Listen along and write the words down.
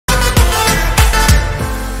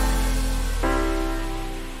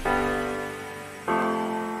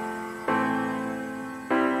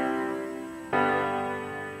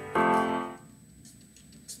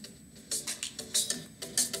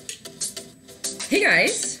Hey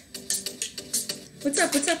guys, what's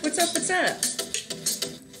up, what's up, what's up, what's up?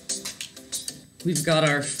 We've got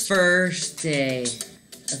our first day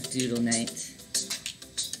of Doodle Night.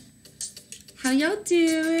 How y'all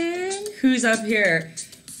doing? Who's up here?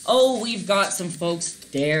 Oh, we've got some folks.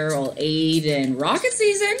 Daryl, Aiden, Rocket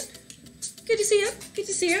Season. Good to see you, good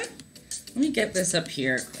to see you. Let me get this up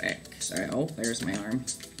here quick. Sorry, oh, there's my arm.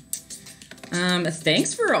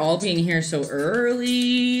 Thanks for all being here so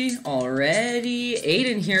early already.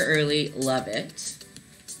 Aiden here early, love it.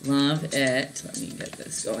 Love it. Let me get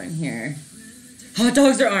this going here. Hot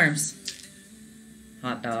dogs or arms?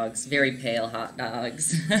 Hot dogs, very pale hot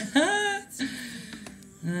dogs.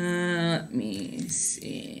 Let me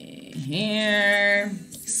see here.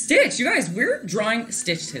 Stitch, you guys, we're drawing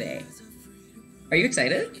Stitch today. Are you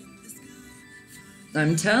excited?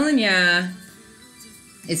 I'm telling ya.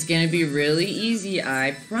 It's gonna be really easy,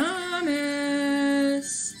 I promise.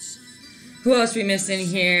 Who else we missing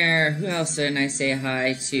here? Who else didn't I say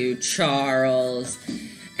hi to? Charles,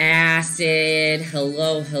 Acid,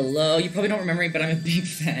 hello, hello. You probably don't remember me, but I'm a big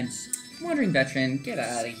fan. Wandering Veteran, get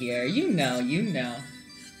out of here. You know, you know.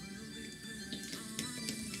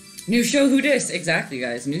 New show who dis, exactly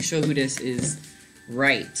guys. New show who dis is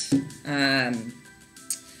right.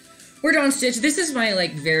 We're drawing Stitch. This is my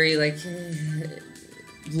like very like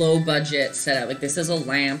low budget setup. Like this is a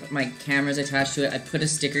lamp. My camera's attached to it. I put a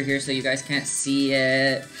sticker here so you guys can't see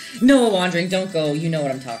it. No wandering, don't go. You know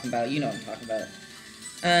what I'm talking about. You know what I'm talking about.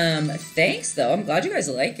 Thanks though. I'm glad you guys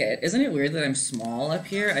like it. Isn't it weird that I'm small up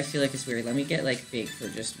here? I feel like it's weird. Let me get like big for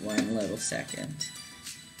just one little second.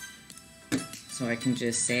 So I can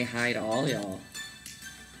just say hi to all y'all.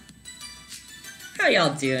 How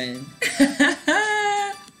y'all doing?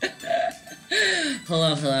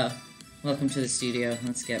 Hello, hello. Welcome to the studio.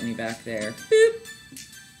 Let's get me back there. Boop.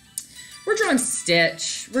 We're drawing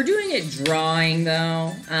Stitch. We're doing it drawing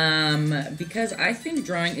though, because I think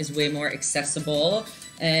drawing is way more accessible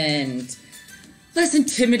and less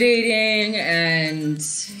intimidating and,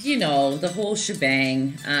 you know, the whole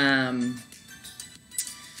shebang.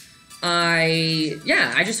 I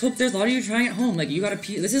just hope there's a lot of you trying at home. Like, you got a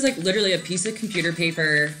piece, this is like literally a piece of computer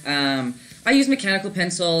paper. I use mechanical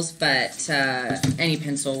pencils, but any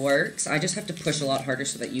pencil works. I just have to push a lot harder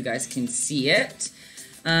so that you guys can see it.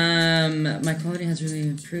 My quality has really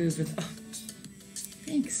improved with, oh,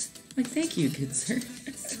 thanks. Like, thank you, good sir.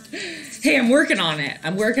 Hey, I'm working on it.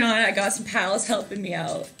 I'm working on it. I got some pals helping me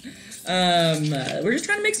out. We're just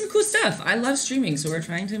trying to make some cool stuff. I love streaming, so we're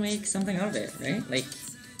trying to make something out of it, right? Like,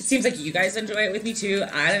 it seems like you guys enjoy it with me too.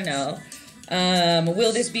 I don't know.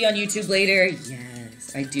 Will this be on YouTube later?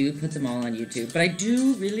 Yes, I do put them all on YouTube, but I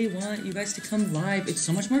do really want you guys to come live. It's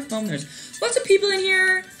so much more fun. There's lots of people in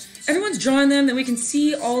here. Everyone's drawing them, then we can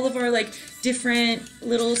see all of our like different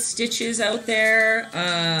little stitches out there.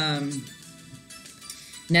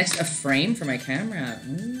 Next, a frame for my camera.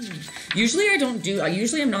 Ooh. Usually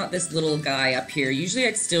I'm not this little guy up here. Usually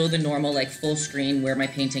it's still the normal like full screen where my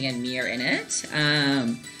painting and me are in it.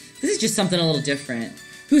 This is just something a little different.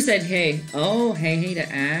 Who said hey? Oh, hey to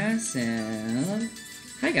Acid.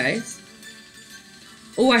 Hi guys.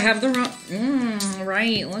 Oh, I have the wrong,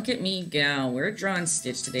 right, look at me go. We're drawing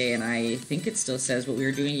Stitch today and I think it still says what we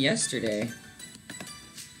were doing yesterday.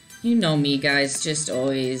 You know me, guys, just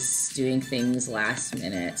always doing things last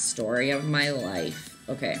minute. Story of my life.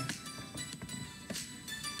 Okay.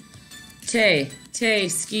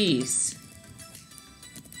 Taytayski.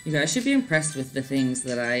 You guys should be impressed with the things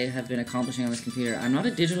that I have been accomplishing on this computer. I'm not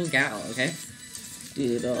a digital gal, okay?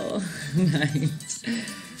 Doodle Nights.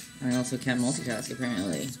 I also can't multitask,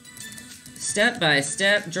 apparently. Step by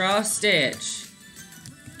step, draw Stitch.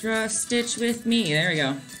 Draw Stitch with me. There we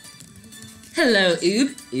go. Hello,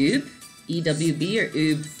 Oob. Oob? EWB or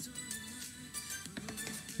Oob?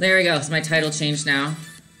 There we go. So my title changed now.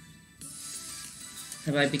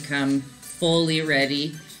 Have I become fully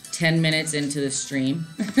ready? 10 minutes into the stream.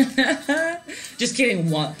 Just kidding.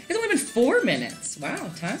 It's only been 4 minutes.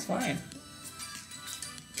 Wow, time's flying.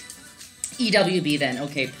 EWB then.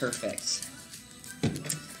 Okay, perfect.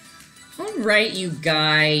 Alright, you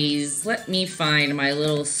guys. Let me find my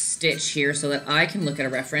little Stitch here so that I can look at a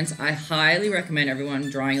reference. I highly recommend everyone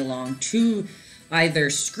drawing along to either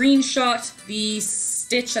screenshot the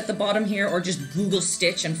Stitch at the bottom here or just Google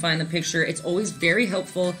Stitch and find the picture. It's always very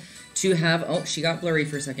helpful to have... Oh, she got blurry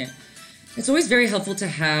for a second. It's always very helpful to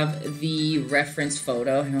have the reference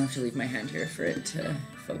photo. I don't have to leave my hand here for it to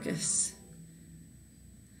focus.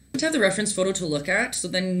 To have the reference photo to look at, so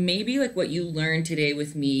then maybe like what you learned today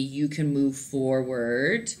with me, you can move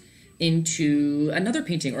forward into another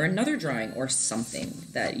painting or another drawing or something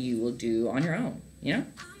that you will do on your own, you know?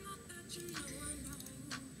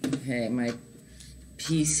 Okay, my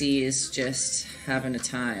PC is just having a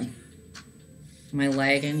time. Am I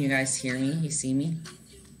lagging? You guys hear me? You see me?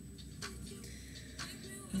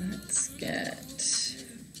 Let's get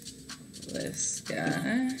this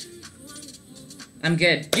guy. I'm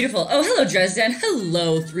good. Beautiful. Oh, hello, Dresden.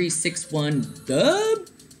 Hello, 361 Dub.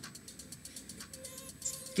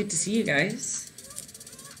 Good to see you guys.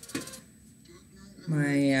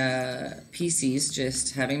 My PC's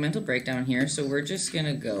just having a mental breakdown here, so we're just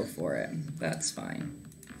gonna go for it. That's fine.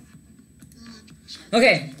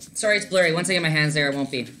 Okay, sorry it's blurry. Once I get my hands there, it won't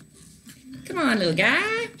be. Come on, little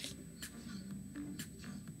guy.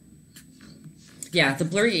 Yeah, the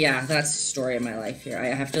blurry, yeah, that's the story of my life here. I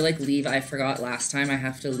have to, like, leave. I forgot last time I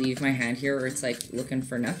have to leave my hand here or it's, like, looking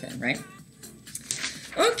for nothing, right?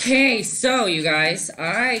 Okay, so, you guys,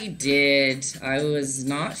 I was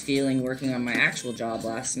not feeling working on my actual job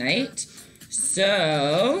last night.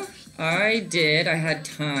 So, I had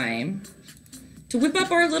time to whip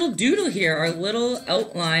up our little doodle here, our little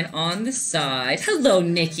outline on the side. Hello,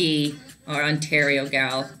 Nikki, our Ontario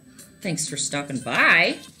gal. Thanks for stopping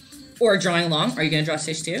by. Or drawing along. Are you going to draw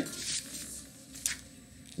Stitch too?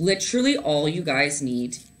 Literally all you guys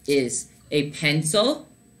need is a pencil,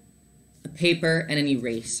 a paper, and an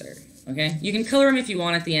eraser. Okay? You can color them if you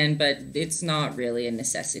want at the end, but it's not really a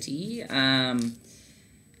necessity.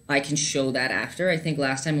 I can show that after. I think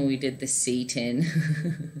last time when we did the Satan,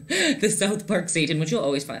 the South Park Satan, which you'll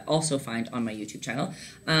always also find on my YouTube channel,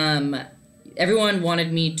 everyone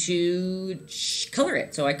wanted me to color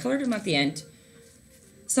it. So I colored them at the end.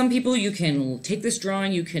 Some people, you can take this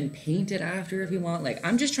drawing, you can paint it after if you want. Like,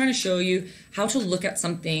 I'm just trying to show you how to look at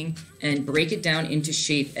something and break it down into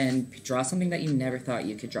shape and draw something that you never thought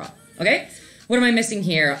you could draw. Okay? What am I missing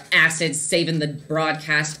here? Acid saving the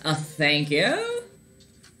broadcast. Thank you.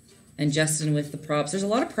 And Justin with the props. There's a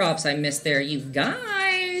lot of props I missed there, you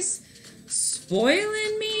guys.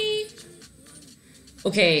 Spoiling me.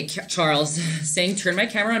 Okay, Charles, saying turn my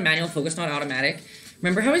camera on manual focus, not automatic.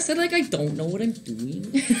 Remember how I said, like, I don't know what I'm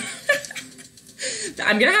doing?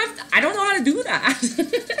 I don't know how to do that.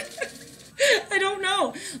 I don't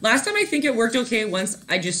know. Last time I think it worked okay once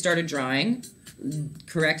I just started drawing.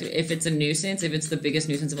 Correct, if it's a nuisance, if it's the biggest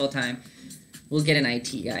nuisance of all time, we'll get an IT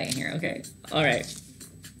guy in here, okay? All right.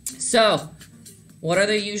 So, what are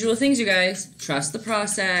the usual things, you guys? Trust the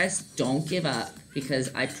process. Don't give up.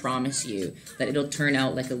 Because I promise you that it'll turn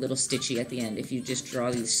out like a little Stitchy at the end if you just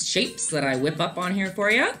draw these shapes that I whip up on here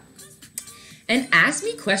for you. And ask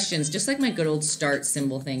me questions, just like my good old start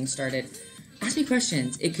symbol thing started. Ask me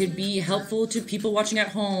questions. It could be helpful to people watching at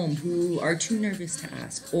home who are too nervous to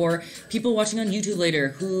ask, or people watching on YouTube later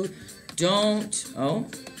who don't... Oh,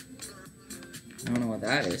 I don't know what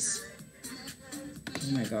that is.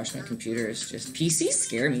 Oh my gosh, my computer is just... PCs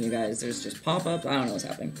scare me, you guys. There's just pop-up. I don't know what's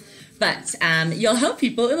happening. But you'll help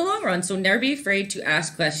people in the long run, so never be afraid to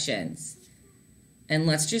ask questions. And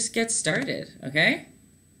let's just get started, okay?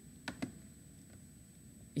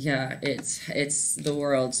 Yeah, it's the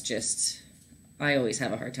world's just... I always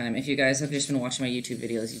have a hard time. If you guys have just been watching my YouTube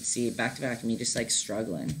videos, you'd see back-to-back me just, like,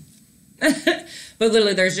 struggling. But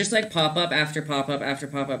literally, there's just, like, pop-up after pop-up after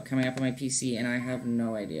pop-up coming up on my PC, and I have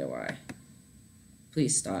no idea why.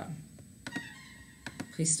 Please stop.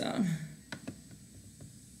 Please stop.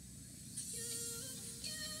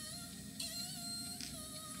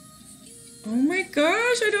 Oh my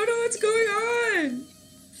gosh, I don't know what's going on.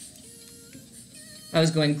 I was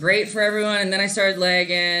going great for everyone, and then I started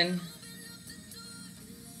lagging.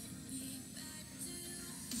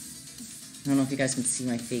 I don't know if you guys can see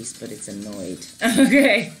my face, but it's annoyed.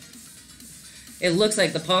 Okay. It looks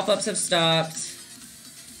like the pop-ups have stopped.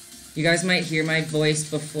 You guys might hear my voice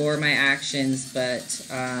before my actions, but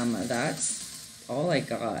that's all I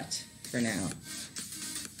got for now.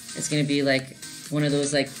 It's going to be like one of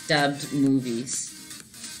those, like, dubbed movies.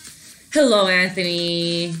 Hello,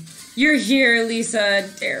 Anthony. You're here, Lisa.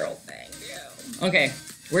 Daryl, thank you. Okay,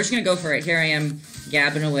 we're just going to go for it. Here I am,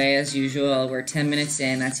 gabbing away as usual. We're 10 minutes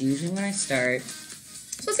in. That's usually when I start.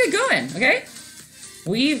 So let's get going, okay?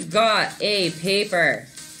 We've got a paper.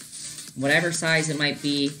 Whatever size it might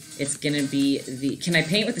be, it's going to be the... Can I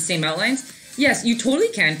paint with the same outlines? Yes, you totally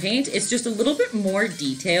can paint. It's just a little bit more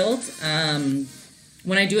detailed.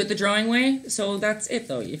 When I do it the drawing way. So that's it,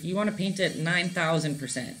 though. If you want to paint it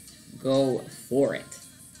 9,000%, go for it.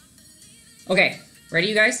 Okay, ready,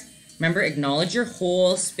 you guys? Remember, acknowledge your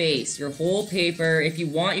whole space, your whole paper. If you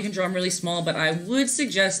want, you can draw them really small, but I would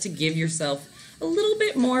suggest to give yourself a little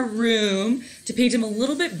bit more room to paint them a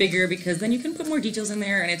little bit bigger, because then you can put more details in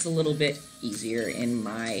there, and it's a little bit easier, in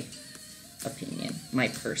my opinion, my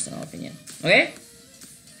personal opinion. Okay?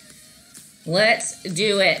 Let's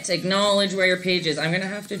do it. Acknowledge where your page is. I'm going to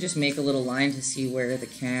have to just make a little line to see where the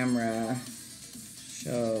camera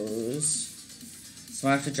shows. So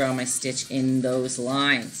I have to draw my stitch in those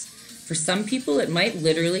lines. For some people, it might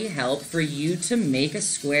literally help for you to make a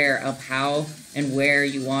square of how and where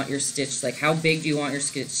you want your stitch, like how big do you want your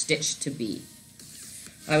stitch to be.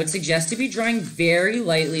 I would suggest to be drawing very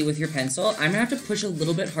lightly with your pencil. I'm going to have to push a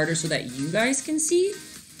little bit harder so that you guys can see.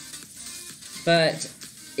 But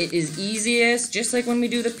it is easiest, just like when we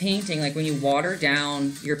do the painting, like when you water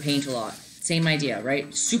down your paint a lot. Same idea,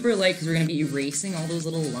 right? Super light because we're going to be erasing all those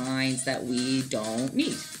little lines that we don't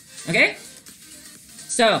need. Okay?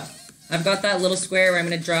 So, I've got that little square where I'm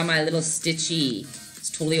going to draw my little stitchy. It's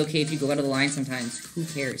totally okay if you go out of the line sometimes. Who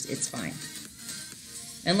cares? It's fine.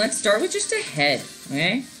 And let's start with just a head,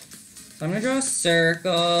 okay? So I'm going to draw a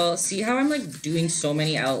circle. See how I'm like doing so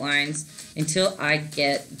many outlines until I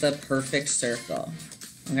get the perfect circle,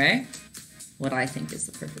 okay? What I think is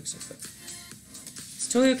the perfect circle. It's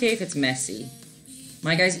totally okay if it's messy.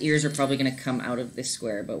 My guy's ears are probably going to come out of this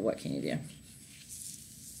square, but what can you do?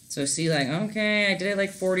 So see, like, okay, I did it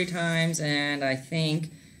like 40 times, and I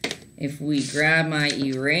think if we grab my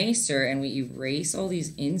eraser and we erase all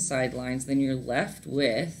these inside lines, then you're left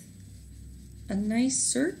with a nice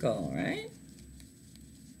circle, right?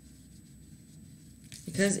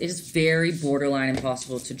 Because it is very borderline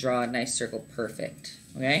impossible to draw a nice circle perfect,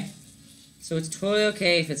 okay? So it's totally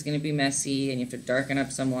okay if it's going to be messy and you have to darken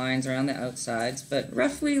up some lines around the outsides, but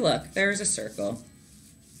roughly, look, there's a circle.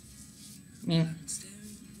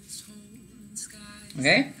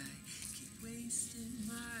 Okay?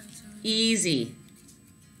 Easy.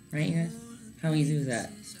 Right, you guys? How easy was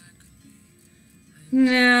that?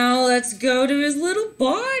 Now, let's go to his little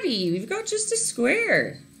body. We've got just a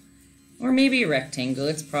square. Or maybe a rectangle.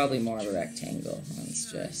 It's probably more of a rectangle.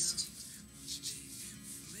 Let's just...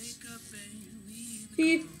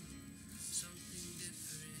 beep.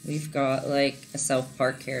 We've got, like, a South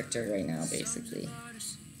Park character right now, basically.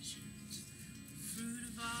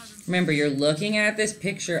 Remember, you're looking at this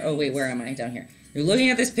picture... Oh, wait, where am I? Down here. You're looking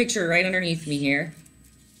at this picture right underneath me here.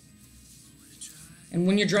 And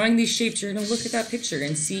when you're drawing these shapes, you're going to look at that picture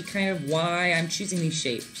and see kind of why I'm choosing these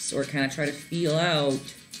shapes. Or kind of try to feel out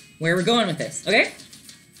where we're going with this. Okay?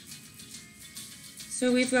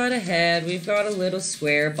 So we've got a head. We've got a little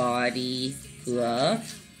square body. Cool.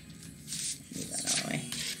 Move that out of the way.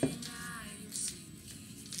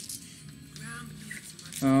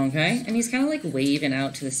 Okay, and he's kind of like waving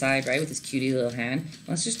out to the side, right, with his cutie little hand.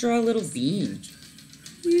 Let's just draw a little bean.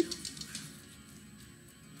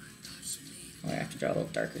 Oh, I have to draw a little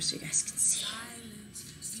darker so you guys can see.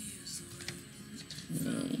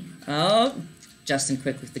 Oh, Justin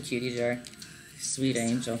quick with the cutie jar. Sweet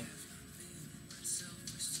angel.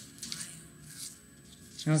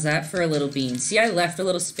 How's that for a little bean? See, I left a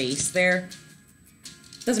little space there.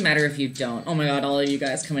 Doesn't matter if you don't. Oh my god, all of you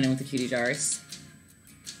guys coming in with the cutie jars.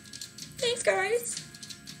 Thanks, guys.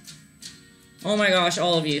 Oh my gosh,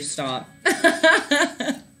 all of you, stop.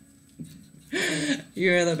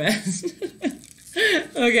 You're the best.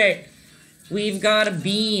 Okay, we've got a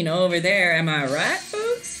bean over there. Am I right,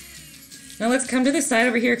 folks? Now let's come to the side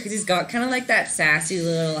over here because he's got kind of like that sassy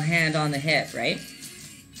little hand on the hip, right?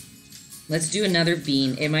 Let's do another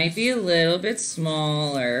bean. It might be a little bit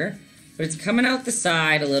smaller, but it's coming out the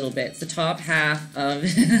side a little bit. It's the top half of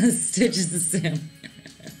Stitch is the Sim.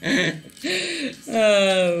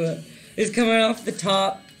 It's coming off the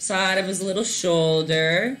top side of his little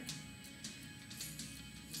shoulder.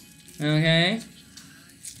 Okay.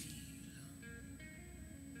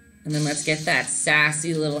 And then let's get that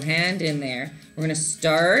sassy little hand in there. We're going to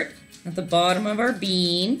start at the bottom of our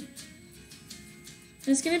bean.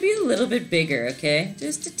 It's going to be a little bit bigger, okay?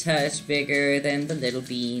 Just a touch bigger than the little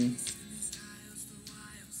bean.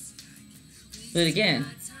 But again,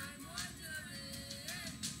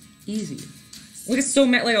 easy. Look, it's so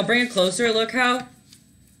like, I'll bring it closer. Look how,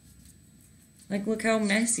 look how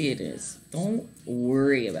messy it is. Don't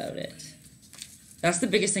worry about it. That's the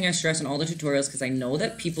biggest thing I stress in all the tutorials because I know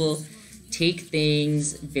that people take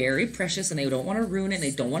things very precious and they don't want to ruin it. And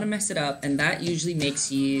they don't want to mess it up, and that usually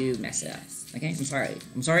makes you mess it up. Okay, I'm sorry.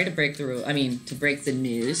 I'm sorry to break the rule. I mean, to break the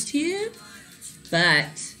news to you,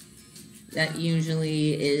 but that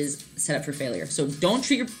usually is set up for failure. So don't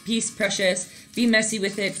treat your piece precious. Be messy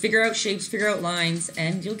with it. Figure out shapes, figure out lines,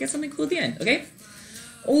 and you'll get something cool at the end, okay?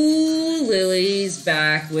 Oh, Lily's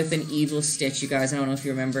back with an evil stitch, you guys. I don't know if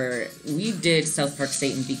you remember. We did South Park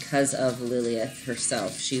Satan because of Lilith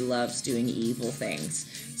herself. She loves doing evil things.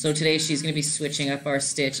 So today she's going to be switching up our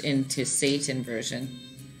stitch into Satan version.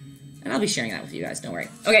 And I'll be sharing that with you guys, don't worry.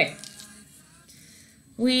 Okay.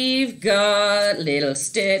 We've got little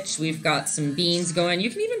Stitch. We've got some beans going.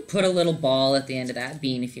 You can even put a little ball at the end of that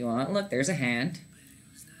bean if you want. Look, there's a hand.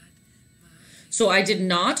 So I did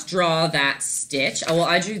not draw that Stitch. Oh, well,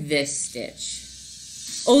 I drew this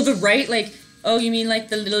Stitch. Oh, the right, like, oh, you mean like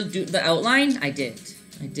the little, the outline? I did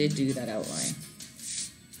do that outline.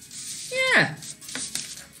 Yeah.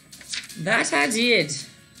 That I did.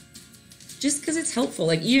 Just because it's helpful.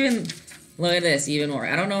 Like, even, look at this, even more.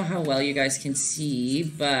 I don't know how well you guys can see,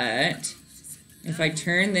 but if I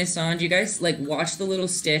turn this on, do you guys, like, watch the little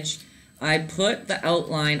Stitch? I put the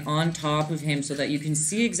outline on top of him so that you can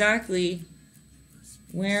see exactly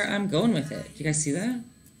where I'm going with it. Do you guys see that?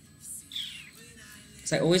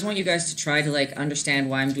 Because I always want you guys to try to, like, understand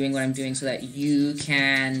why I'm doing what I'm doing so that you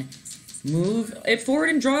can move it forward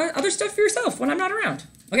and draw other stuff for yourself when I'm not around.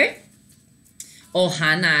 Okay? Oh,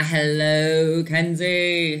 Hannah, hello,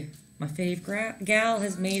 Kenzie. My fave gal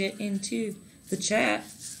has made it into the chat.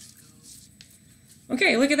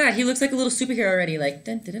 Okay, look at that. He looks like a little superhero already. Like,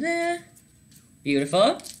 dun, dun, dun, dun.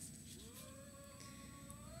 Beautiful.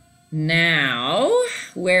 Now,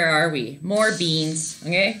 where are we? More beans,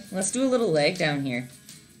 okay? Let's do a little leg down here.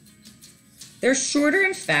 They're shorter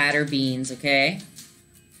and fatter beans, okay?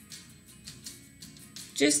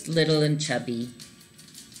 Just little and chubby.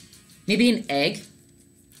 Maybe an egg.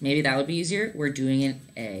 Maybe that would be easier. We're doing an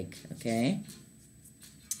egg, okay?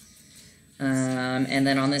 And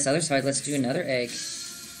then on this other side, let's do another egg.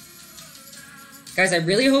 Guys, I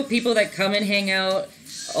really hope people that come and hang out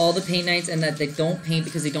all the paint nights and that they don't paint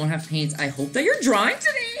because they don't have paints, I hope that you're drawing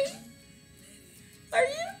today. Are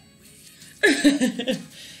you?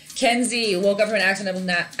 Kenzie woke up from an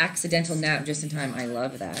accidental nap just in time. I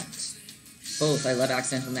love that. Both. I love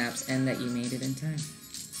accidental naps and that you made it in time.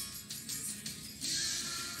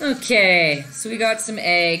 Okay, so we got some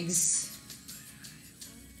eggs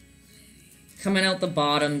coming out the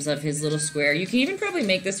bottoms of his little square. You can even probably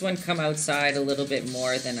make this one come outside a little bit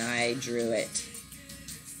more than I drew it.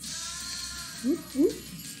 Whoop, whoop.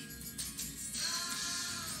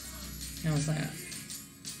 How was that?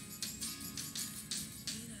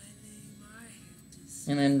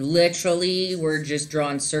 And then literally we're just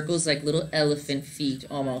drawing circles like little elephant feet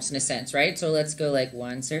almost in a sense, right? So let's go like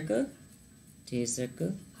 1 circle, 2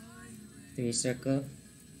 circle, 3 circle,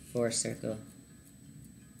 4 circle.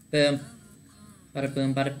 Boom. Bada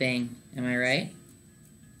boom, bada bang. Am I right?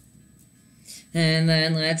 And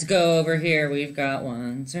then let's go over here. We've got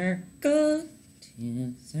 1 circle,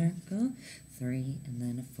 2 circle, 3, and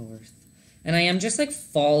then a 4th. And I am just like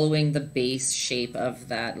following the base shape of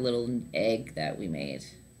that little egg that we made.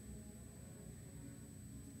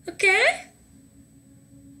 Okay.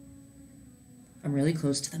 I'm really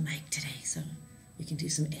close to the mic today, so we can do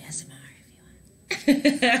some ASMR if you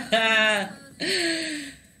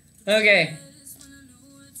want. Okay.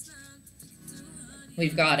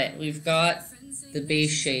 We've got it. We've got the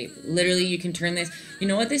base shape. Literally, you can turn this. You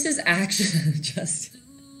know what this is actually just...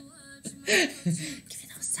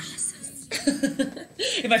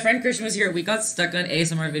 If my friend Christian was here, we got stuck on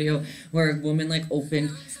ASMR video where a woman like opened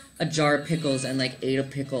a jar of pickles and like ate a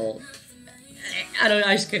pickle. I don't know,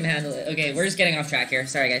 I just couldn't handle it. Okay, we're just getting off track here.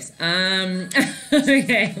 Sorry guys.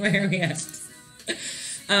 Okay, where are we at?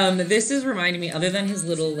 This is reminding me, other than his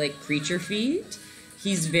little like creature feet,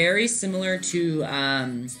 he's very similar to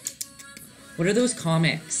what are those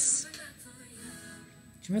comics? Do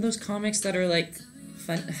you remember those comics that are like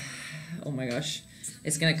fun? Oh my gosh.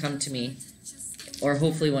 It's gonna come to me. Or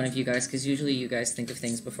hopefully one of you guys, because usually you guys think of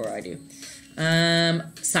things before I do.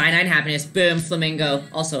 Cyanide Happiness. Boom, Flamingo.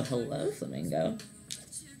 Also, hello, Flamingo.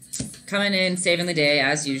 Coming in, saving the day,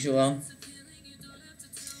 as usual.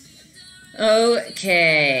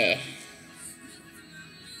 Okay.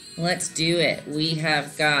 Let's do it. We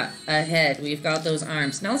have got a head. We've got those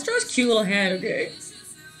arms. Now let's draw this cute little hand, okay?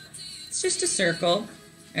 It's just a circle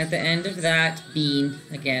at the end of that bean,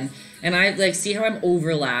 again. And I, like, see how I'm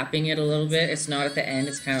overlapping it a little bit? It's not at the end,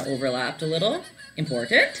 it's kind of overlapped a little.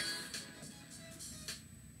 Important.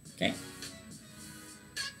 Okay.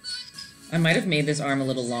 I might have made this arm a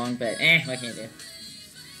little long, but what can you do?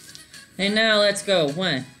 And now let's go.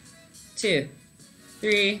 1, 2,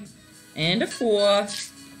 3, and a 4.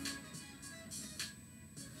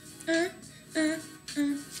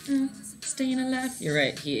 Staying alive. You're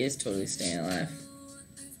right, he is totally staying alive.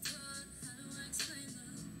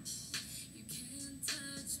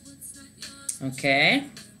 Okay.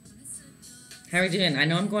 How are we doing? I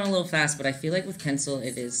know I'm going a little fast, but I feel like with pencil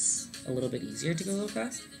it is a little bit easier to go a little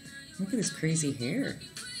fast. Look at this crazy hair.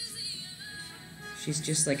 She's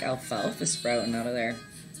just like alfalfa sprouting out of there.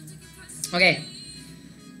 Okay.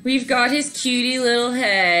 We've got his cutie little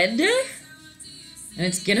head. And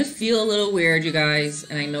it's gonna feel a little weird, you guys.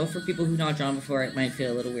 And I know for people who've not drawn before, it might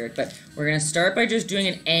feel a little weird. But we're gonna start by just doing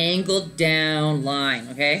an angled down line,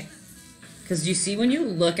 okay? Because you see when you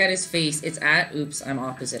look at his face, it's at, oops, I'm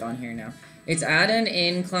opposite on here now. It's at an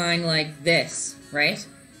incline like this, right?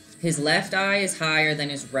 His left eye is higher than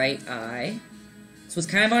his right eye. So it's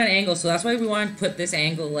kind of on an angle, so that's why we want to put this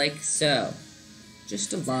angle like so.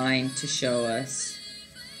 Just a line to show us.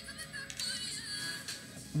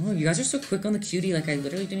 Oh, you guys are so quick on the cutie, like I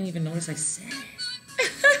literally didn't even notice I said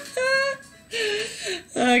it.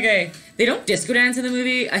 Okay, they don't disco dance in the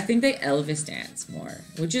movie. I think they Elvis dance more,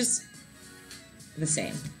 which is the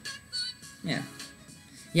same. Yeah.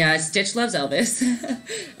 Yeah, Stitch loves Elvis.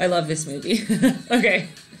 I love this movie. Okay.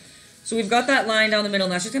 So we've got that line down the middle,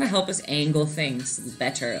 and that's just going to help us angle things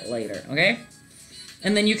better later, okay?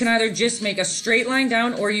 And then you can either just make a straight line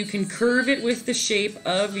down, or you can curve it with the shape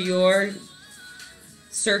of your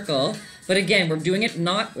circle. But again, we're doing it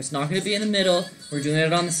not, it's not going to be in the middle. We're doing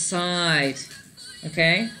it on the side,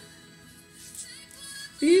 okay?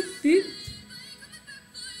 Beep, beep.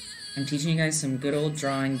 I'm teaching you guys some good old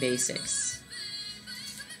drawing basics.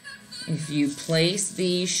 If you place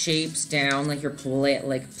these shapes down like you're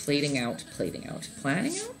planning out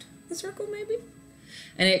the circle maybe?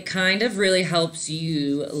 And it kind of really helps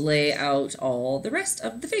you lay out all the rest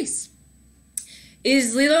of the face.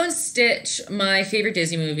 Is Lilo and Stitch my favorite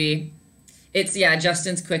Disney movie? It's, yeah,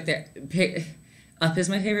 Justin's quick there. Up is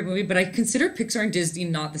my favorite movie, but I consider Pixar and Disney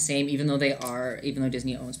not the same, even though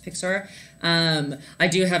Disney owns Pixar. I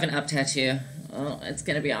do have an Up tattoo. Oh, it's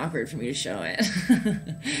gonna be awkward for me to show it.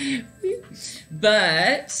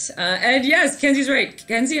 But, and yes, Kenzie's right.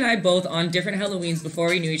 Kenzie and I both, on different Halloweens before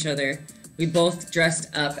we knew each other, we both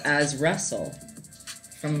dressed up as Russell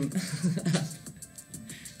from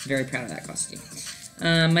Very proud of that costume.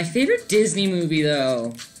 My favorite Disney movie,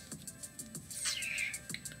 though.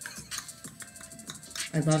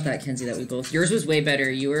 I love that, Kenzie, that we both... Yours was way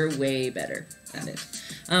better. You were way better at it.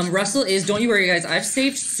 Russell is... Don't you worry, guys. I've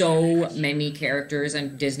saved so many characters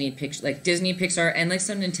and Disney, Pixar, and like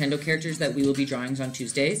some Nintendo characters that we will be drawing on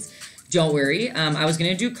Tuesdays. Don't worry. I was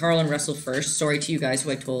going to do Carl and Russell first. Sorry to you guys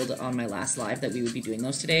who I told on my last live that we would be doing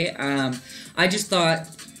those today. I just thought...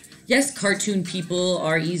 Yes, cartoon people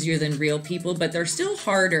are easier than real people, but they're still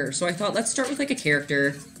harder. So I thought, let's start with like a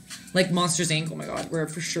character... Like Monsters, Inc. Oh my god, we're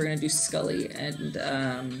for sure gonna do Scully and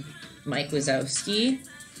Mike Wazowski.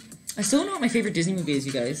 I still don't know what my favorite Disney movie is,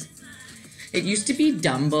 you guys. It used to be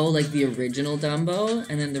Dumbo, like the original Dumbo,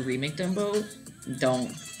 and then the remake Dumbo.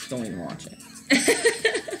 Don't even watch it.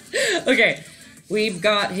 Okay, we've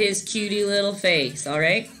got his cutie little face,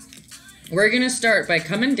 alright? We're gonna start by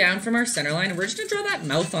coming down from our center line, and we're just gonna draw that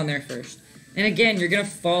mouth on there first. And again, you're going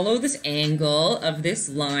to follow this angle of this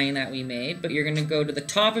line that we made, but you're going to go to the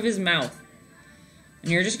top of his mouth.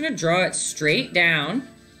 And you're just going to draw it straight down.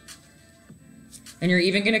 And you're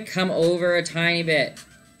even going to come over a tiny bit.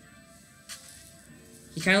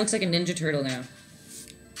 He kind of looks like a Ninja Turtle now.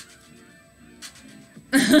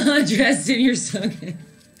 Justin, you're so good.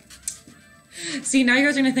 See, now you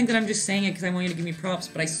guys are going to think that I'm just saying it because I want you to give me props,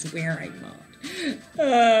 but I swear I'm not.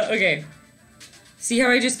 Okay. See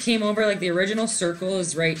how I just came over, like the original circle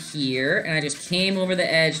is right here, and I just came over the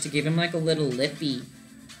edge to give him like a little lippy.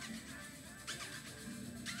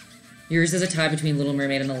 Yours is a tie between Little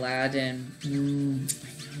Mermaid and Aladdin. I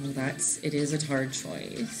know, it is a hard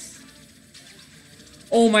choice.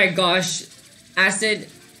 Oh my gosh. Acid,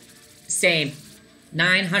 same.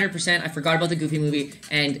 900%, I forgot about the Goofy movie,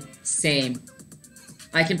 and same.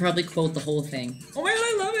 I can probably quote the whole thing. Oh my god,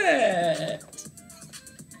 I love it!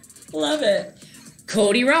 Love it.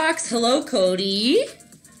 Cody rocks. Hello, Cody.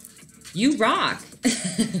 You rock.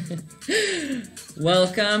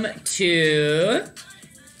 Welcome to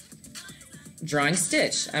Drawing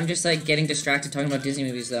Stitch. I'm just like getting distracted talking about Disney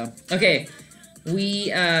movies though. Okay,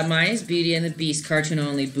 mine is Beauty and the Beast, cartoon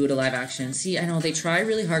only, Buddha live action. See, I know they try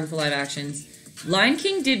really hard for live actions. Lion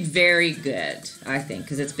King did very good, I think,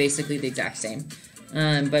 because it's basically the exact same.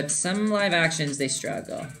 But some live actions, they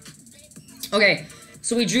struggle. Okay.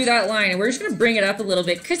 So we drew that line, and we're just going to bring it up a little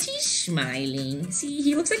bit, because he's smiling. See,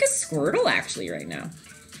 he looks like a Squirtle, actually, right now.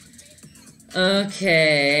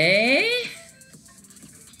 Okay.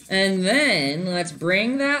 And then, let's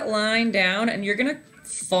bring that line down, and you're going to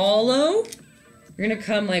follow. You're going to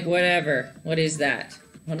come like whatever. What is that?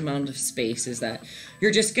 What amount of space is that? You're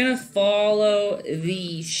just going to follow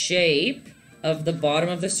the shape of the bottom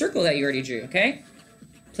of the circle that you already drew, okay?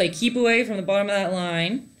 Play keep away from the bottom of that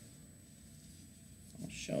line.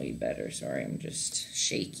 Show you better. Sorry, I'm just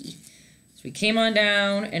shaky. So we came on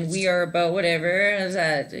down, and we are about whatever. Is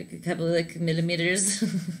that a couple of like millimeters?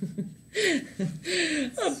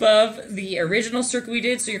 above the original circle we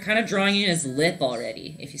did. So you're kind of drawing in his lip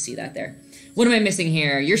already, if you see that there. What am I missing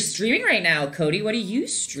here? You're streaming right now, Cody. What do you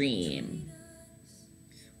stream?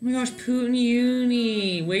 Oh my gosh, Poot and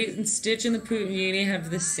Uni. Wait, and Stitch and the Poot and Uni have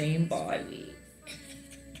the same body.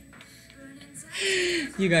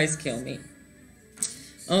 You guys kill me.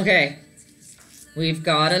 Okay. We've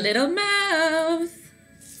got a little mouth.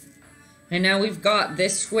 And now we've got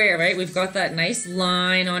this square, right? We've got that nice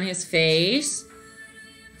line on his face.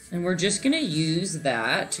 And we're just going to use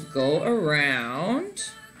that to go around.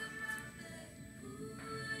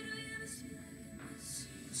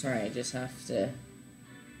 Sorry, I just have to...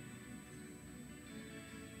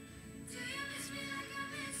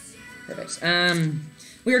 Perfect.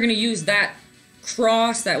 We are going to use that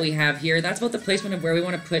cross that we have here. That's about the placement of where we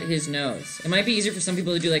want to put his nose. It might be easier for some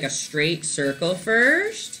people to do like a straight circle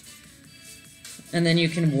first. And then you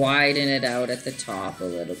can widen it out at the top a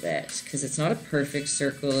little bit. Because it's not a perfect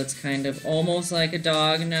circle. It's kind of almost like a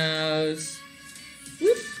dog nose.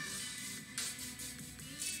 Whoop.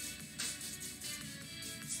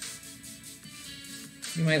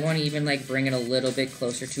 You might want to even like bring it a little bit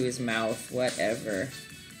closer to his mouth. Whatever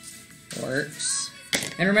works.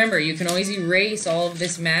 And remember, you can always erase all of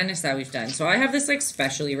this madness that we've done. So I have this like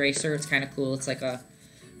special eraser. It's kind of cool. It's like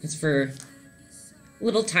it's for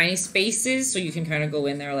little tiny spaces. So you can kind of go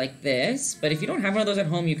in there like this. But if you don't have one of those at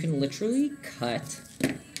home, you can literally cut.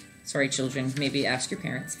 Sorry, children. Maybe ask your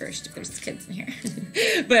parents first if there's kids in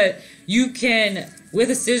here. But you can,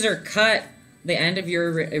 with a scissor, cut the end of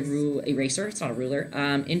your eraser, it's not a ruler,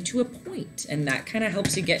 into a point. And that kind of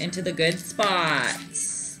helps you get into the good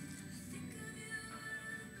spots.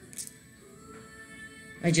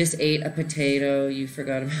 I just ate a potato you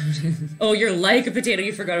forgot about it. Oh, you're like a potato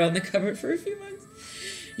you forgot about in the cupboard for a few months.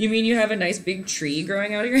 You mean you have a nice big tree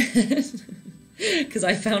growing out of your head? Because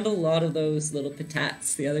I found a lot of those little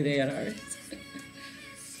patats the other day at ours.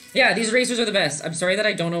 Yeah, these erasers are the best. I'm sorry that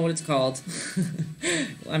I don't know what it's called.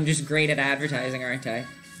 I'm just great at advertising, aren't I?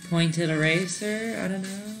 Pointed eraser? I don't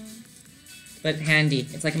know. But handy.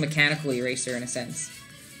 It's like a mechanical eraser in a sense.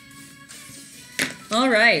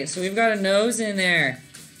 Alright, so we've got a nose in there.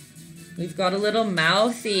 We've got a little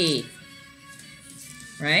mouthy.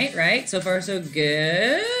 Right? So far so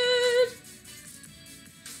good.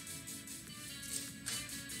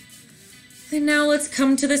 And now let's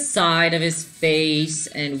come to the side of his face,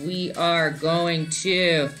 and we are going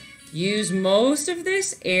to use most of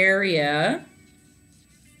this area.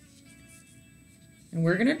 And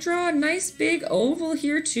we're going to draw a nice big oval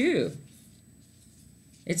here too.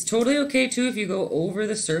 It's totally okay too if you go over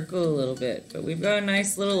the circle a little bit, but we've got a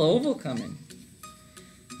nice little oval coming.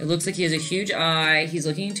 It looks like he has a huge eye. He's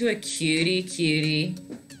looking into a cutie.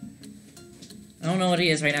 I don't know what he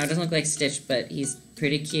is right now. It doesn't look like Stitch, but he's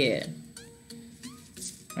pretty cute.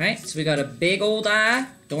 Alright, so we got a big old eye.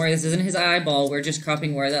 Don't worry, this isn't his eyeball. We're just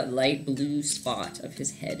copying where that light blue spot of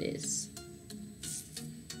his head is.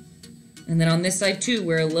 And then on this side too,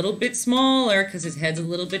 we're a little bit smaller because his head's a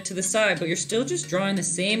little bit to the side, but you're still just drawing the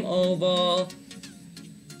same oval.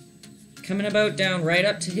 Coming about down right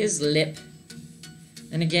up to his lip.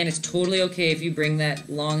 And again, it's totally okay if you bring that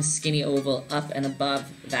long skinny oval up and above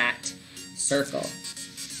that circle.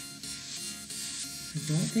 I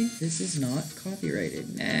don't think this is not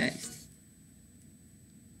copyrighted. Next.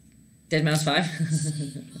 Dead Mouse 5.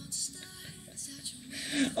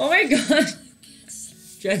 Oh my god.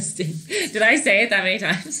 Justin. Did I say it that many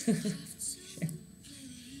times?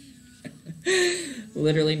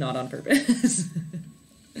 Literally not on purpose.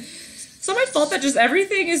 It's not my fault that just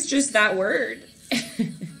everything is just that word.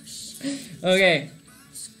 Okay.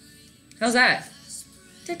 How's that?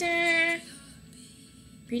 Ta-da!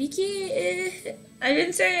 Pretty cute. I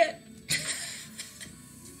didn't say it.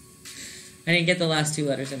 I didn't get the last two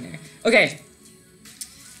letters in there. Okay.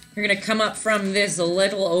 We're going to come up from this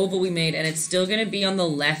little oval we made, and it's still going to be on the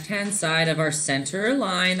left-hand side of our center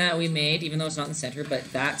line that we made, even though it's not in the center,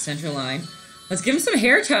 but that center line. Let's give him some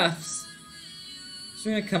hair tufts. So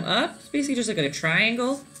we're going to come up. It's basically just like a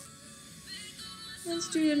triangle. Let's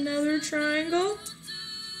do another triangle.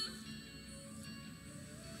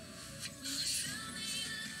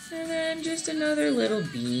 And then just another little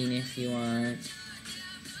bean if you want.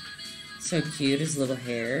 So cute, his little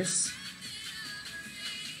hairs.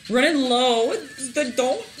 Running low.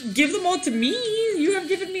 Don't give them all to me. You have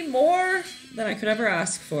given me more than I could ever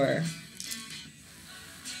ask for.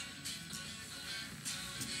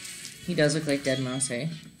 He does look like Dead Mouse, hey?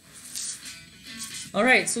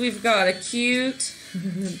 Alright, so we've got a cute,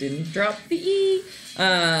 didn't drop the E,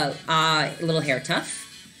 little hair tuft.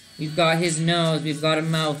 We've got his nose, we've got a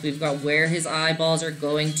mouth, we've got where his eyeballs are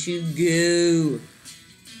going to go.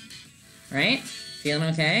 Right? Feeling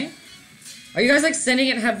okay? Are you guys like sending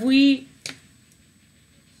it? Have we...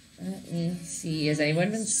 Let me see. Has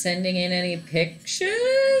anyone been sending in any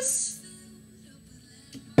pictures?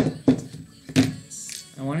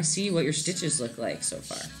 I want to see what your stitches look like so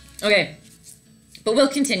far. Okay. But we'll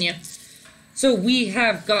continue. So we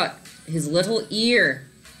have got his little ear.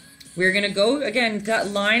 We're going to go, again,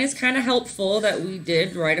 that line is kind of helpful that we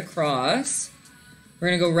did right across. We're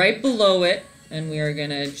going to go right below it. And we are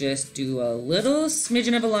going to just do a little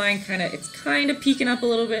smidgen of a line. It's kind of peeking up a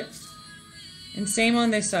little bit. And same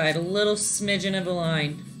on this side. A little smidgen of a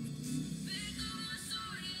line.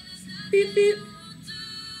 Beep, beep.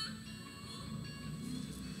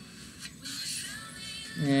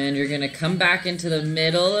 And you're going to come back into the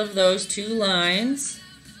middle of those two lines.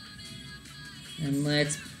 And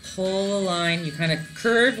let's pull a line. You kind of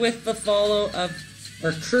curve with the follow of,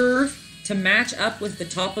 or curve to match up with the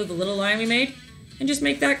top of the little line we made, and just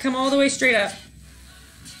make that come all the way straight up.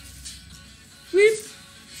 Whoop.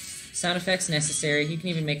 Sound effects necessary. You can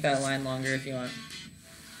even make that line longer if you want.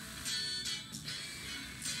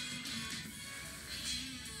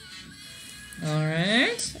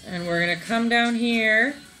 Alright, and we're going to come down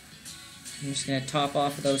here. I'm just going to top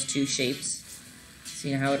off of those two shapes.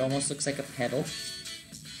 See how it almost looks like a petal?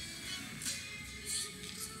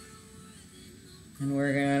 And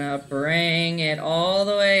we're gonna bring it all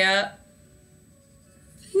the way up.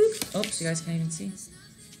 Whoop. Oops, you guys can't even see.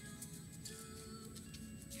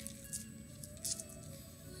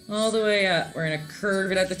 All the way up. We're gonna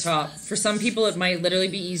curve it at the top. For some people, it might literally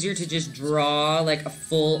be easier to just draw like a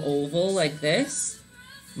full oval like this.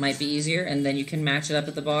 Might be easier, and then you can match it up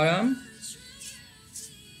at the bottom.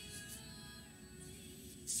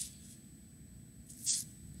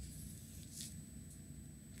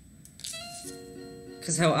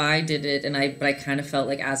 Because how I did it, but I kind of felt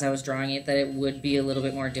like as I was drawing it that it would be a little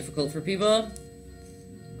bit more difficult for people.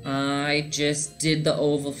 I just did the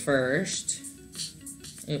oval first.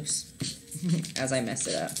 Oops. As I messed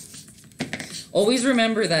it up. Always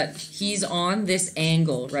remember that he's on this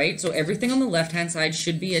angle, right? So everything on the left-hand side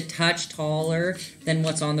should be a touch taller than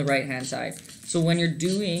what's on the right-hand side. So when you're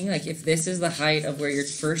doing, like if this is the height of where your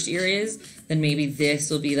first ear is, then maybe this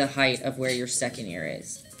will be the height of where your second ear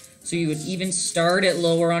is. So you would even start it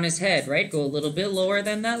lower on his head, right? Go a little bit lower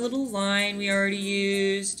than that little line we already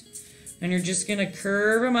used. And you're just going to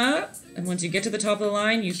curve him up. And once you get to the top of the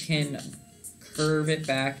line, you can curve it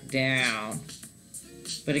back down.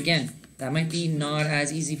 But again, that might be not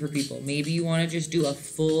as easy for people. Maybe you want to just do a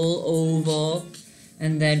full oval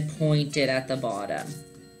and then point it at the bottom.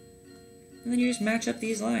 And then you just match up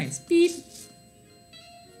these lines. Beep.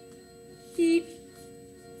 Beep.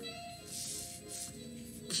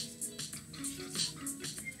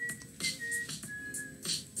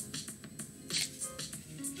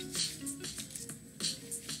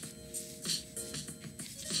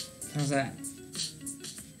 How's that?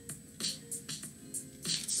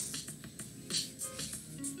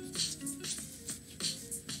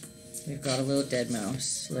 We've got a little dead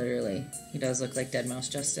mouse, literally. He does look like dead mouse,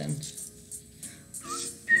 Justin.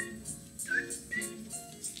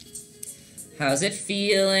 How's it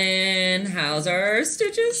feeling? How's our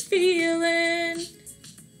stitches feeling?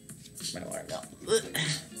 My water bill.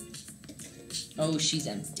 Oh, she's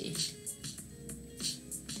empty.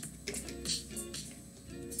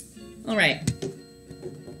 Alright.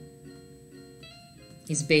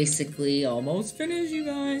 He's basically almost finished, you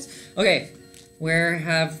guys. Okay, where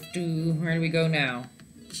do we go now?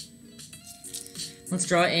 Let's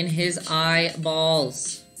draw in his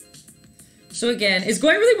eyeballs. So again, it's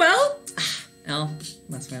going really well. Well,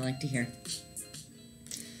 that's what I like to hear.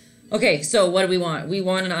 Okay, so what do we want? We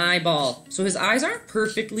want an eyeball. So his eyes aren't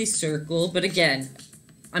perfectly circled, but again,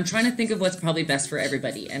 I'm trying to think of what's probably best for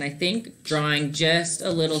everybody. And I think drawing just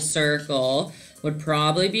a little circle would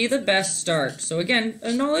probably be the best start. So again,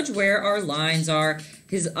 acknowledge where our lines are.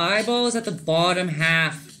 His eyeball is at the bottom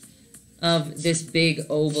half of this big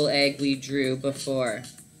oval egg we drew before.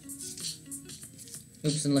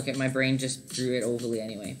 Oops, and look at my brain just drew it ovally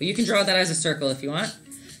anyway. But you can draw that as a circle if you want.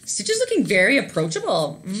 Stitch is looking very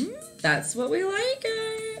approachable. That's what we like.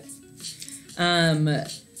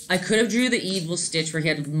 I could have drew the evil Stitch where he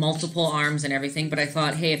had multiple arms and everything, but I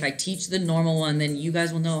thought, hey, if I teach the normal one, then you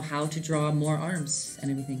guys will know how to draw more arms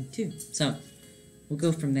and everything too. So we'll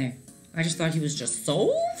go from there. I just thought he was just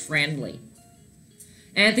so friendly.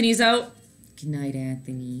 Anthony's out. Good night,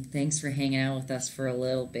 Anthony. Thanks for hanging out with us for a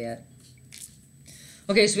little bit.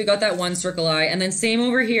 Okay, so we got that one circle eye, and then same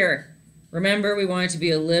over here. Remember, we want it to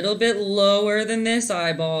be a little bit lower than this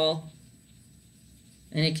eyeball.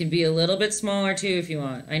 And it can be a little bit smaller too if you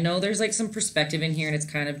want. I know there's like some perspective in here and it's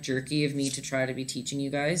kind of jerky of me to try to be teaching you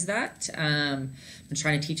guys that. I'm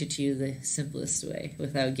trying to teach it to you the simplest way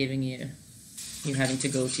without giving you having to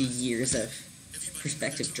go to years of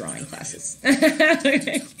perspective drawing classes.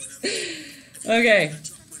 Okay.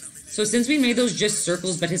 So since we made those just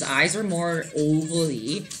circles, but his eyes are more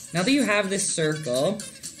ovally, now that you have this circle,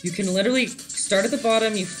 you can literally start at the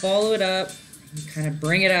bottom, you follow it up, and kind of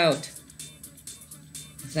bring it out.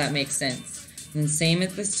 If that makes sense. And then same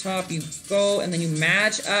at this top, you go and then you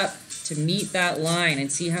match up to meet that line and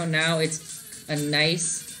see how now it's a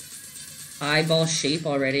nice eyeball shape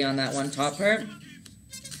already on that one top part.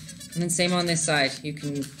 And then same on this side. You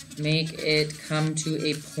can make it come to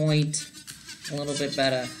a point a little bit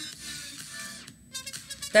better.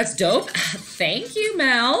 That's dope. Thank you,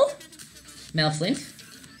 Mel. Mel Flint.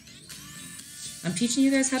 I'm teaching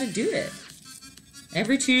you guys how to do it.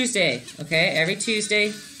 Every Tuesday, okay? Every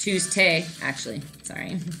Tuesday, actually,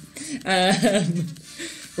 sorry.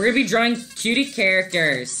 We're gonna be drawing cutie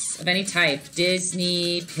characters of any type.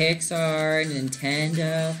 Disney, Pixar,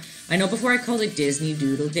 Nintendo. I know before I called it Disney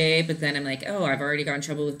Doodle Day, but then I'm like, oh, I've already got in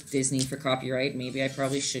trouble with Disney for copyright. Maybe I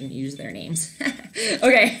probably shouldn't use their names.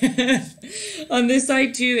 Okay. On this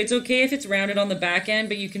side too, it's okay if it's rounded on the back end,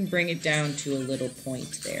 but you can bring it down to a little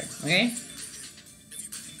point there, okay?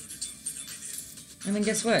 And then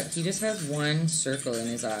guess what? He just has one circle in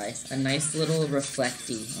his eye. A nice little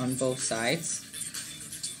reflecty on both sides.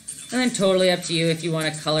 And then totally up to you if you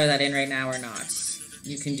want to color that in right now or not.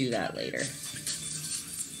 You can do that later.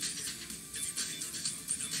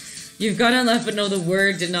 You've got on left, but no, the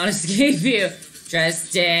word did not escape you.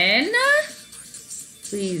 Justin?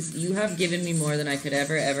 Please, you have given me more than I could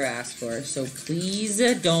ever ask for. So please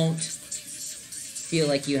don't feel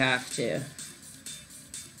like you have to.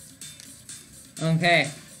 Okay.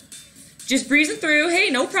 Just breezing through. Hey,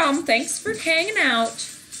 no problem. Thanks for hanging out.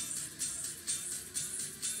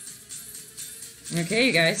 Okay,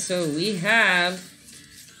 you guys. So we have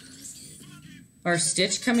our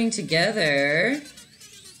stitch coming together.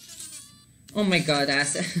 Oh my god,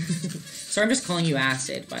 acid. Sorry, I'm just calling you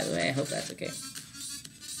acid, by the way. I hope that's okay.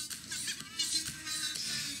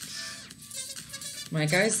 My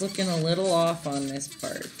guy's looking a little off on this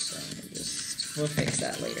part. So we'll fix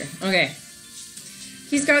that later. Okay.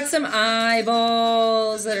 He's got some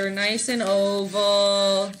eyeballs that are nice and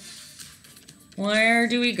oval. Where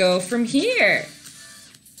do we go from here?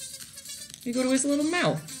 We go to his little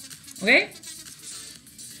mouth. Okay?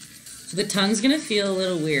 So the tongue's gonna feel a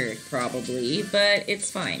little weird, probably, but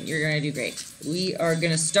it's fine. You're gonna do great. We are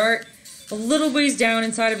gonna start a little ways down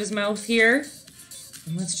inside of his mouth here.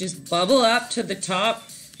 And let's just bubble up to the top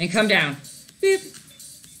and come down. Beep.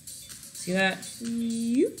 See that?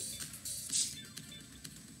 Beep.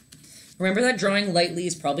 Remember that drawing lightly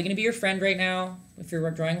is probably going to be your friend right now if you're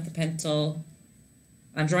drawing with a pencil.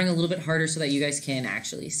 I'm drawing a little bit harder so that you guys can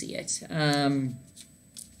actually see it.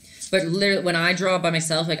 But literally, when I draw by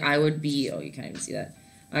myself, like I would be, oh, you can't even see that.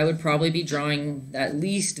 I would probably be drawing at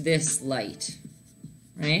least this light,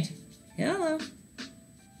 right? Hello.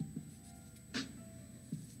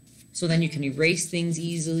 So then you can erase things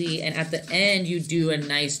easily, and at the end, you do a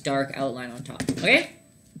nice dark outline on top, okay?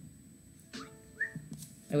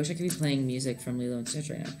 I wish I could be playing music from Lilo and Stitch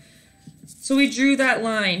right now. So we drew that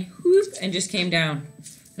line, whoop, and just came down.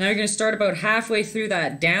 Now you're going to start about halfway through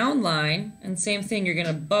that down line, and same thing, you're going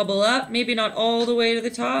to bubble up, maybe not all the way to the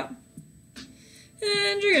top,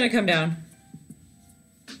 and you're going to come down.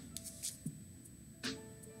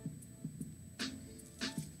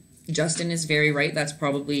 Justin is very right. That's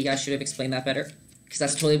probably, I should have explained that better, because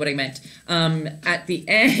that's totally what I meant. At the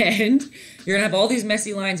end, you're going to have all these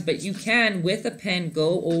messy lines, but you can, with a pen,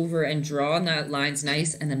 go over and draw on that lines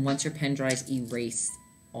nice, and then once your pen dries, erase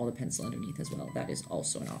all the pencil underneath as well. That is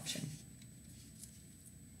also an option.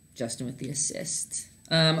 Justin with the assist.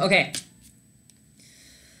 Okay.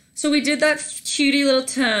 So we did that cutie little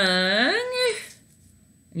tongue.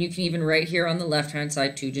 And you can even right here on the left-hand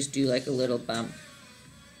side, too, just do like a little bump.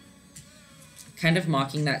 Kind of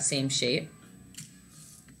mocking that same shape.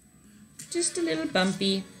 Just a little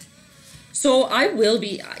bumpy. So I will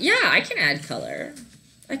be, yeah, I can add color.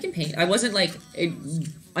 I can paint. I wasn't like,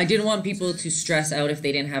 I didn't want people to stress out if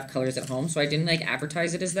they didn't have colors at home, so I didn't like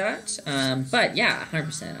advertise it as that. But yeah,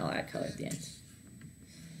 100% I'll add color at the end.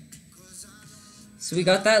 So we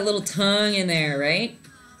got that little tongue in there, right?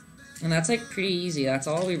 And that's like pretty easy. That's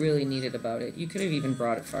all we really needed about it. You could have even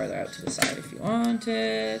brought it farther out to the side if you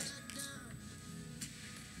wanted.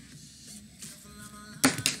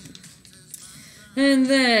 And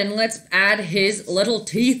then let's add his little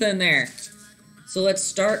teeth in there. So let's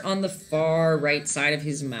start on the far right side of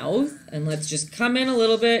his mouth. And let's just come in a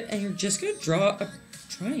little bit. And you're just going to draw a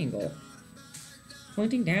triangle.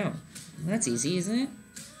 Pointing down. That's easy, isn't it?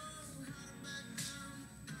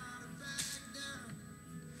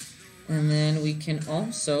 And then we can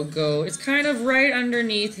also go, it's kind of right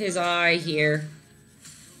underneath his eye here.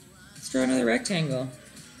 Let's draw another rectangle.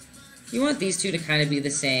 You want these two to kind of be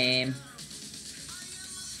the same.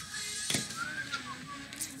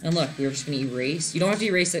 And look, we're just going to erase. You don't have to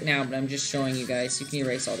erase it now, but I'm just showing you guys. You can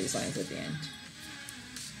erase all these lines at the end.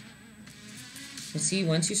 You see,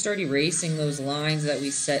 once you start erasing those lines that we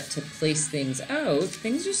set to place things out,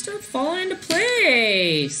 things just start falling into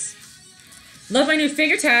place. Love my new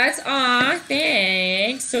finger tats. Aw,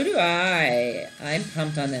 thanks. So do I. I'm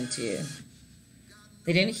pumped on them too.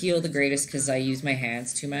 They didn't heal the greatest because I use my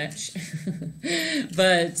hands too much.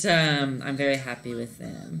 But I'm very happy with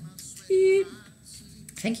them. Beep.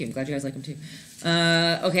 Thank you. I'm glad you guys like them too.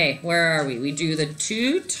 Okay, where are we? We do the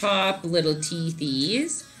two top little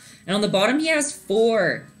teethies. And on the bottom he has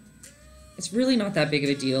 4. It's really not that big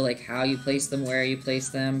of a deal, like how you place them, where you place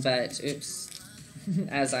them, but oops.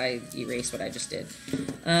 As I erase what I just did.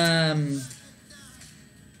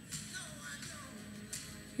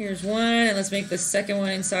 Here's one, and let's make the second one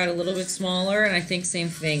inside a little bit smaller, and I think same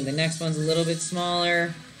thing. The next one's a little bit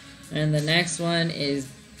smaller, and the next one is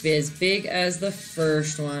as big as the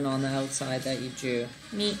first one on the outside that you drew.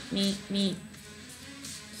 Meet, meet, meet.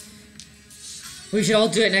 We should all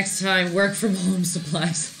do it next time. Work from home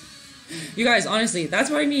supplies. You guys, honestly, that's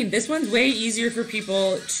what I mean. This one's way easier for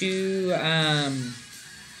people to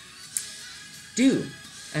do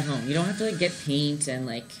at home. You don't have to like get paint and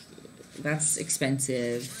like that's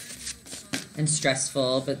expensive and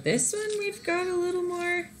stressful. But this one we've got a little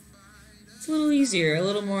more. It's a little easier, a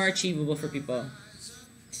little more achievable for people.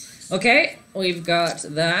 Okay, we've got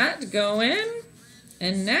that going,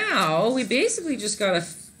 and now we basically just gotta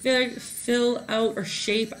fill out or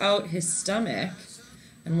shape out his stomach.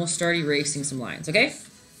 And we'll start erasing some lines, okay?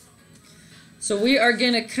 So we are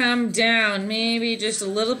going to come down maybe just a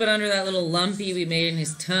little bit under that little lumpy we made in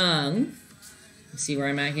his tongue. See where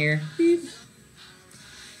I'm at here? Beep.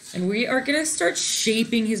 And we are going to start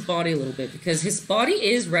shaping his body a little bit because his body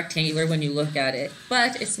is rectangular when you look at it,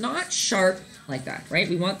 but it's not sharp like that, right?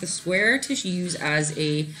 We want the square to use as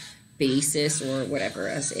a basis or whatever,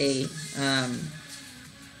 as a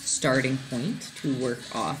starting point to work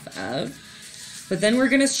off of. But then we're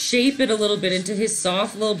going to shape it a little bit into his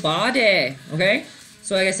soft little body, okay?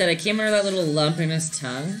 So like I said, I came under that little lump in his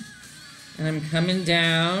tongue. And I'm coming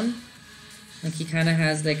down. Like he kind of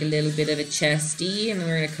has like a little bit of a chesty. And then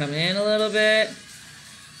we're going to come in a little bit.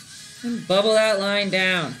 And bubble that line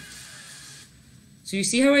down. So you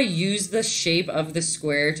see how I use the shape of the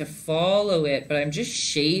square to follow it, but I'm just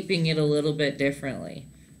shaping it a little bit differently.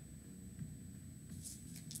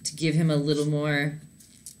 To give him a little more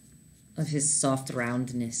of his soft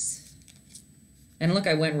roundness. And look,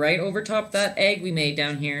 I went right over top that egg we made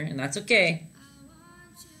down here, and that's okay.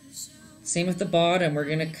 Same with the bottom. We're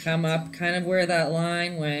going to come up kind of where that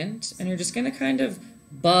line went, and you're just going to kind of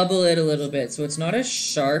bubble it a little bit so it's not as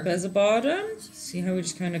sharp as the bottom. See how we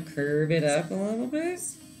just kind of curve it up a little bit?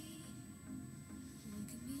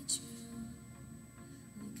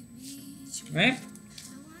 Right?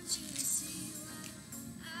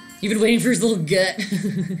 You've been waiting for his little gut.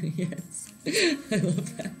 Yes. I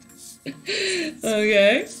love that.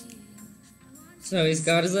 Okay. So he's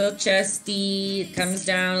got his little chesty. It comes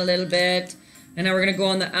down a little bit. And now we're going to go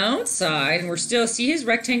on the outside. And we're still, see his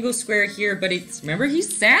rectangle square here, but it's, remember,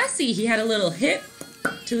 he's sassy. He had a little hip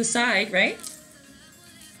to the side, right?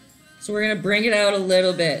 So we're going to bring it out a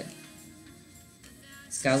little bit.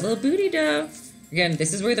 It's got a little booty dough. Again,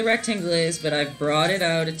 this is where the rectangle is, but I've brought it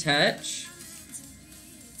out a touch.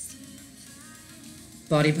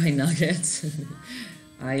 Body by nuggets.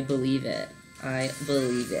 I believe it. I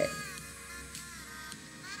believe it.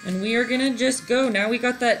 And we are gonna just go. Now we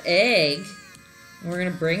got that egg. And we're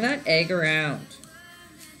gonna bring that egg around.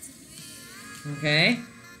 Okay?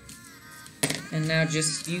 And now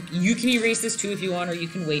just, you can erase this too if you want, or you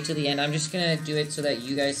can wait till the end. I'm just gonna do it so that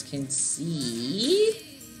you guys can see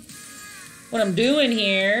what I'm doing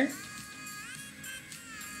here.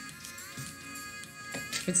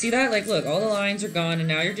 But see that? Like, look, all the lines are gone, and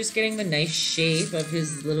now you're just getting the nice shape of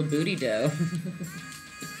his little booty dough.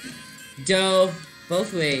 Dough,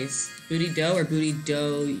 both ways. Booty dough or booty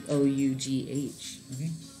dough, O-U-G-H.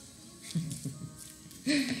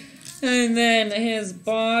 Okay? And then his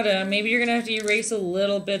bottom, maybe you're going to have to erase a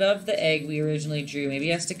little bit of the egg we originally drew. Maybe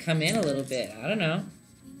he has to come in a little bit. I don't know.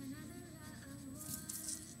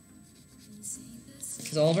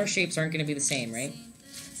 because all of our shapes aren't going to be the same, right?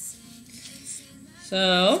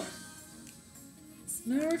 So,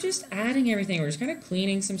 now we're just adding everything. We're just kind of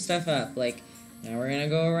cleaning some stuff up. Like, now we're going to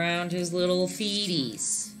go around his little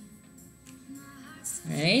feeties.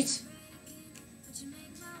 Right?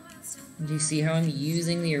 Do you see how I'm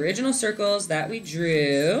using the original circles that we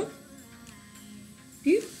drew?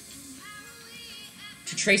 Boop.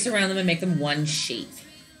 To trace around them and make them one shape.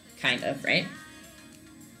 Kind of, right?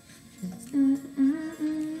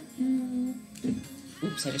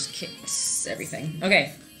 Oops, I just kicked everything.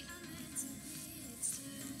 Okay.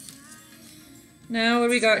 Now what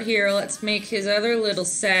do we got here? Let's make his other little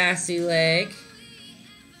sassy leg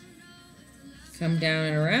come down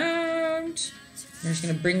and around. We're just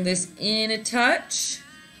going to bring this in a touch.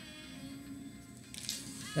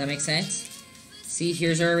 Does that make sense? See,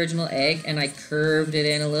 here's our original egg, and I curved it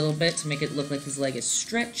in a little bit to make it look like his leg is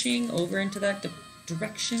stretching over into that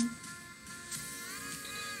direction.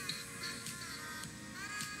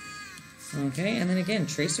 Okay, and then again,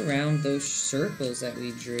 trace around those circles that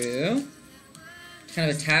we drew. Kind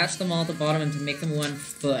of attach them all at the bottom and to make them one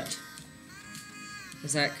foot.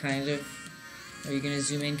 Is that kind of... Are you going to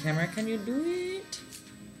zoom in, camera? Can you do it?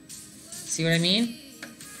 See what I mean?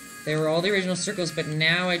 They were all the original circles, but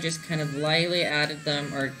now I just kind of lightly added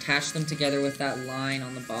them or attached them together with that line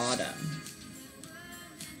on the bottom.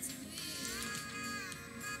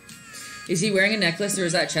 Is he wearing a necklace or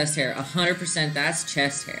is that chest hair? 100% that's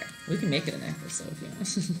chest hair. We can make it a necklace though, if you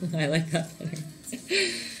want. I like that better.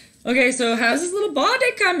 Okay, so how's his little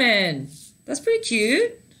body coming? That's pretty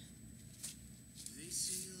cute.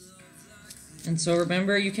 And so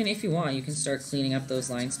remember, you can, if you want, you can start cleaning up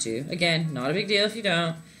those lines too. Again, not a big deal if you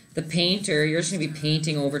don't. The painter, you're just going to be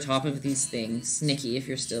painting over top of these things. Nikki, if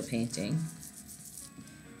you're still painting.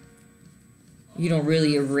 You don't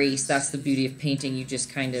really erase. That's the beauty of painting. You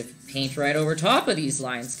just kind of paint right over top of these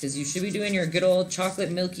lines because you should be doing your good old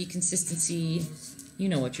chocolate milky consistency. You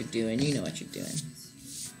know what you're doing. You know what you're doing.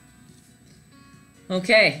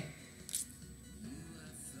 Okay.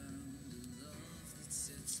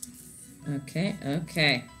 Okay,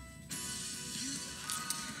 okay.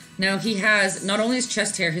 Now he has, not only his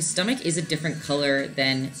chest hair, his stomach is a different color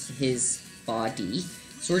than his body.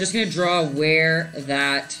 So we're just going to draw where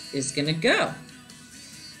that is going to go.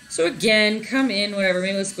 So again, come in, whatever,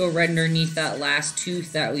 maybe let's go right underneath that last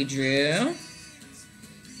tooth that we drew.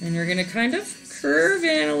 And you're going to kind of curve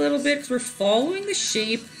in a little bit because we're following the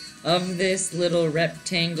shape of this little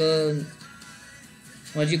rectangle.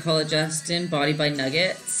 What do you call it, Justin? Body by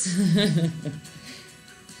nuggets?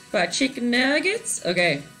 By chicken nuggets?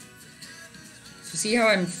 Okay. So see how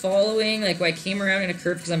I'm following, like I came around in a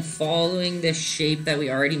curve because I'm following this shape that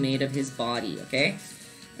we already made of his body, okay?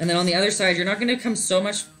 And then on the other side, you're not going to come so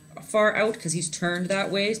much far out because he's turned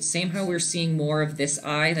that way. Same how we're seeing more of this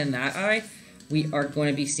eye than that eye. We are going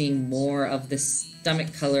to be seeing more of the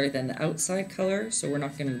stomach color than the outside color. So we're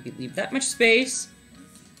not going to leave that much space.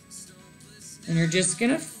 And you're just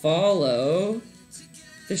going to follow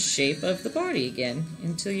the shape of the body again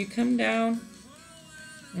until you come down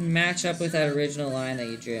and match up with that original line that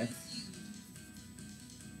you drew.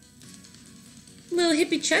 Little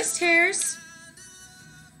hippie chest hairs.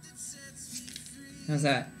 How's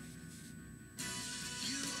that?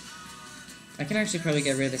 I can actually probably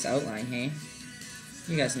get rid of this outline, hey?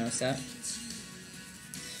 You guys know what's up.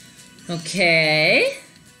 Okay.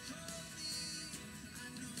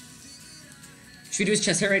 Should we do his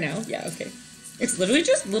chest hair right now? Yeah, okay. It's literally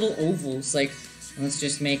just little ovals. Like, let's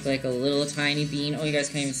just make like a little tiny bean. Oh, you guys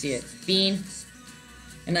can't even see it. Bean.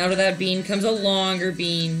 And out of that bean comes a longer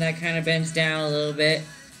bean that kind of bends down a little bit.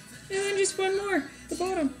 And then just one more at the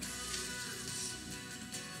bottom.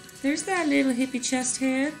 There's that little hippie chest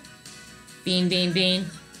hair. Bean, bean, bean.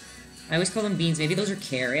 I always call them beans. Maybe those are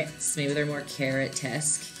carrots. Maybe they're more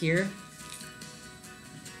carrot-esque here.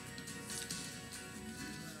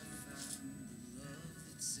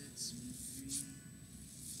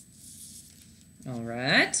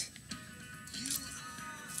 Alright.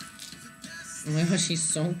 Oh my gosh, she's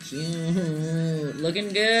so cute. Looking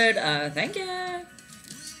good. Thank you.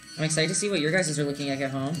 I'm excited to see what your guys are looking like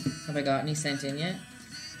at home. Have I got any sent in yet?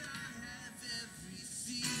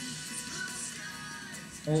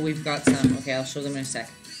 Oh, we've got some. Okay, I'll show them in a sec.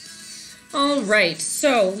 Alright,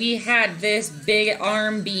 so we had this big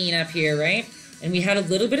arm bean up here, right? And we had a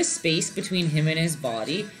little bit of space between him and his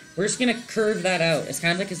body. We're just going to curve that out. It's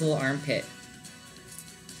kind of like his little armpit.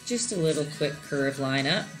 Just a little quick curve line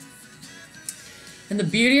up. And the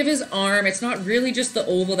beauty of his arm, it's not really just the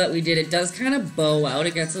oval that we did. It does kind of bow out.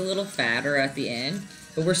 It gets a little fatter at the end.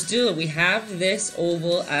 But we have this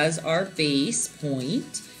oval as our base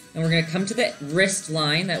point. And we're going to come to the wrist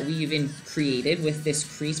line that we've created with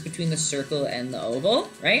this crease between the circle and the oval,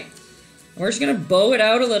 right? And we're just going to bow it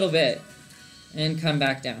out a little bit and come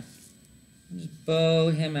back down. Just bow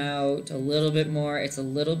him out a little bit more. It's a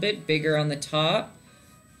little bit bigger on the top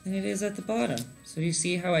than it is at the bottom. So you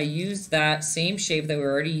see how I used that same shape that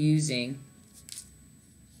we're already using.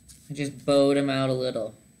 I just bowed him out a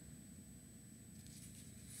little.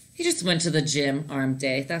 He just went to the gym arm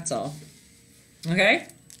day, that's all. Okay?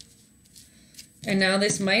 And now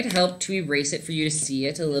this might help to erase it for you to see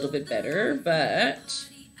it a little bit better, but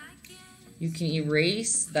you can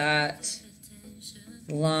erase that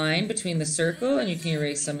line between the circle, and you can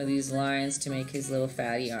erase some of these lines to make his little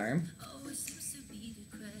fatty arm.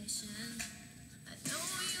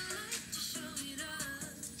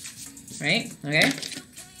 Right? Okay?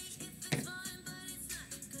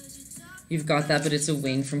 You've got that, but it's a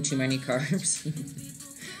wing from too many carbs.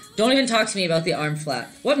 Don't even talk to me about the arm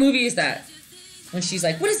flap. What movie is that? When she's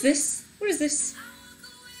like, what is this? What is this?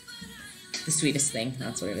 The sweetest thing.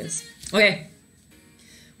 That's what it is. Okay.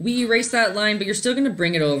 We erased that line, but you're still going to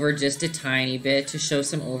bring it over just a tiny bit to show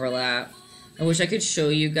some overlap. I wish I could show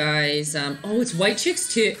you guys. Oh, it's White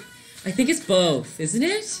Chicks too. I think it's both, isn't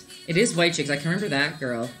it? It is White Chicks. I can remember that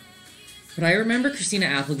girl. But I remember Christina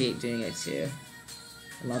Applegate doing it too.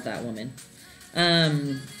 I love that woman.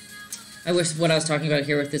 I wish what I was talking about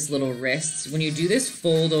here with this little wrist. When you do this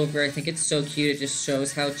fold over, I think it's so cute. It just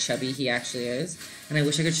shows how chubby he actually is. And I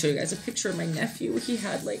wish I could show you guys a picture of my nephew. He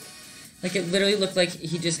had like it literally looked like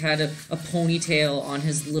he just had a ponytail on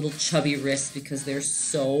his little chubby wrist because they're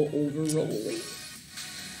so over-rolly.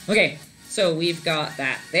 Okay, so we've got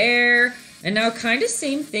that there. And now kind of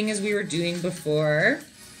same thing as we were doing before.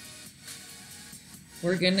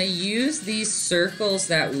 We're going to use these circles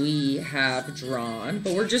that we have drawn,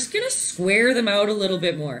 but we're just going to square them out a little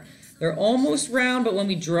bit more. They're almost round, but when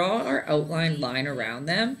we draw our outline line around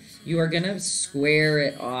them, you are going to square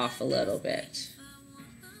it off a little bit.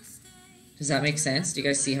 Does that make sense? Do you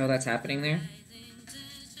guys see how that's happening there?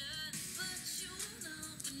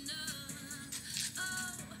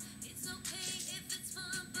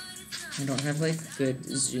 I don't have like a good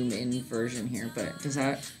zoom in version here, but does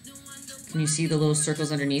that... Can you see the little circles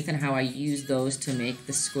underneath and how I use those to make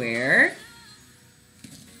the square?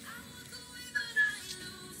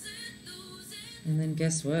 And then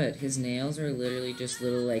guess what? His nails are literally just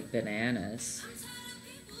little like bananas.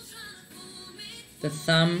 The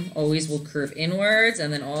thumb always will curve inwards,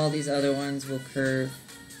 and then all these other ones will curve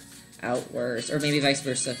outwards. Or maybe vice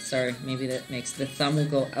versa. Sorry, maybe that makes the thumb will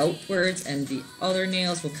go outwards and the other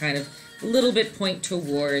nails will kind of a little bit point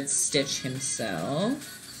towards Stitch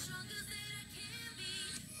himself.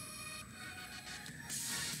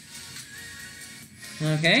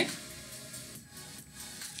 Okay.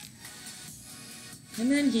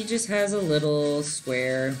 And then he just has a little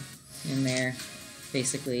square in there,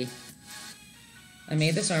 basically. I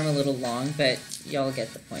made this arm a little long, but y'all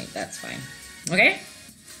get the point. That's fine. Okay?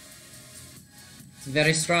 It's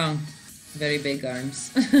very strong. Very big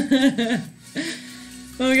arms.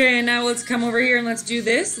 Okay, now let's come over here and let's do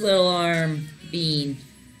this little arm bean.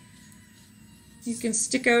 You can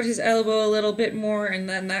stick out his elbow a little bit more, and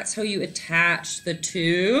then that's how you attach the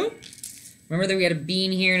two. Remember that we had a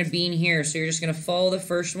bean here and a bean here, so you're just going to follow the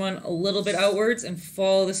first one a little bit outwards and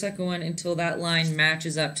follow the second one until that line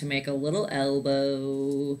matches up to make a little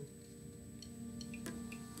elbow.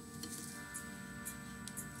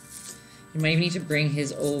 You might even need to bring his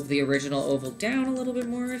the original oval down a little bit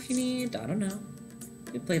more if you need. I don't know.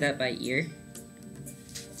 We play that by ear.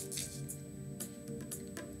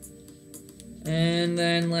 And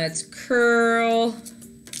then let's curl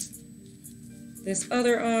this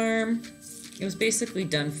other arm. It was basically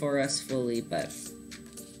done for us fully, but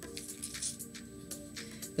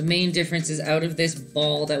the main difference is out of this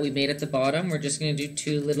ball that we made at the bottom, we're just going to do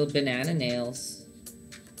two little banana nails.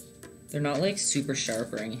 They're not like super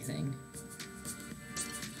sharp or anything.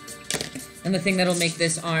 And the thing that'll make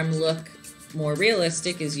this arm look more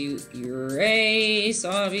realistic is you erase,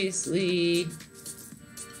 obviously,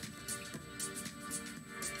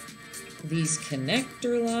 these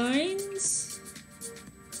connector lines.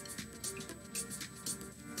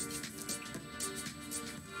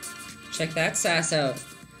 Check that sass out.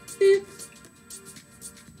 Boop.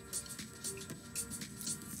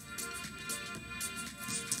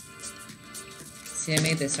 See, I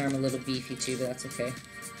made this arm a little beefy too, but that's okay.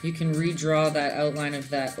 You can redraw that outline of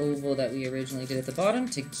that oval that we originally did at the bottom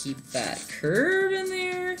to keep that curve in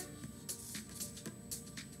there.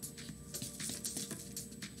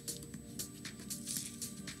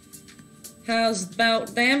 How's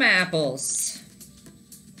about them apples?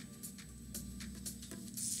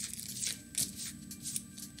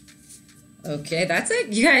 Okay, that's it.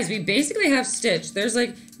 You guys, we basically have Stitch. There's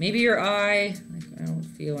like, maybe your eye. Like, I don't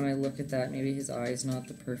feel when I look at that, maybe his eye is not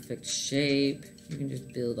the perfect shape. You can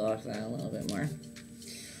just build off that a little bit more.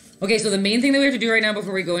 Okay, so the main thing that we have to do right now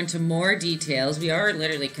before we go into more details, we are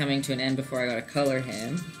literally coming to an end before I gotta color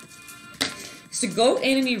him, is to go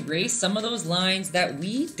in and erase some of those lines that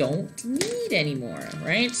we don't need anymore,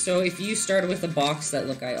 right? So if you started with a box that,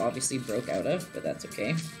 look, I obviously broke out of, but that's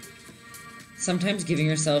okay. Sometimes giving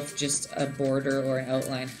yourself just a border or an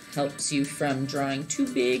outline helps you from drawing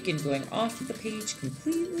too big and going off the page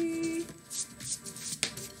completely.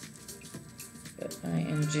 But I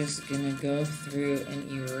am just gonna go through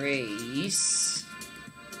and erase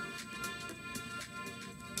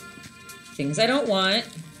things I don't want.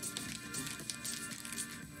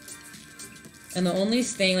 And the only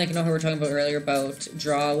thing, like, you know how we were talking about earlier about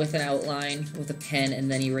draw with an outline with a pen and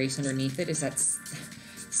then erase underneath it, is that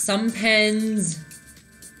some pens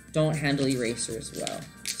don't handle erasers well.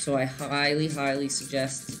 So I highly, highly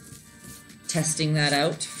suggest testing that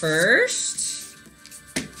out first.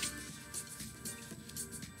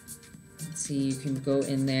 Let's see, you can go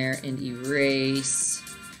in there and erase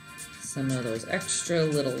some of those extra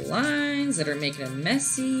little lines that are making it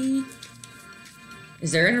messy.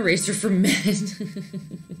 Is there an eraser for men?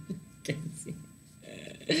 Can't see.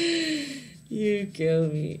 You kill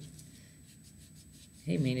me.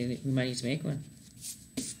 Hey, we might need to make one.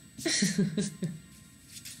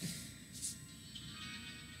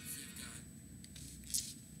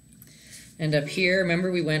 And up here,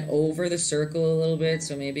 remember we went over the circle a little bit,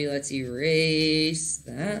 so maybe let's erase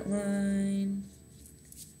that line.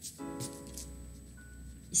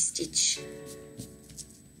 Stitch.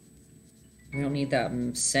 We don't need that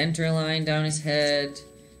center line down his head.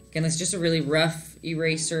 Again, that's just a really rough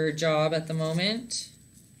eraser job at the moment.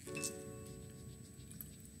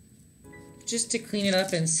 Just to clean it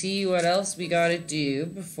up and see what else we gotta do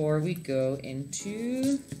before we go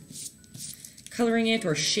into coloring it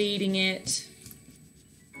or shading it.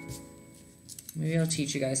 Maybe I'll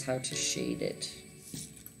teach you guys how to shade it.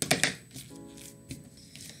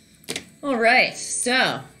 All right,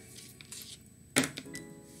 so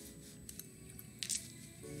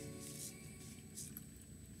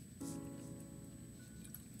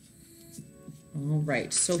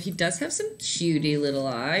alright, so he does have some cutie little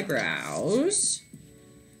eyebrows.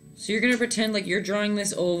 So you're going to pretend like you're drawing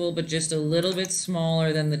this oval, but just a little bit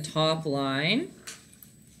smaller than the top line.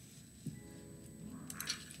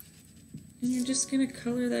 And you're just going to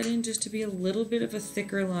color that in just to be a little bit of a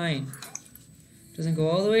thicker line. Doesn't go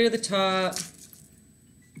all the way to the top.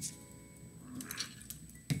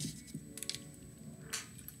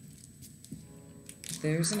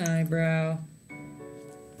 There's an eyebrow.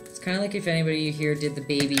 Kind of like if anybody here did the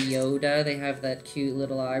Baby Yoda, they have that cute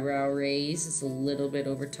little eyebrow raise. It's a little bit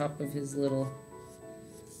over top of his little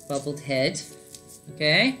bubbled head.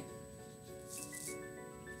 Okay?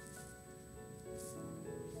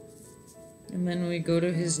 And then when we go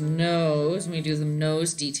to his nose, when we do the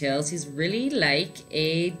nose details, he's really like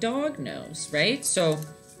a dog nose, right? So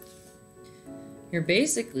you're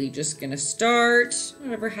basically just gonna start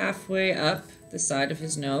whatever halfway up the side of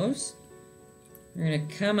his nose. We're gonna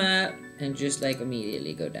come up and just like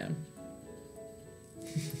immediately go down.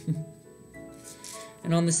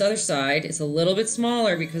 And on this other side, it's a little bit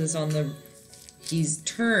smaller because it's on the, he's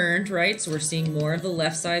turned, right? So we're seeing more of the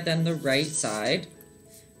left side than the right side.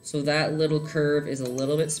 So that little curve is a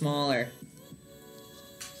little bit smaller.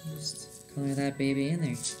 Just color that baby in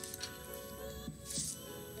there.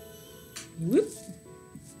 Whoop.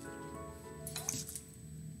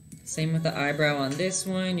 Same with the eyebrow on this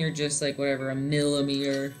one. You're just like whatever, a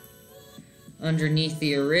millimeter underneath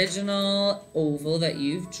the original oval that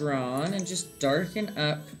you've drawn and just darken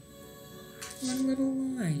up one little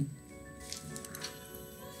line.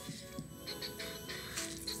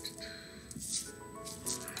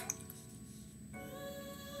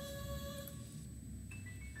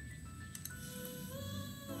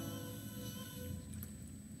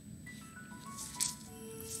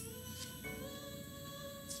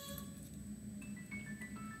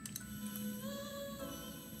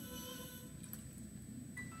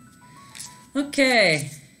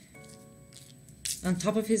 Okay, on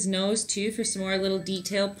top of his nose too, for some more little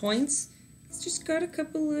detail points, it's just got a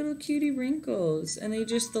couple little cutie wrinkles, and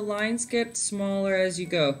the lines get smaller as you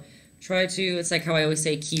go. Try to, it's like how I always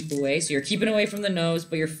say, keep away. So you're keeping away from the nose,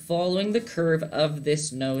 but you're following the curve of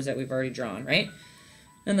this nose that we've already drawn, right?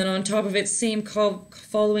 And then on top of it,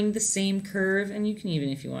 following the same curve, and you can even,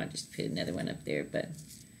 if you want, just put another one up there, but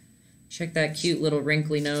check that cute little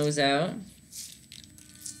wrinkly nose out.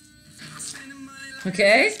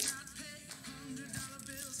 Okay?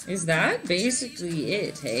 is that basically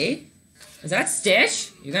it, hey? Is that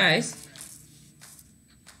Stitch? You guys?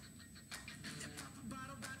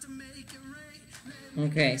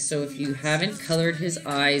 Okay, so if you haven't colored his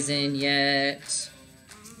eyes in yet,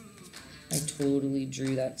 I totally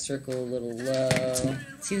drew that circle a little low.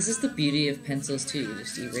 See, this is the beauty of pencils too. You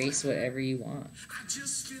just erase whatever you want.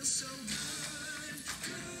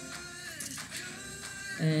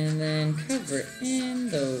 And then cover in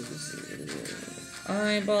those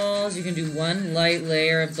eyeballs. You can do one light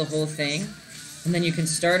layer of the whole thing. And then you can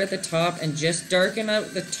start at the top and just darken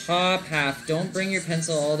out the top half. Don't bring your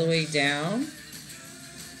pencil all the way down.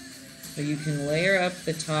 So you can layer up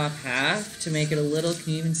the top half to make it a little,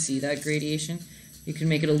 can you even see that gradation? You can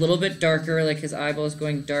make it a little bit darker, like his eyeball is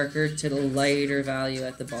going darker to the lighter value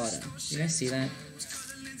at the bottom. Do you guys see that?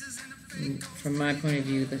 From my point of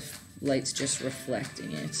view, the light's just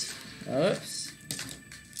reflecting it. Oops.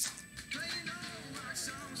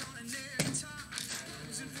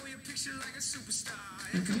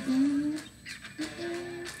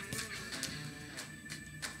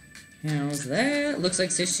 How's that? Looks like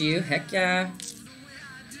Stitch to you. Heck yeah.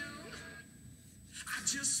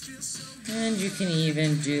 And you can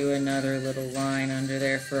even do another little line under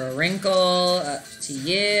there for a wrinkle. Up to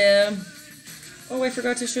you. Oh, I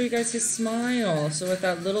forgot to show you guys his smile. So at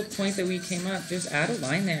that little point that we came up, just add a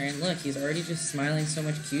line there. And look, he's already just smiling so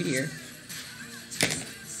much cutier.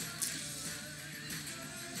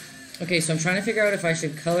 Okay, so I'm trying to figure out if I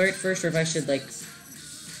should color it first or if I should, like...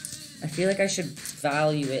 I feel like I should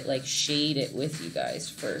value it, like shade it with you guys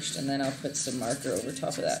first, and then I'll put some marker over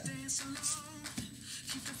top of that.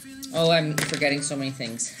 Oh, I'm forgetting so many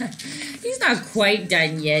things. He's not quite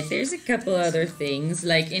done yet. There's a couple other things,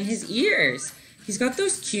 like in his ears. He's got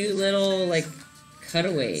those cute little, like,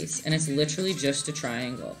 cutaways, and it's literally just a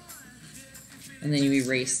triangle. And then you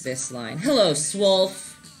erase this line. Hello,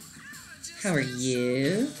 Swolf. How are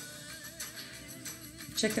you?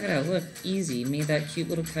 Check that out. Look, easy. Made that cute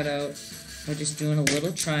little cutout by just doing a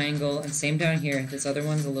little triangle. And same down here. This other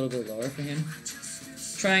one's a little bit lower for him.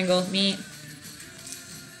 Triangle, me.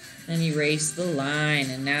 And erase the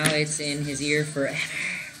line. And now it's in his ear forever.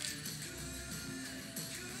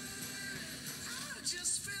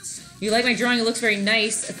 You like my drawing? It looks very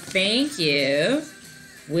nice. Thank you.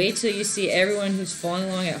 Wait till you see everyone who's following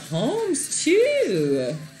along at homes,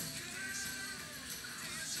 too.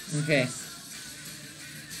 Okay.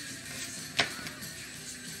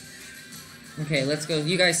 Okay, let's go.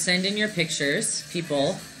 You guys send in your pictures,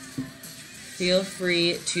 people. Feel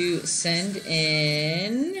free to send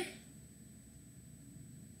in...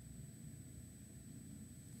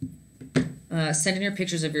 send in your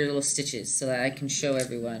pictures of your little stitches so that I can show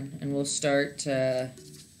everyone. And we'll start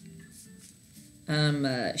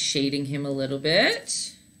shading him a little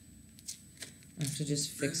bit. I have to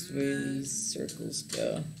just fix where these circles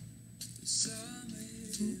go.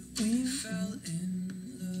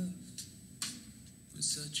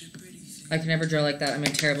 I can never draw like that. I'm a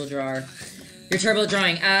terrible drawer. You're terrible at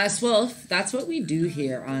drawing. Swolf, that's what we do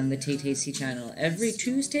here on the Taytayski channel. Every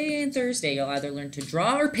Tuesday and Thursday, you'll either learn to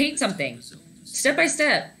draw or paint something. Step by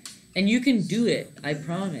step. And you can do it. I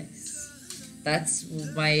promise. That's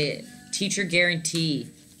my teacher guarantee.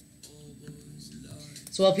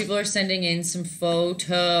 So while people are sending in some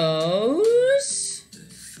photos,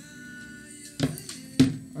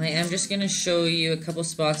 I am just going to show you a couple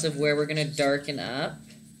spots of where we're going to darken up.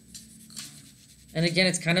 And again,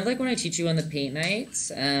 it's kind of like when I teach you on the paint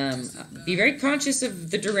nights. Be very conscious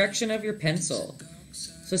of the direction of your pencil.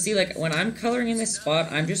 So see, like, when I'm coloring in this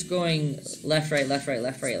spot, I'm just going left, right, left, right,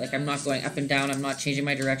 left, right. Like, I'm not going up and down. I'm not changing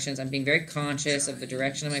my directions. I'm being very conscious of the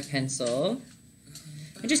direction of my pencil.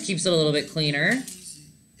 It just keeps it a little bit cleaner.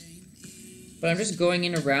 But I'm just going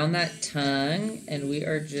in around that tongue, and we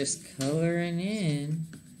are just coloring in.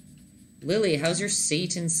 Lily, how's your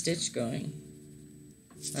Satan stitch going?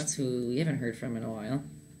 That's who we haven't heard from in a while.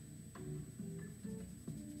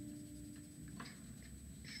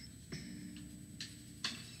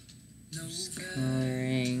 Just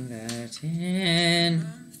coloring that in.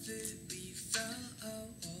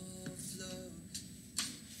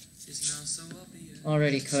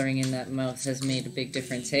 Already coloring in that mouth has made a big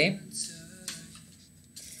difference, hey?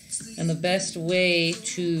 And the best way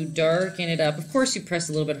to darken it up, of course you press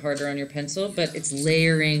a little bit harder on your pencil, but it's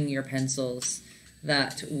layering your pencils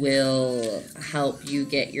that will help you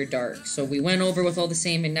get your dark. So we went over with all the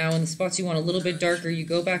same, and now in the spots you want a little bit darker, you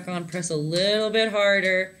go back on, press a little bit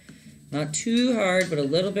harder. Not too hard, but a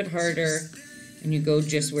little bit harder. And you go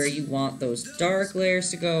just where you want those dark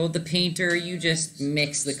layers to go. The painter, you just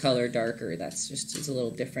mix the color darker. That's just, it's a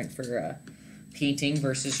little different for painting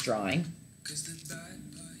versus drawing.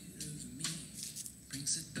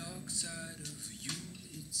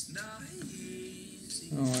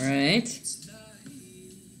 Alright.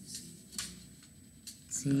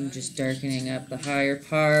 See, just darkening up the higher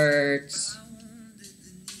parts.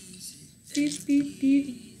 Beep, beep,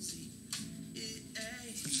 beep.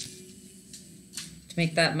 To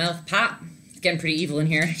make that mouth pop. It's getting pretty evil in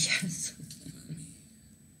here, yes.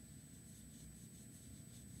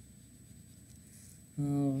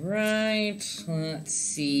 Alright, let's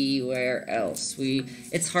see where else.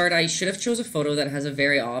 It's hard, I should have chose a photo that has a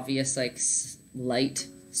very obvious, like, light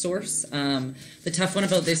source. The tough one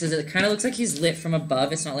about this is it kind of looks like he's lit from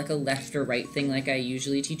above. It's not like a left or right thing like I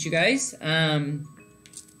usually teach you guys.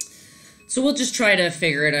 So we'll just try to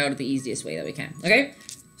figure it out the easiest way that we can, okay?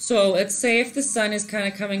 So let's say if the sun is kind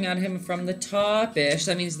of coming at him from the top-ish,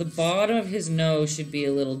 that means the bottom of his nose should be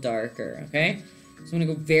a little darker, okay? So I'm going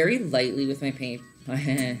to go very lightly with my paint.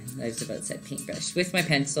 I was about to say paintbrush. With my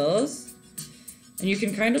pencils. And you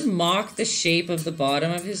can kind of mock the shape of the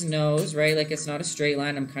bottom of his nose, right? Like it's not a straight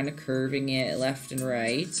line. I'm kind of curving it left and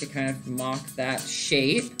right to kind of mock that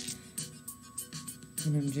shape.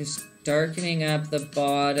 And I'm just darkening up the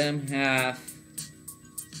bottom half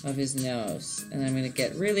of his nose. And I'm going to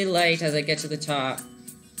get really light as I get to the top.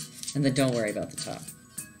 And then don't worry about the top.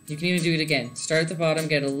 You can even do it again. Start at the bottom,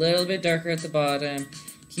 get a little bit darker at the bottom.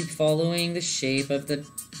 Keep following the shape of the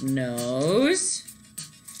nose.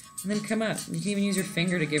 And then come up. You can even use your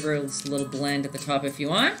finger to give her a little blend at the top if you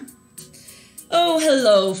want. Oh,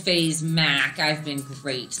 hello, FaZe Mac. I've been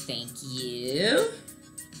great, thank you.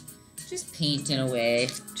 Just painting away.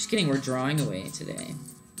 Just kidding, we're drawing away today.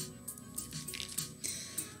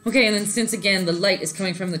 Okay, and then since, again, the light is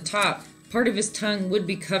coming from the top, part of his tongue would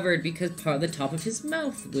be covered because part of the top of his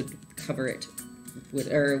mouth would cover it.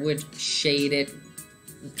 Would shade it,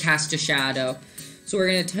 cast a shadow. So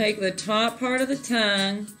we're going to take the top part of the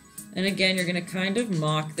tongue, and again, you're going to kind of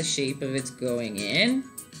mock the shape of it's going in.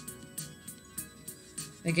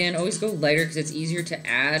 Again, always go lighter because it's easier to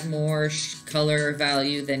add more color or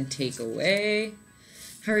value than take away.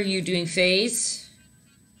 How are you doing, FaZe?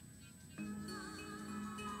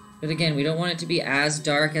 But again, we don't want it to be as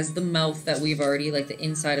dark as the mouth that we've already, like the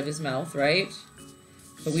inside of his mouth, right?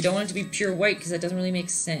 But we don't want it to be pure white because that doesn't really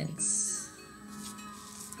make sense.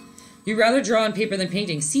 You'd rather draw on paper than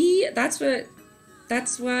painting. See, that's why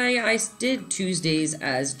I did Tuesdays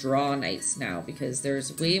as draw nights now, because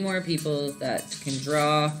there's way more people that can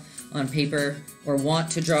draw on paper or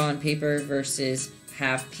want to draw on paper versus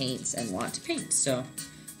have paints and want to paint. So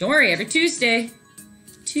don't worry, every Tuesday,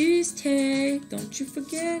 don't you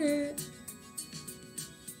forget it.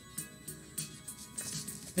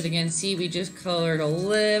 But again, see, we just colored a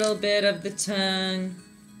little bit of the tongue.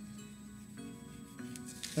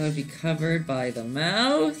 That would be covered by the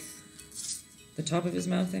mouth. The top of his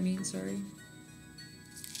mouth, I mean, sorry.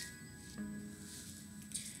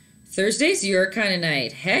 Thursday's your kind of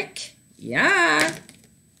night. Heck, yeah.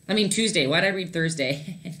 I mean, Tuesday. Why'd I read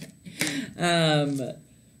Thursday?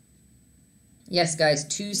 Yes, guys,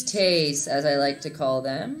 Tuesdays, as I like to call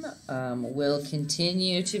them, will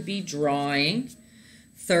continue to be drawing.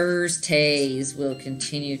 Thursdays will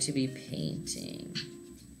continue to be painting.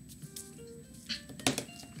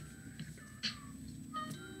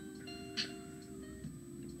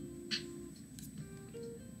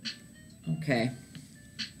 Okay.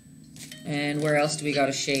 And where else do we got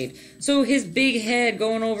a shade? So his big head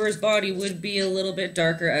going over his body would be a little bit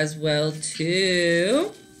darker as well,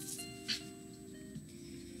 too.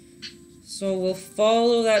 So we'll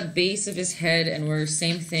follow that base of his head, and we're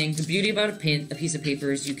same thing. The beauty about a piece of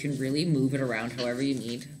paper is you can really move it around however you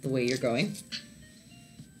need, the way you're going.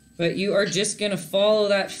 But you are just going to follow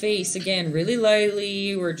that face, again, really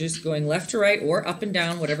lightly. We're just going left to right or up and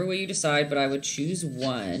down, whatever way you decide, but I would choose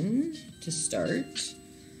one to start.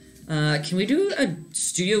 Can we do a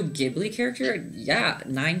Studio Ghibli character? Yeah,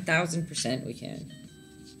 9,000% we can.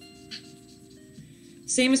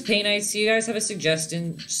 Same as paint nights. So you guys have a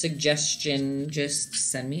suggestion, just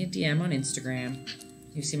send me a DM on Instagram.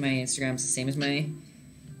 You see my Instagram's the same as my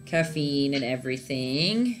caffeine and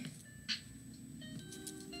everything.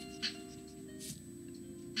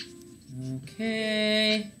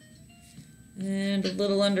 Okay. And a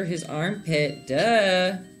little under his armpit,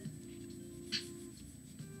 duh.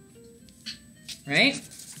 Right?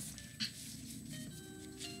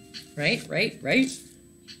 Right.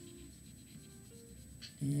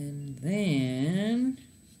 And then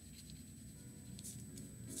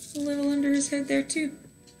a little under his head there too.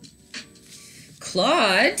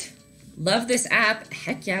 Claude, love this app.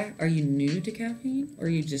 Heck yeah. Are you new to caffeine, or are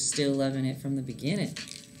you just still loving it from the beginning?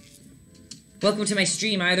 Welcome to my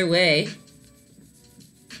stream either way.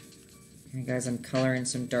 Okay, guys, I'm coloring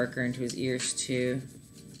some darker into his ears too.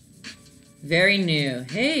 Very new.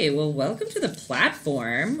 Hey, well, welcome to the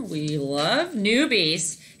platform. We love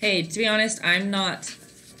newbies. Hey, to be honest, I'm not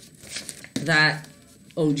that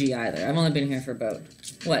OG either. I've only been here for about,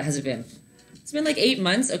 what has it been? It's been like 8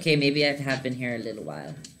 months. Okay, maybe I have been here a little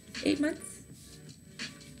while. 8 months?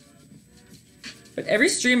 But every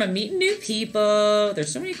stream I'm meeting new people.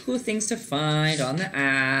 There's so many cool things to find on the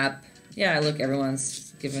app. Yeah, look,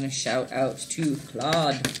 everyone's giving a shout out to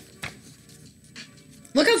Claude.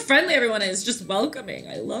 Look how friendly everyone is, just welcoming.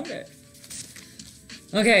 I love it.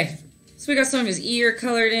 Okay, so we got some of his ear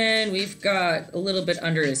colored in. We've got a little bit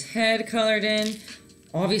under his head colored in.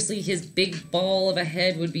 Obviously, his big ball of a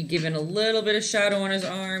head would be given a little bit of shadow on his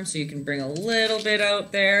arm, so you can bring a little bit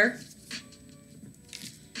out there.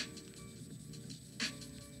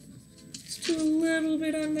 Just do a little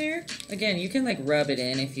bit on there. Again, you can like rub it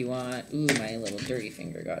in if you want. Ooh, my little dirty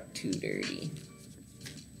finger got too dirty.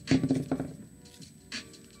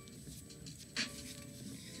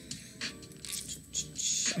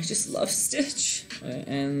 I just love Stitch.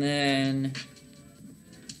 And then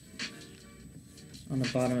on the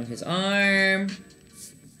bottom of his arm,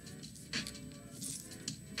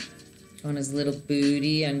 on his little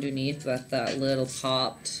booty underneath that little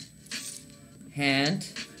popped hand,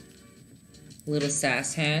 little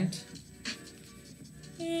sass hand,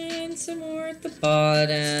 and some more at the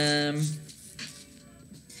bottom.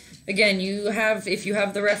 Again, if you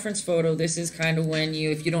have the reference photo, this is kind of when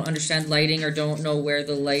if you don't understand lighting or don't know where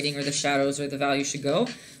the lighting or the shadows or the value should go,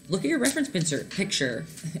 look at your reference picture.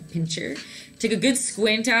 Take a good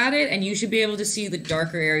squint at it, and you should be able to see the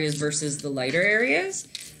darker areas versus the lighter areas,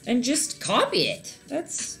 and just copy it.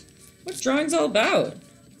 That's what drawing's all about,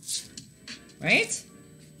 right?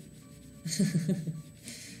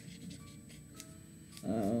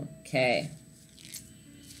 Okay.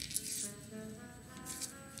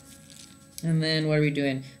 And then what are we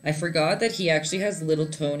doing? I forgot that he actually has little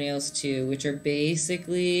toenails too, which are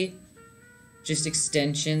basically just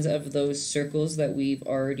extensions of those circles that we've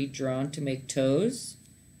already drawn to make toes.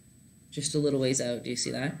 Just a little ways out. Do you see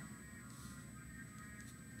that?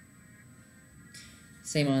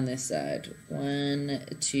 Same on this side.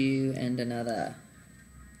 1, 2, and another.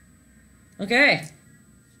 Okay.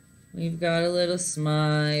 We've got a little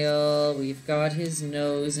smile. We've got his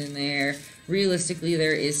nose in there. Realistically,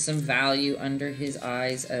 there is some value under his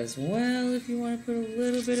eyes as well if you want to put a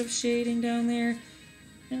little bit of shading down there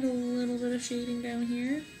and a little bit of shading down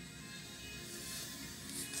here.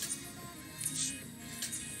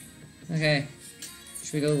 Okay,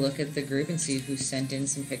 should we go look at the group and see who sent in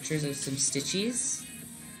some pictures of some Stitchies?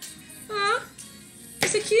 Aw,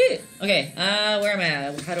 so cute. Okay, where am I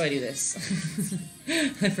at? How do I do this?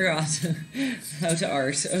 I forgot how to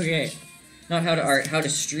art. Okay, not how to art, how to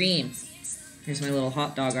stream. Here's my little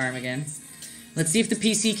hot dog arm again. Let's see if the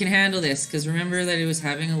PC can handle this, because remember that it was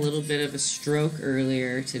having a little bit of a stroke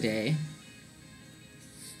earlier today.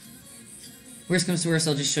 Worst comes to worst,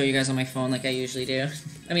 I'll just show you guys on my phone like I usually do.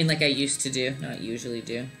 I mean, like I used to do, not usually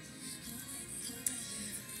do.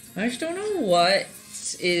 I just don't know what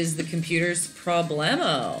is the computer's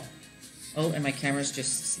problemo. Oh, and my camera's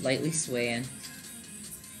just slightly swaying.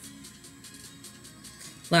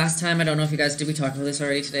 Last time, I don't know if you guys, did we talk about this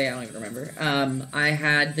already today? I don't even remember. I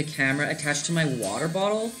had the camera attached to my water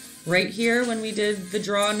bottle right here when we did the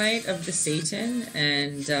draw night of the Satan,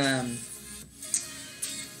 and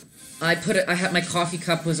I had my coffee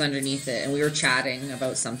cup was underneath it, and we were chatting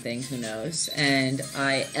about something, who knows, and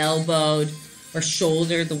I elbowed or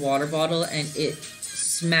shouldered the water bottle, and it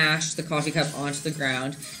smashed the coffee cup onto the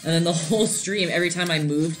ground, and then the whole stream, every time I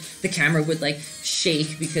moved, the camera would like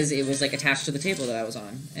shake because it was like attached to the table that I was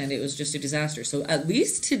on, and it was just a disaster. So at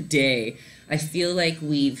least today, I feel like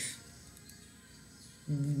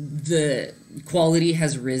the quality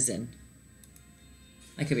has risen.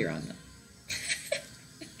 I could be wrong though.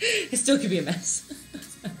 It still could be a mess.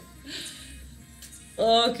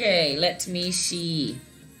 Okay, let me see.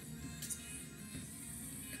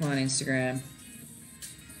 Come on, Instagram.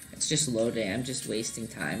 It's just loading. I'm just wasting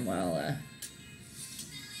time while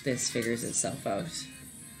this figures itself out.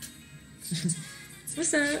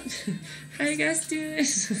 What's up? How you guys doing?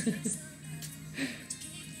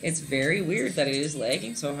 It's very weird that it is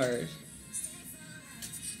lagging so hard.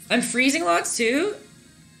 I'm freezing lots too.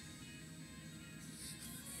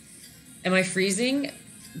 Am I freezing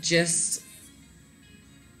just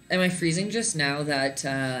now that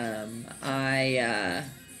I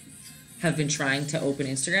have been trying to open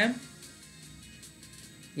Instagram?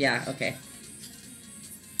 Yeah, okay.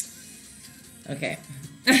 Okay.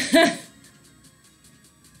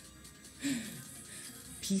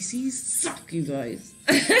 PCs suck, you guys.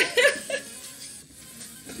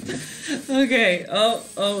 Okay.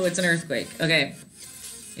 Oh, it's an earthquake. Okay.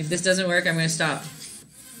 If this doesn't work, I'm gonna stop.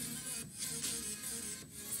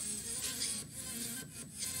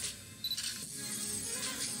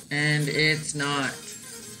 And it's not.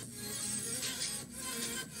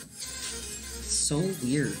 So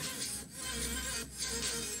weird.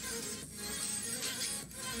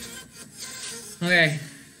 Okay,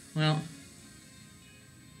 well.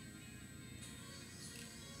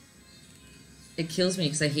 It kills me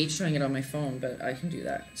because I hate showing it on my phone, but I can do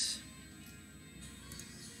that.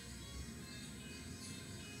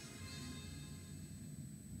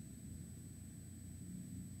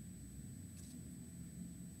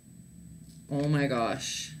 Oh my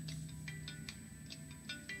gosh.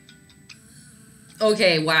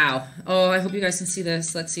 Okay, wow. Oh, I hope you guys can see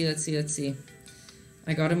this. Let's see.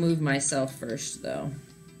 I gotta move myself first, though.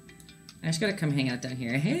 I just gotta come hang out down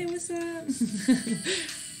here. Hey, what's up?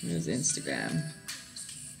 There's Instagram.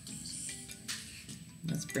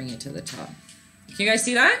 Let's bring it to the top. Can you guys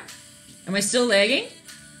see that? Am I still lagging?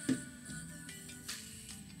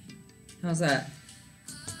 How's that?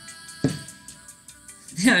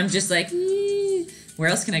 I'm just like, where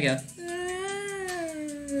else can I go?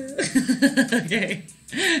 Okay.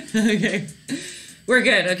 Okay. We're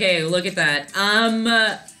good. Okay, look at that.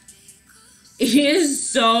 He is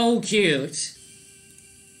so cute.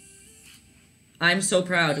 I'm so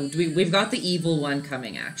proud. We've got the evil one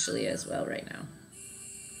coming, actually, as well right now.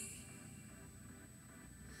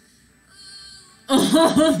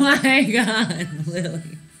 Oh my god,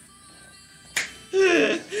 Lily.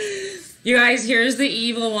 You guys, here's the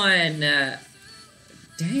evil one.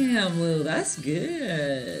 Damn, Lou, that's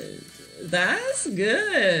good. That's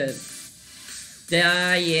good.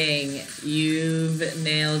 Dying. You've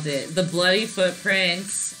nailed it. The bloody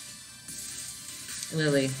footprints.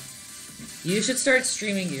 Lily, you should start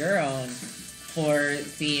streaming your own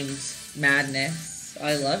horror-themed madness.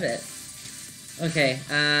 I love it. Okay,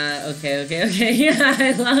 okay. Yeah,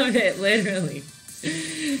 I love it, literally.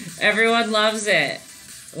 Everyone loves it.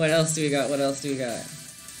 What else do we got?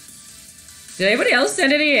 Did anybody else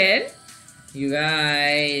send any in? You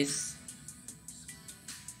guys.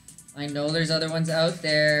 I know there's other ones out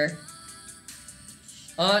there.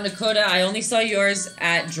 Oh, Nakota, I only saw yours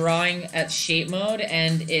at drawing at shape mode,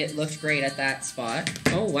 and it looked great at that spot.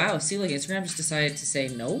 Oh, wow. See, look, Instagram just decided to say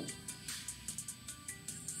no.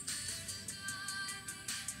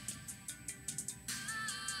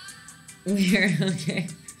 Weird, okay.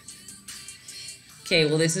 Okay,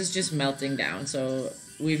 well, this is just melting down, so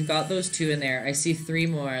we've got those 2 in there. I see 3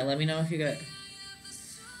 more. Let me know if you got...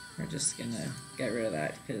 We're just gonna get rid of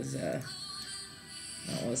that, because, that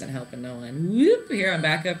wasn't helping no one. Whoop! Here, I'm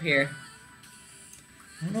back up here.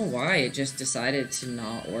 I don't know why it just decided to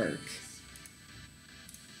not work.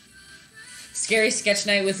 Scary sketch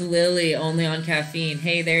night with Lily, only on caffeine.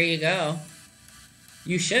 Hey, there you go.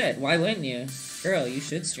 You should. Why wouldn't you? Girl, you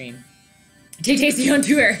should stream. Taytayski on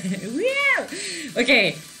tour. Woo!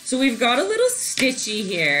 Okay, so we've got a little Stitchy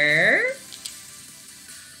here.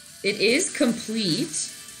 It is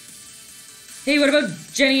complete. Hey, what about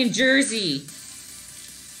Jenny in Jersey?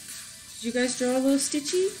 Did you guys draw a little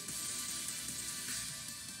Stitchy?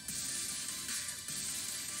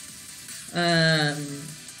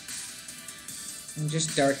 I'm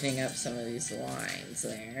just darkening up some of these lines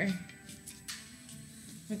there.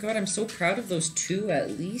 Oh my god, I'm so proud of those 2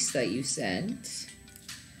 at least that you sent.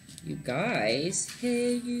 You guys.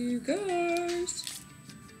 Hey, you guys.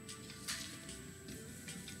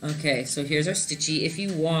 Okay, so here's our Stitchy. If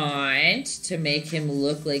you want to make him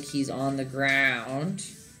look like he's on the ground,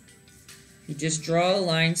 you just draw the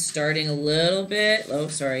line starting a little bit. Oh,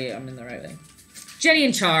 sorry, I'm in the right way. Jenny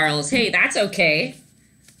and Charles. Hey, that's okay.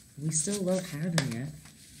 We still love having you.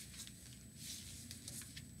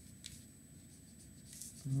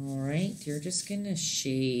 Alright, you're just gonna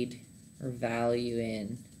shade or value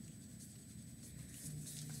in.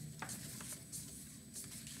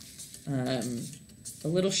 A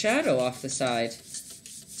little shadow off the side.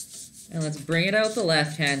 And let's bring it out the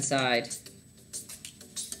left-hand side.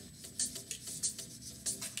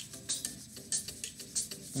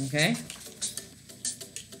 Okay.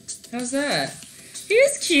 How's that? He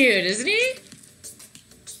is cute, isn't he?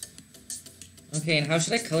 Okay, and how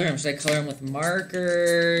should I color him? Should I color him with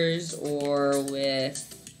markers or with...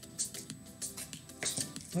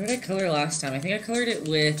 What did I color last time? I think I colored it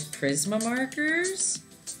with Prisma markers.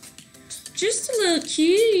 Just a little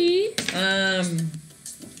cutie.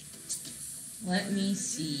 Let me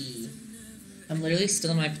see. I'm literally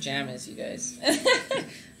still in my pajamas, you guys. I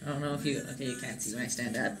don't know if you... Okay, you can't see when I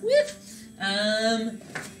stand up. Whoop!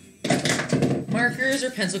 Markers or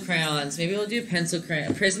pencil crayons? Maybe we'll do pencil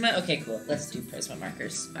crayon. Prisma? Okay, cool. Let's do Prisma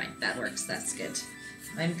markers. Fine, that works. That's good.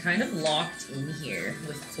 I'm kind of locked in here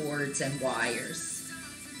with cords and wires.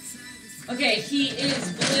 Okay, he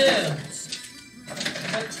is blue.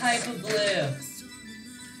 What type of blue?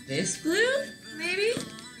 This blue? Maybe?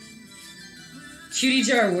 Cutie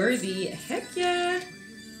jar worthy. Heck yeah.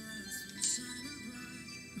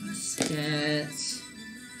 Let's get...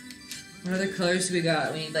 What other colors do we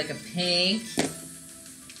got? We need like a pink.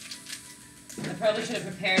 I probably should have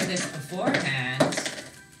prepared this beforehand.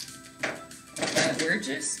 But we're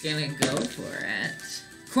just gonna go for it.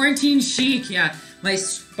 Quarantine chic, yeah. My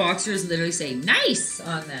boxers literally say nice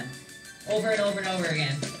on them. Over and over and over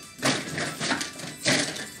again.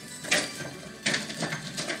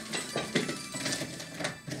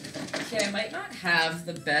 Okay, I might not have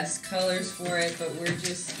the best colors for it, but we're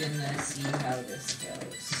just gonna see how this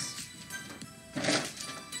goes.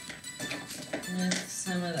 With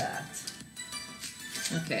some of that.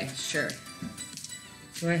 Okay, sure.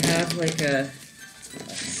 Do I have like a...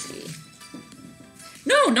 Let's see.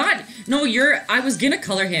 No, I was gonna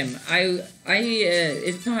color him.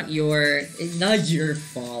 It's not your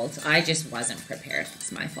fault. I just wasn't prepared.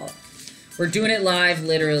 It's my fault. We're doing it live,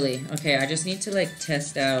 literally. Okay, I just need to like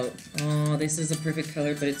test out. Oh, this is a perfect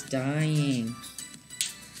color, but it's dying.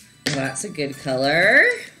 Well, that's a good color.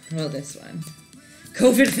 Oh, this one.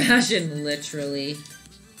 COVID fashion, literally.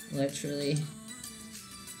 Literally.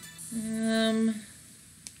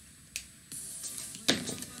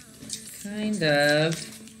 Kind of.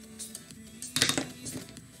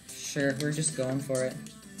 Sure, we're just going for it.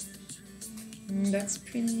 That's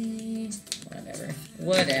pretty... Whatever.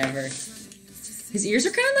 Whatever. His ears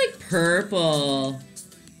are kind of like purple.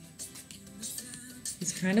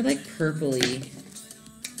 He's kind of like purpley.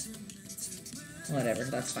 Whatever,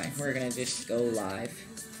 that's fine. We're gonna just go live.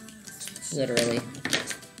 Literally.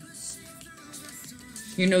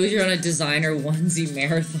 You know you're on a designer onesie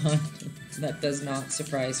marathon. That does not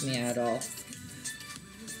surprise me at all.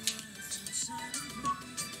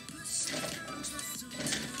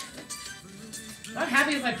 Not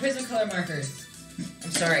happy with my Prismacolor markers.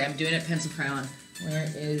 I'm sorry, I'm doing it pencil crayon. Where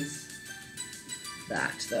is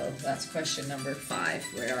that, though? That's question number 5.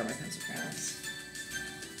 Where are my pencil crayons?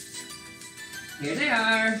 Here they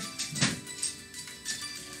are.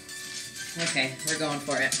 Okay, we're going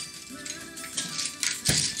for it.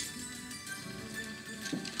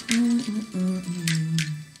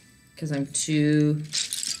 Because I'm too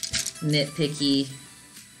nitpicky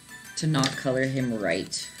to not color him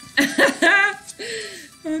right.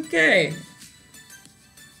 Okay.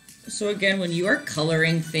 So again, when you are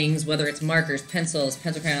coloring things, whether it's markers, pencils,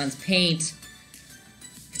 pencil crayons, paint,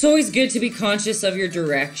 it's always good to be conscious of your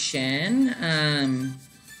direction.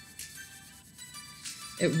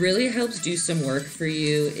 It really helps do some work for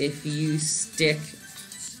you if you stick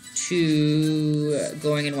to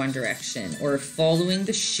going in one direction or following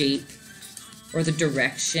the shape or the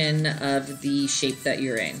direction of the shape that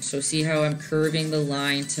you're in. So see how I'm curving the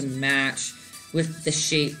line to match with the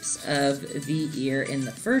shapes of the ear in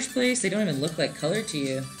the first place? They don't even look like color to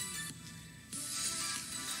you.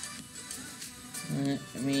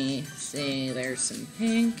 Let me see, there's some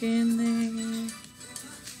pink in there.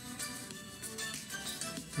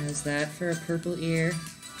 How's that for a purple ear?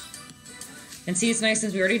 And see, it's nice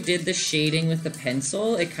since we already did the shading with the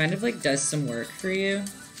pencil, it kind of like does some work for you.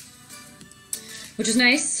 Which is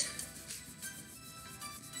nice.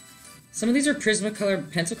 Some of these are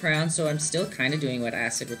Prismacolor pencil crayons, so I'm still kind of doing what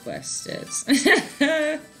Acid Request is.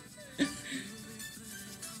 Let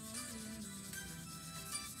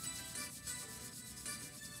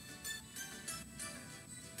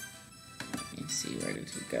me see, where did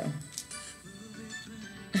he go?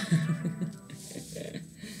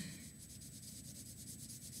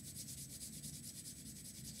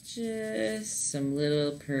 Just some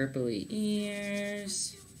little purpley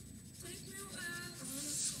ears.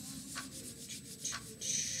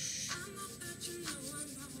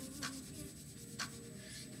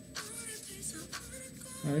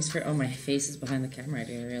 Oh, my face is behind the camera, I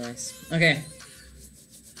didn't realize. Okay.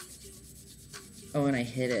 Oh, and I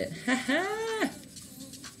hit it. Haha!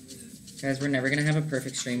 Guys, we're never gonna have a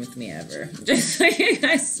perfect stream with me ever. Just so you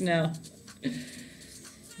guys know.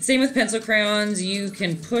 Same with pencil crayons. You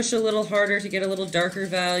can push a little harder to get a little darker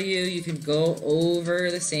value. You can go over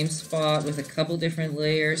the same spot with a couple different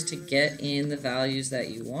layers to get in the values that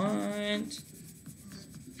you want.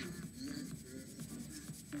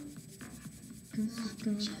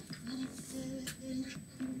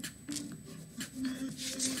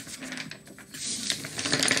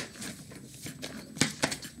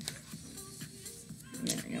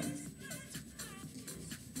 There we go.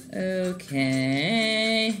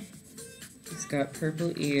 Okay. He's got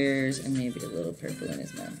purple ears and maybe a little purple in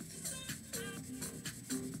his mouth.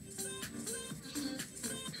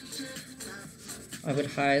 I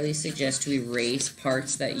would highly suggest to erase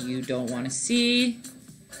parts that you don't want to see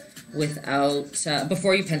without,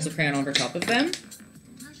 before you pencil crayon over top of them.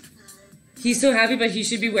 He's so happy, but he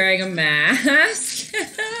should be wearing a mask.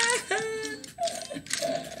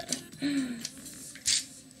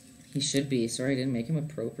 He should be. Sorry, I didn't make him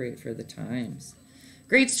appropriate for the times.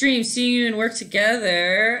 Great stream. Seeing you and work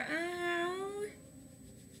together. Ow.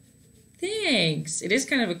 Thanks. It is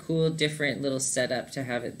kind of a cool, different little setup to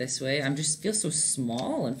have it this way. I'm just feel so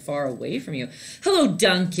small and far away from you. Hello,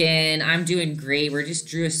 Duncan. I'm doing great. We just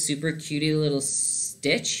drew a super cutie little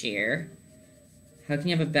Stitch here. How can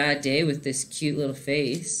you have a bad day with this cute little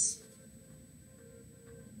face?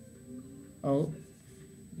 Oh.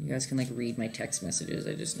 You guys can, like, read my text messages.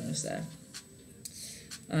 I just noticed that.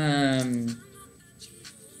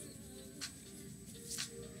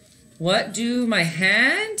 What do my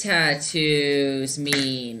hand tattoos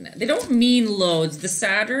mean? They don't mean loads. The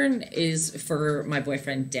Saturn is for my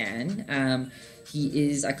boyfriend, Dan. He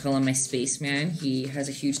is, I call him my spaceman. He has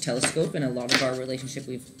a huge telescope, and a lot of our relationship,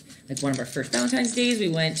 like, one of our first Valentine's days, we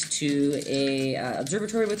went to a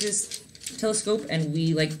observatory with his telescope, and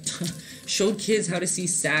we, like, showed kids how to see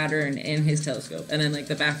Saturn in his telescope. And then, like,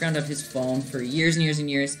 the background of his phone for years and years and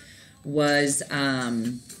years was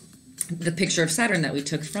the picture of Saturn that we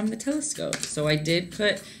took from the telescope. So I did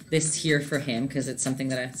put this here for him because it's something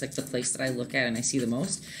that it's like the place that I look at and I see the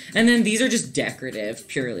most. And then these are just decorative,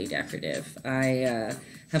 purely decorative. I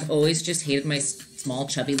have always just hated my small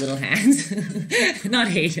chubby little hands. Not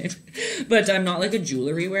hated, but I'm not like a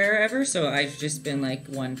jewelry wearer ever, so I've just been like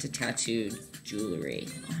one to tattoo jewelry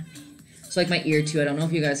on me. So like my ear too, I don't know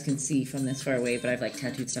if you guys can see from this far away, but I've like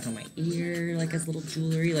tattooed stuff on my ear, like as little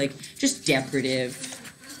jewelry, like just decorative,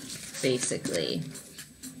 basically.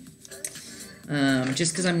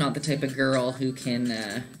 Just because I'm not the type of girl who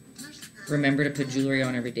can remember to put jewelry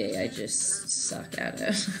on every day. I just suck at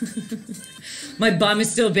it. My bum is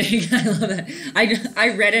still big. I love that.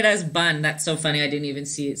 I read it as bun. That's so funny. I didn't even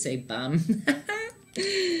see it say bum.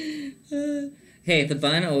 Hey, the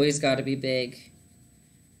bun always got to be big.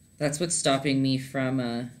 That's what's stopping me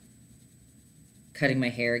from cutting my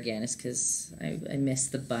hair again, is because I miss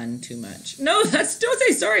the bun too much. No, don't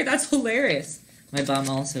say sorry. That's hilarious. My bum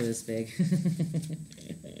also is big.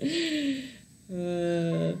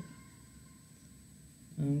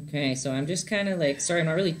 Okay, so I'm just kind of like, sorry, I'm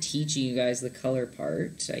not really teaching you guys the color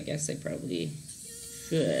part. I guess I probably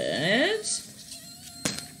should.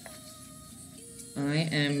 I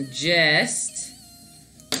am just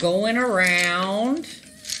going around.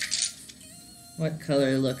 What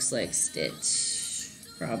color looks like Stitch?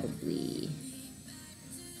 Probably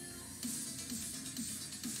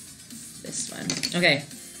this one. Okay.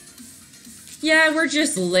 Yeah, we're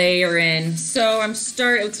just layering. So I'm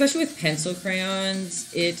especially with pencil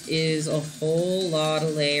crayons, it is a whole lot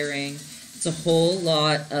of layering. It's a whole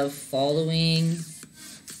lot of following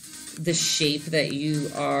the shape that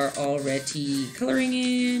you are already coloring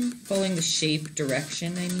in. Following the shape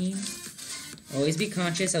direction, I mean. Always be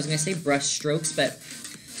conscious. I was going to say brush strokes, but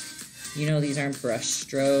you know these aren't brush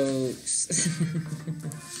strokes.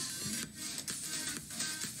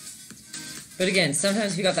 But again,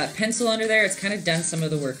 sometimes if you got that pencil under there, it's kind of done some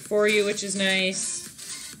of the work for you, which is nice.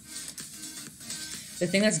 The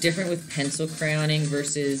thing that's different with pencil crayoning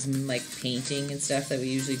versus like painting and stuff that we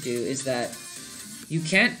usually do is that you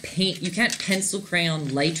can't pencil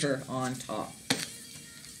crayon lighter on top.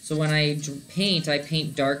 So when I paint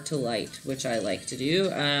dark to light, which I like to do,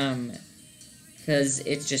 because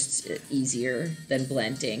it's just easier than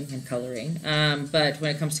blending and coloring. But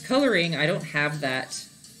when it comes to coloring, I don't have that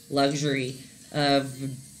luxury of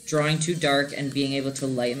drawing too dark and being able to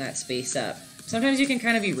lighten that space up. Sometimes you can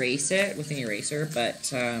kind of erase it with an eraser,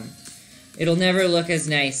 but it'll never look as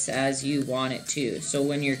nice as you want it to. So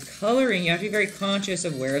when you're coloring, you have to be very conscious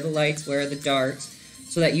of where are the lights, where are the darks,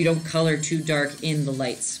 so that you don't color too dark in the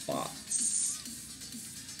light spots.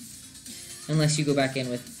 Unless you go back in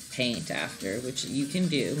with paint after, which you can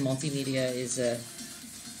do. Multimedia is a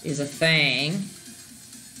thing.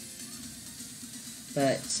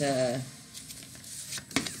 But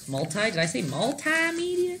did I say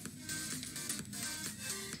multimedia?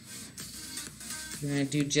 I'm gonna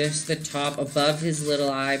do just the top above his little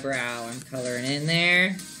eyebrow. I'm coloring in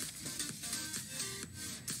there.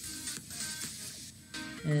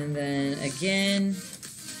 And then again,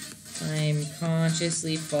 I'm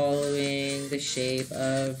consciously following the shape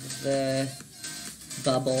of the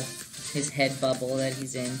bubble, his head bubble that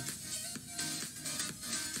he's in.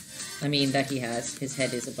 I mean, that he has. His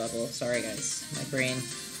head is a bubble. Sorry, guys. My brain.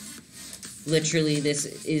 Literally, this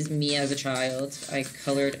is me as a child. I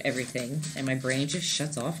colored everything, and my brain just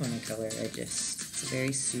shuts off when I color. It's a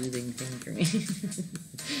very soothing thing for me.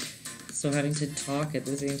 So having to talk at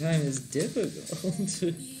the same time is difficult.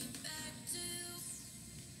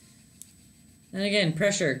 And again,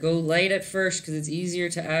 pressure. Go light at first, because it's easier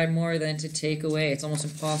to add more than to take away. It's almost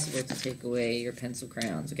impossible to take away your pencil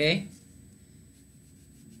crayons, okay?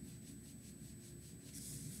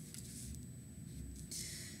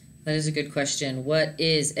 That is a good question. What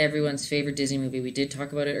is everyone's favorite Disney movie? We did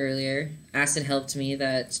talk about it earlier. Acid helped me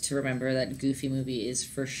to remember that Goofy movie is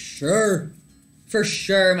for sure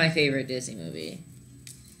my favorite Disney movie.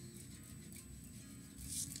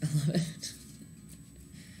 I love it.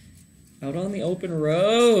 Out on the open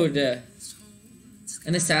road.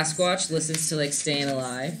 And the Sasquatch listens to, like, Staying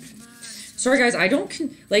Alive. Sorry, guys, I don't...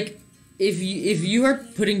 If you are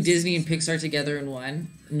putting Disney and Pixar together in one,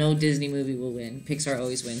 no Disney movie will win. Pixar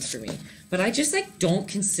always wins for me. But I just, like, don't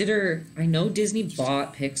consider... I know Disney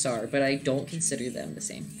bought Pixar, but I don't consider them the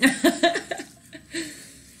same.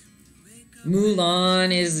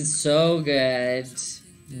 Mulan is so good.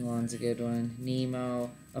 Mulan's a good one.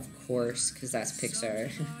 Nemo, of course, because that's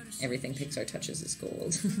Pixar. Everything Pixar touches is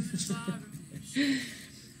gold.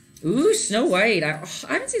 Ooh, Snow White. I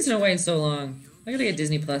haven't seen Snow White in so long. I gotta get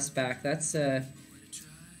Disney Plus back. That's,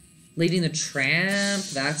 Lady and the Tramp.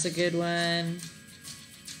 That's a good one.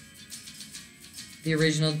 The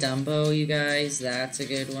original Dumbo, you guys. That's a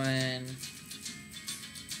good one.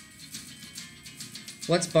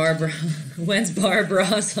 When's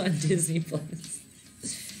Barbara's on Disney Plus?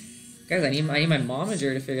 Guys, I need my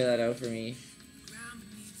momager to figure that out for me.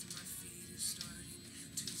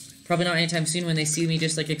 Probably not anytime soon when they see me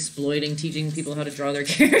just, like, exploiting, teaching people how to draw their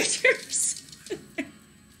characters.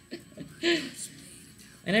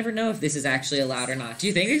 I never know if this is actually allowed or not. Do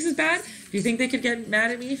you think this is bad? Do you think they could get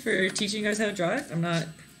mad at me for teaching you guys how to draw it? I'm not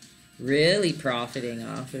really profiting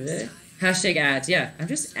off of it. Hashtag ads. Yeah, I'm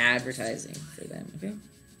just advertising for them, okay?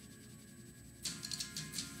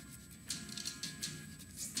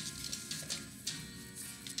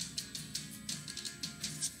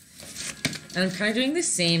 And I'm kind of doing the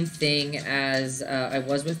same thing as I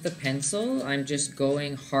was with the pencil. I'm just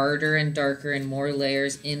going harder and darker and more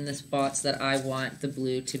layers in the spots that I want the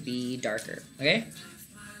blue to be darker. Okay?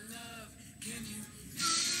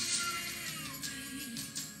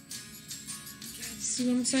 See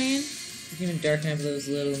what I'm saying? I'm going to darken up those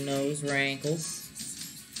little nose wrinkles.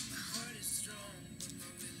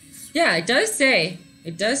 Yeah, it does say.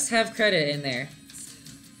 It does have credit in there.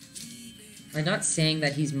 I'm not saying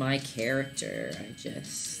that he's my character, I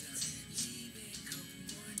just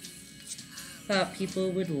thought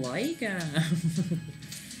people would like him.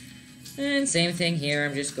 And same thing here,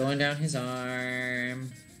 I'm just going down his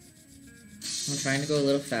arm. I'm trying to go a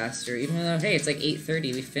little faster, even though, hey, it's like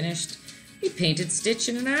 8:30, we painted Stitch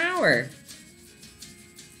in an hour.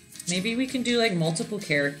 Maybe we can do, like, multiple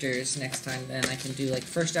characters next time then. I can do, like,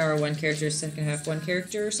 first hour one character, second half one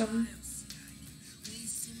character or something.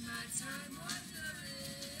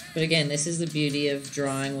 But again, this is the beauty of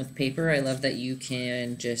drawing with paper. I love that you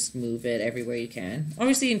can just move it everywhere you can.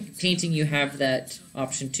 Obviously, in painting, you have that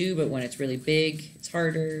option too, but when it's really big, it's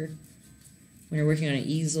harder. When you're working on an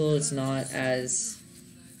easel, it's not as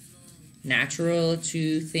natural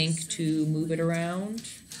to think to move it around.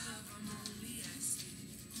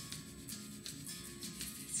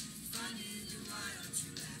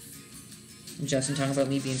 Justin talking about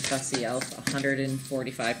me being fussy. I'll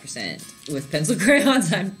 145% with pencil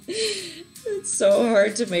crayons. It's so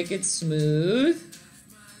hard to make it smooth.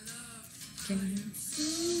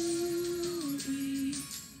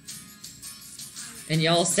 And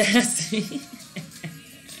y'all sassy.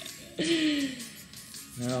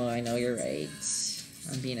 No, I know you're right.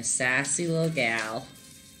 I'm being a sassy little gal.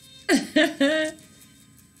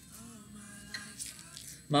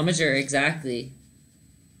 Momager, exactly.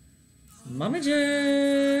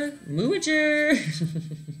 Momager, moomager,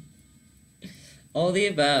 all the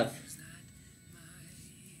above.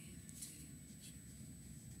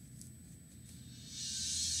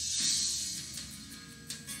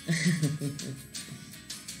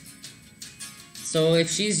 So if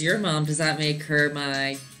she's your mom, does that make her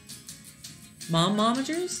my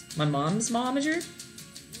momagers? My mom's momager?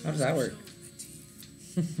 How does that work?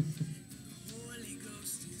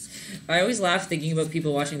 I always laugh thinking about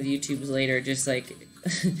people watching the YouTubes later, just like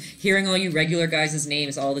hearing all you regular guys'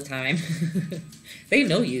 names all the time. They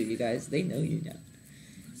know you guys. They know you now.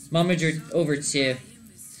 Momager over 2.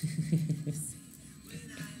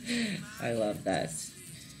 I love that.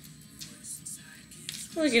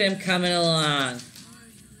 Look at him coming along.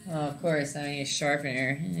 Oh, of course, I need a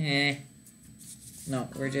sharpener. Eh. No,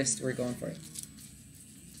 we're going for it.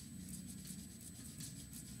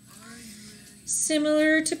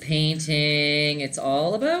 Similar to painting, it's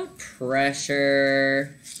all about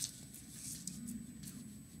pressure.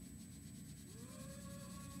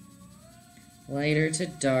 Lighter to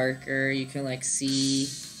darker, you can like see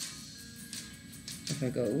if I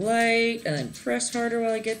go light and then press harder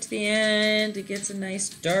while I get to the end, it gets a nice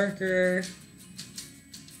darker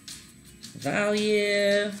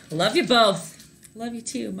value. Love you both. Love you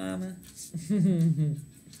too, Mama.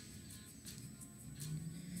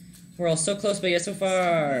 We're all so close, but yet so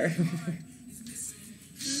far.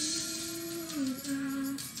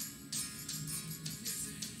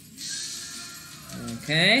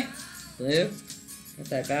 Okay, blue. Put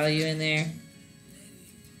that value in there.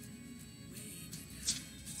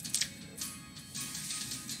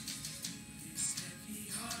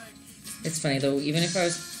 It's funny though, even if I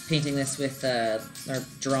was painting this with, or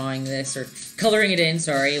drawing this, or coloring it in,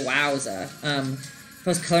 sorry, wowza. If I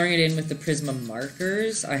was coloring it in with the Prisma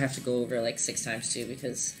markers, I have to go over like 6 times too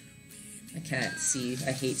because I can't see,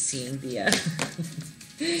 I hate seeing the,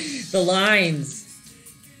 the lines.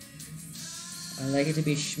 I like it to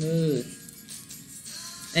be smooth.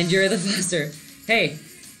 And you're the fusser. Hey,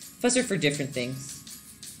 fusser for different things.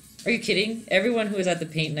 Are you kidding? Everyone who was at the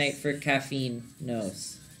paint night for caffeine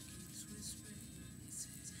knows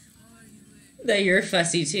that you're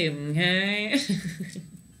fussy too, okay?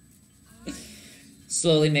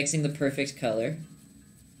 Slowly mixing the perfect color.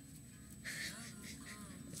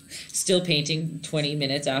 Still painting 20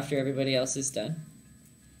 minutes after everybody else is done.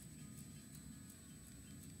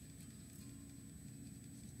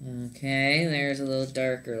 Okay, there's a little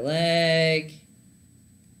darker leg.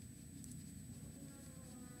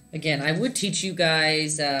 Again, I would teach you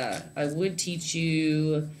guys, I would teach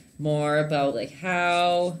you more about like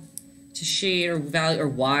how to shade or value or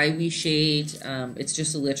why we shade. It's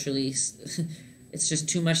just literally, it's just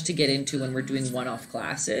too much to get into when we're doing one-off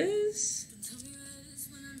classes.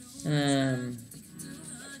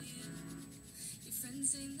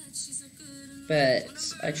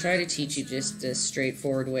 But I try to teach you just a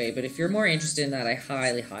straightforward way. But if you're more interested in that, I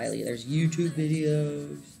highly, there's YouTube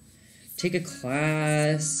videos. Take a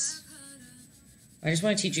class. I just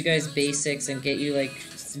want to teach you guys basics and get you like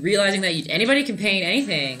realizing that anybody can paint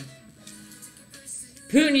anything.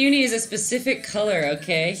 Putin Uni is a specific color,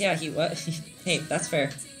 okay? Yeah, what? Hey, that's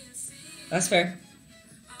fair. That's fair.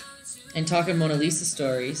 And talking Mona Lisa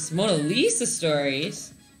stories. Mona Lisa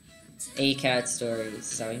stories? ACAT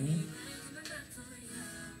stories. Is that what you mean?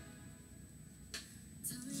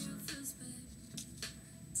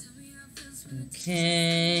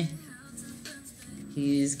 Okay.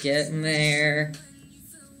 He's getting there.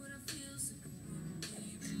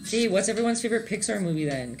 Gee, what's everyone's favorite Pixar movie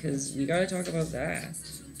then? Because we gotta talk about that.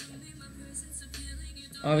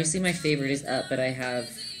 Obviously my favorite is Up, but I have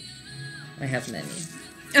many.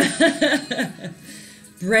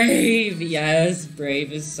 Brave! Yes,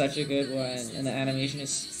 Brave is such a good one. And the animation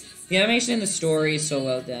and the story is so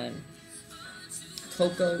well done.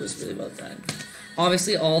 Coco was really well done.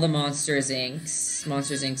 Obviously all the Monsters Inc.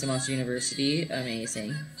 Monsters Inc. and Monster University.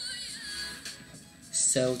 Amazing.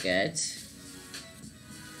 So good.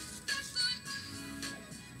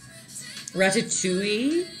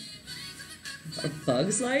 Ratatouille, A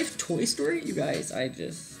Bug's Life, Toy Story. You guys,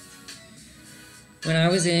 when I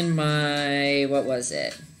was in my, what was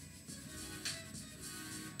it?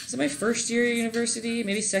 Was it my first year of university?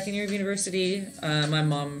 Maybe second year of university? My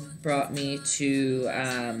mom brought me to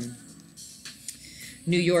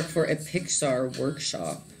New York for a Pixar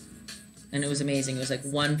workshop. And it was amazing. It was like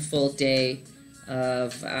one full day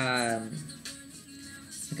of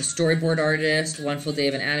like a storyboard artist, one full day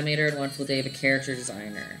of an animator, and one full day of a character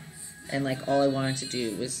designer. And like all I wanted to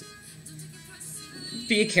do was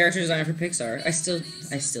be a character designer for Pixar. I still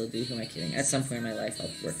do, who am I kidding? At some point in my life I'll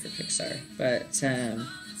work for Pixar. But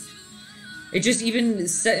it just even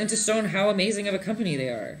set into stone how amazing of a company they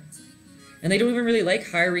are. And they don't even really like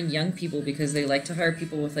hiring young people because they like to hire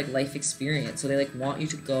people with like life experience. So they like want you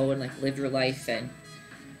to go and like live your life and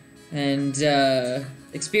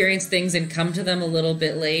experience things and come to them a little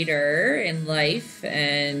bit later in life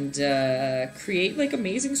and create like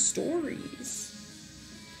amazing stories.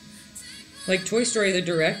 Like Toy Story, the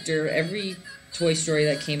director, every Toy Story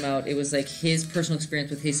that came out, it was like his personal experience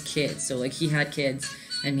with his kids. So like he had kids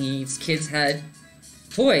and his kids had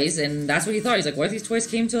toys, and that's what he thought. He's like, what if these toys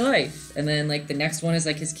came to life? And then like the next one is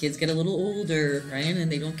like his kids get a little older, right?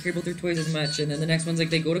 And they don't care about their toys as much. And then the next one's like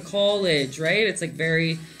they go to college, right? It's like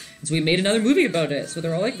very... So we made another movie about it. So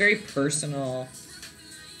they're all like very personal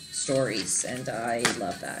stories, and I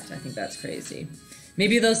love that. I think that's crazy.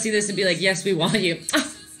 Maybe they'll see this and be like, yes, we want you.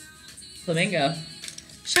 Ah, flamingo.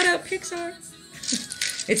 Shut up, Pixar.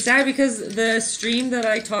 It's sad because the stream that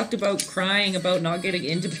I talked about crying about not getting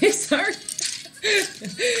into Pixar,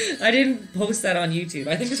 I didn't post that on YouTube.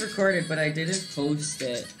 I think it's recorded, but I didn't post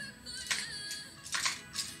it.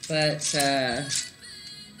 But,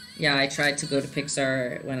 yeah, I tried to go to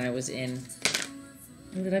Pixar when I was in...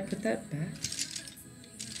 Oh, did I put that back?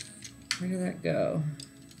 Where did that go?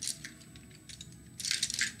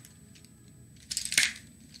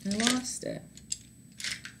 I lost it.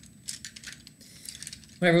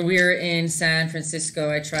 Whenever we were in San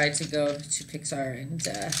Francisco, I tried to go to Pixar and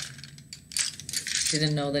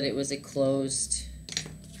didn't know that it was a closed...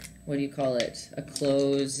 What do you call it? A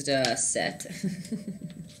closed set.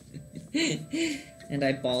 And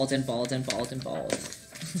I bawled and bawled and bawled and bawled.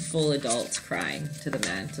 Full adult crying to the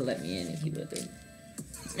man to let me in, and he wouldn't.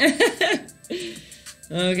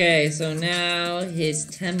 Okay, so now his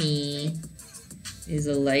tummy is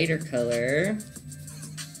a lighter color.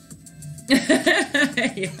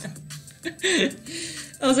 Yeah.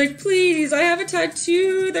 I was like, please, I have a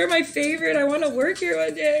tattoo. They're my favorite. I want to work here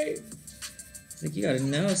one day. He's like, you gotta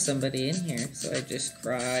know somebody in here. So I just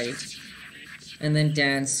cried. And then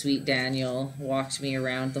Dan, sweet Daniel, walked me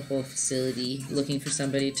around the whole facility looking for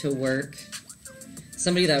somebody to work.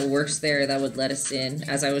 Somebody that works there that would let us in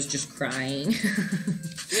as I was just crying.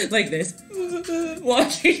 Like this.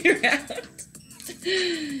 Walking around.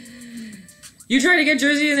 You try to get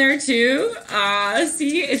Jersey in there too?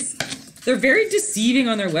 See, they're very deceiving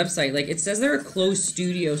on their website. Like, it says they're a closed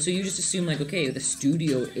studio, so you just assume, like, okay, the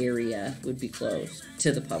studio area would be closed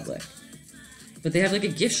to the public. But they have, like, a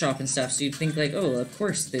gift shop and stuff, so you'd think, like, oh, of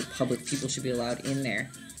course the public people should be allowed in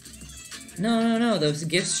there. No, the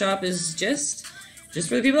gift shop is just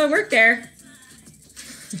for the people that work there.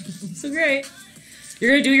 So great.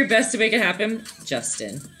 You're gonna do your best to make it happen,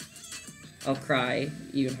 Justin. I'll cry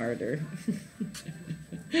even harder.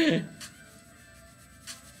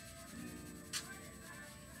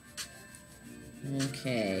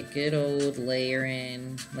 Okay, good old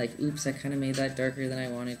layering. Like, oops, I kind of made that darker than I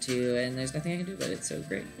wanted to, and there's nothing I can do about it, so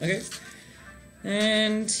great. Okay.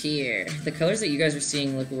 And here. The colors that you guys are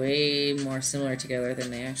seeing look way more similar together than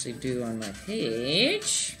they actually do on my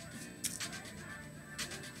page.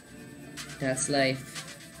 That's life.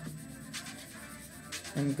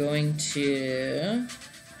 I'm going to...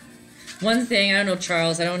 One thing, I don't know,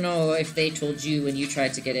 Charles, I don't know if they told you when you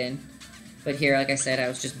tried to get in. But here, like I said, I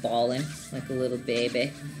was just bawling like a little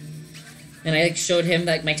baby. And I like showed him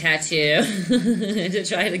like my tattoo to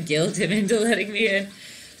try to guilt him into letting me in.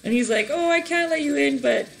 And he's like, oh, I can't let you in,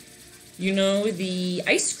 but you know, the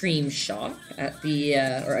ice cream shop at the,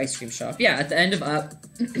 or ice cream shop. Yeah, at the end of Up,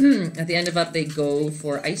 at the end of Up, they go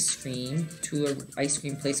for ice cream to an ice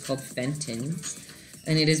cream place called Fenton's.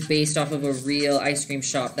 And it is based off of a real ice cream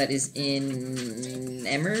shop that is in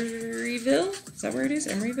Emeryville? Is that where it is?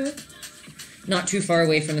 Emeryville? Not too far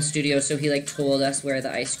away from the studio, so he like told us where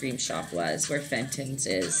the ice cream shop was, where Fenton's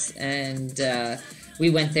is, and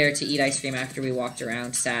we went there to eat ice cream after we walked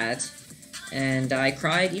around sad, and I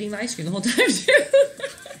cried eating the ice cream the whole time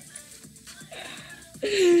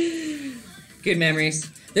too. Good memories.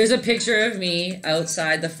 There's a picture of me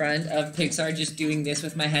outside the front of Pixar just doing this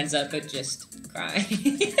with my hands up, but just crying.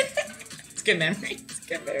 It's good memories. It's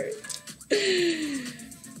good memories.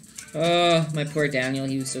 Oh, my poor Daniel,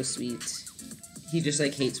 he was so sweet. He just,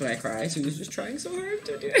 like, hates when I cry, so he was just trying so hard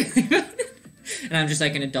to do it. And I'm just,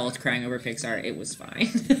 like, an adult crying over Pixar. It was fine.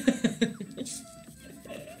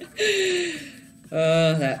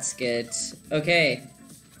 Oh, that's good. Okay.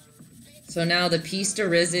 So now the piece de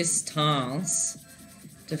resistance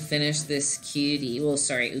to finish this cutie. Well,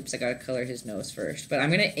 sorry. Oops, I gotta color his nose first. But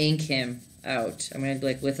I'm gonna ink him out. I'm gonna,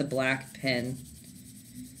 like, with a black pen.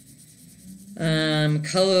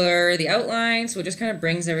 Color the outline, so it just kind of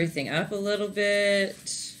brings everything up a little bit.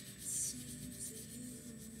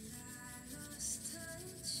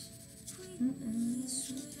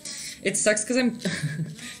 It sucks because I'm...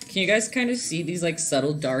 Can you guys kind of see these, like,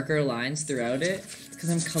 subtle darker lines throughout it? Because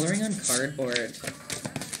I'm coloring on cardboard.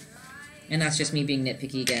 And that's just me being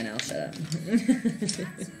nitpicky again. I'll shut up.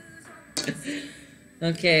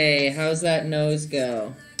 Okay, how's that nose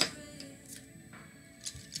go?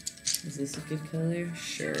 Is this a good color?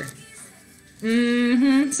 Sure.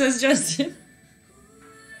 Says Justin.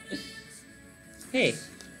 Hey,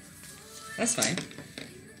 that's fine.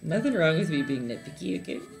 Nothing wrong with me being nitpicky,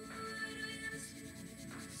 okay?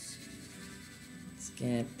 Let's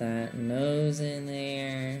get that nose in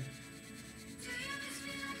there.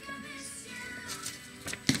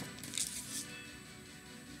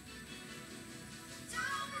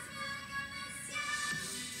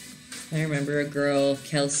 I remember a girl,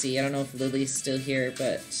 Kelsey, I don't know if Lily's still here,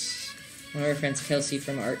 but one of our friends, Kelsey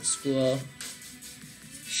from art school,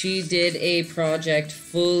 she did a project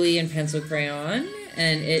fully in pencil crayon,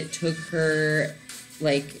 and it took her,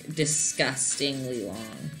 like, disgustingly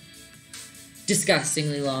long.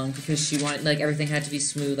 Disgustingly long, because she wanted, like, everything had to be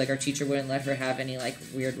smooth, like, our teacher wouldn't let her have any, like,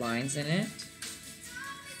 weird lines in it.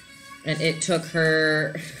 And it took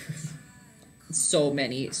her so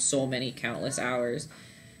many countless hours.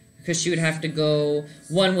 Because she would have to go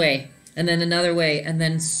one way, and then another way, and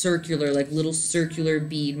then circular, like little circular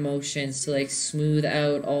bead motions to like smooth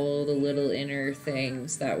out all the little inner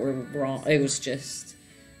things that were wrong. It was just,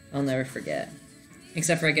 I'll never forget.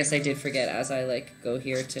 Except for I guess I did forget as I like go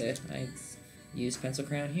here to, I use pencil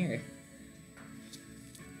crayon here.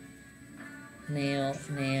 Nail,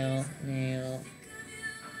 nail, nail,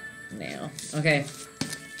 nail. Okay.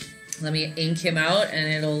 Let me ink him out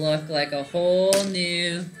and it'll look like a whole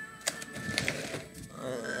new...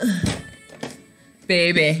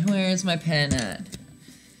 Baby, where's my pen at?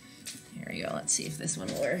 Here we go, let's see if this one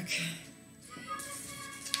will work.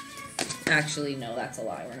 Actually, no, that's a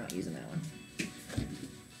lie, we're not using that one.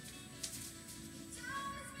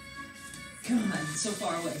 Come on, so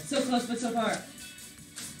far away. So close, but so far.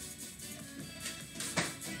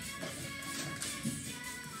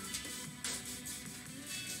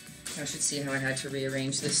 I should see how I had to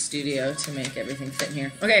rearrange this studio to make everything fit in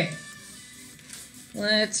here. Okay.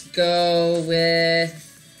 Let's go with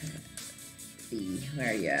the...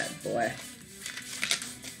 Where are you at, boy?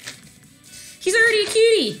 He's already a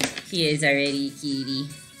cutie! He is already a cutie.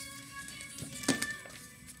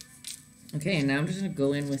 Okay, and now I'm just gonna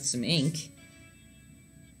go in with some ink.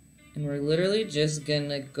 And we're literally just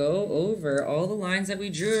gonna go over all the lines that we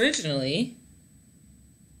drew originally.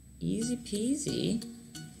 Easy peasy.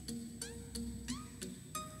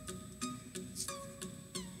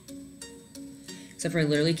 Except for I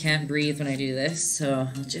literally can't breathe when I do this, so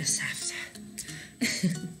I'll just have to.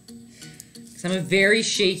 Because I'm a very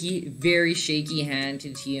shaky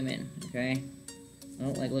handed human, okay? Oh,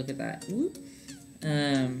 like, look at that. Whoop.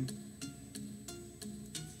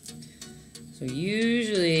 So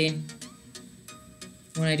usually,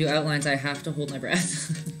 when I do outlines, I have to hold my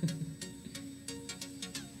breath.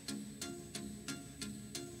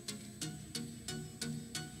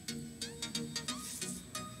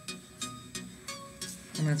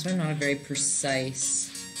 And that's why I'm not a very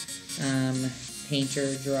precise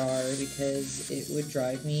painter drawer, because it would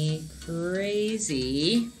drive me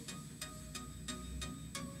crazy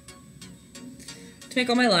to make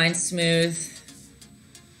all my lines smooth.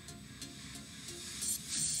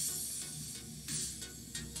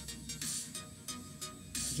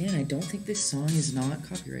 Again, I don't think this song is not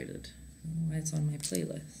copyrighted. I don't know why it's on my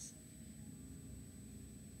playlist.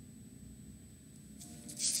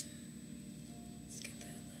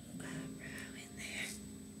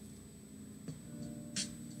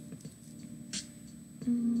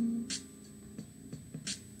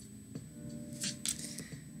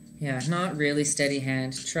 Yeah, not really steady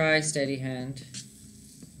hand. Try steady hand.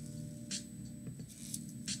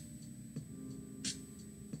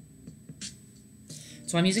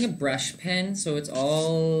 So I'm using a brush pen, so it's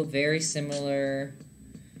all very similar.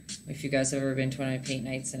 If you guys have ever been to one of my paint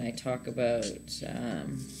nights and I talk about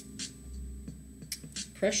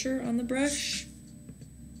pressure on the brush.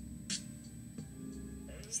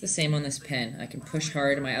 It's the same on this pen. I can push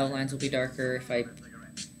hard and my outlines will be darker. If I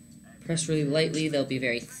press really lightly, they'll be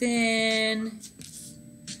very thin.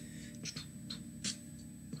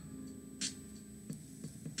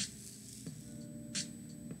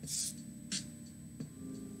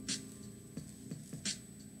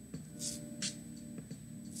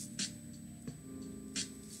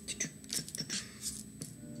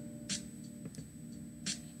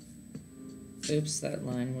 Oops, that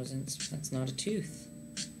line wasn't, that's not a tooth.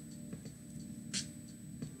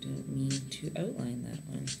 Don't mean to outline that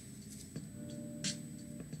one.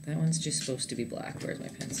 That one's just supposed to be black. Where's my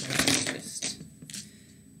pencil? Just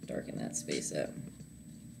darken that space out.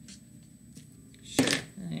 Sure.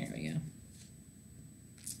 There we go.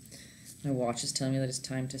 My watch is telling me that it's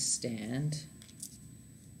time to stand.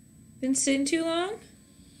 Been sitting too long?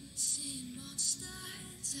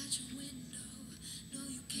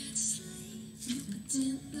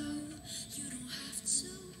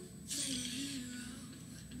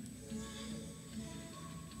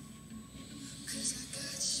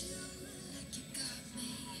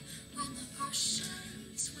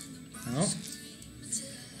 Oh.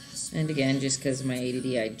 And again, just because of my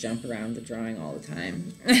ADD, I jump around the drawing all the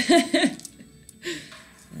time. I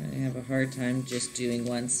have a hard time just doing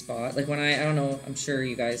one spot. Like when I don't know, I'm sure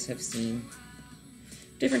you guys have seen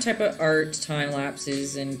different type of art time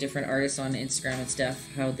lapses and different artists on Instagram and stuff,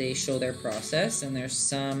 how they show their process. And there's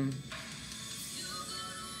some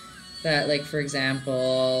that, like, for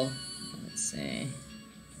example, let's see, let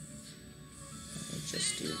me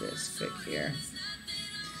just do this quick here.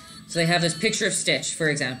 So they have this picture of Stitch, for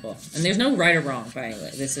example, and there's no right or wrong, by the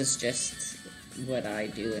way. This is just what I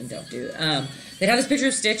do and don't do. They'd have this picture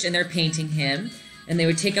of Stitch, and they're painting him, and they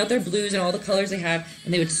would take out their blues and all the colors they have,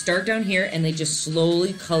 and they would start down here, and they just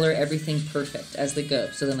slowly color everything perfect as they go.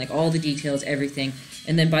 So then, like, all the details, everything,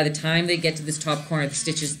 and then by the time they get to this top corner, the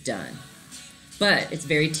Stitch is done. But it's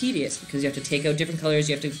very tedious because you have to take out different colors,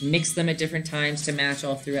 you have to mix them at different times to match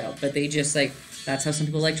all throughout. But they just, like, that's how some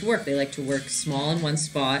people like to work. They like to work small in one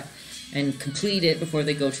spot and complete it before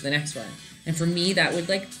they go to the next one. And for me, that would,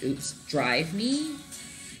 like, drive me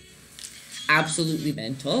absolutely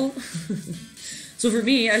mental. So for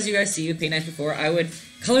me, as you guys see with Paint Night before, I would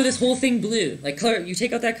color this whole thing blue. Like, you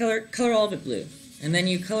take out that color all of it blue. And then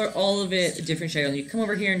you color all of it a different shade. And you come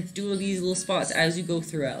over here and do all these little spots as you go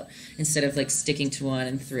throughout, instead of, like, sticking to one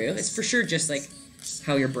and through. It's for sure just, like,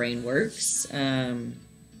 how your brain works. I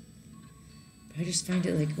just find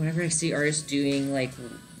it, like, whenever I see artists doing, like,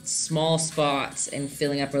 small spots and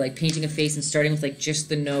filling up, or, like, painting a face and starting with, like, just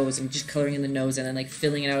the nose and just coloring in the nose and then, like,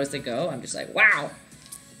 filling it out as they go, I'm just like, wow,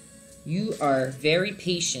 you are very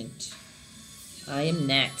patient. I am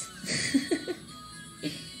not.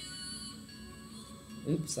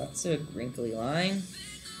 Oops, that's a wrinkly line.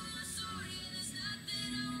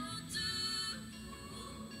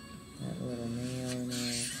 That little nail in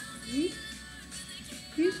there.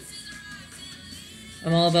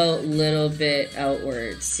 I'm all about little bit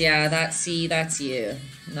outwards. Yeah, that's you.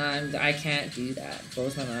 No, I can't do that.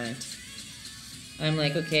 Blows my mind. I'm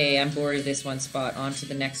like, okay, I'm bored of this one spot. On to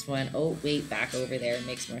the next one. Oh, wait, back over there. It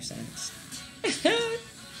makes more sense.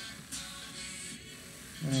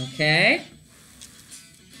 Okay.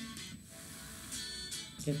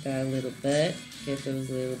 Get that little butt. Get those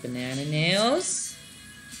little banana nails.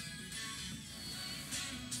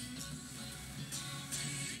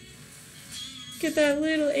 Get that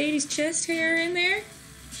little 80s chest hair in there.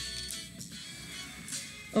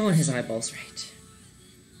 Oh, and his eyeballs right.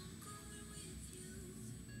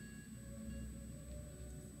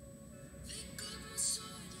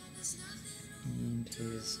 And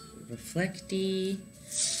his reflecty.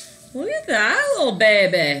 Look at that little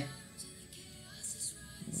baby.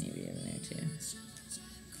 Maybe over there too.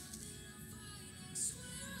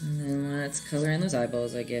 And then let's color in those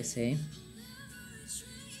eyeballs, I guess, hey?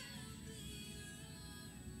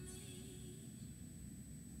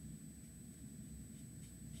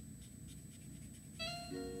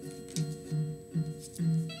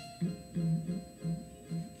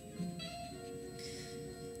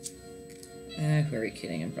 Who are we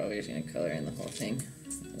kidding? I'm probably just going to color in the whole thing.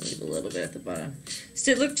 I'll leave a little bit at the bottom.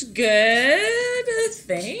 Still looked good.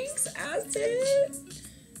 Thanks, Acid.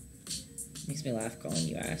 Makes me laugh calling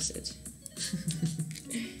you Acid.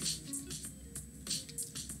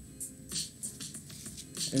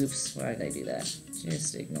 Oops, why did I do that?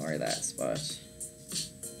 Just ignore that spot.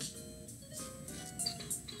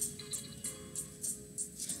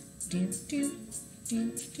 Do, do,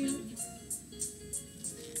 do, do.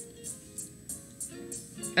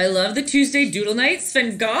 I love the Tuesday Doodle Nights,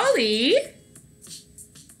 Svengali!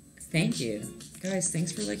 Thank you. Guys,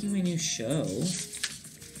 thanks for liking my new show.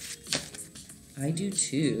 I do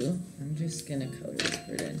too. I'm just gonna color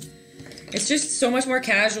it in. It's just so much more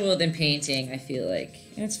casual than painting, I feel like.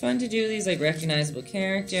 And it's fun to do these, like, recognizable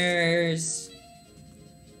characters.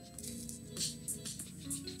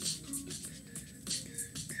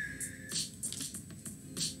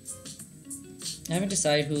 I haven't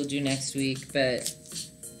decided who we'll do next week, but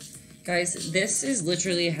guys, this is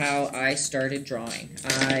literally how I started drawing.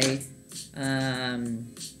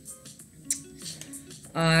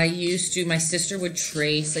 I used to, my sister would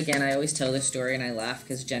trace, again, I always tell this story and I laugh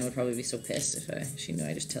because Jen would probably be so pissed if she knew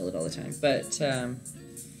I just tell it all the time, but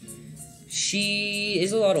she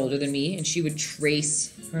is a lot older than me, and she would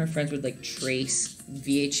trace, her friends would, like, trace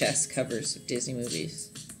VHS covers of Disney movies.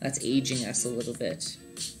 That's aging us a little bit.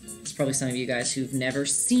 It's probably some of you guys who've never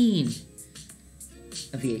seen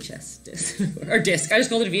a VHS disc. Or disc. I just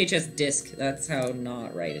called it a VHS disc. That's how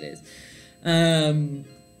not right it is. And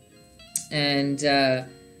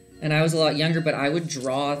I was a lot younger, but I would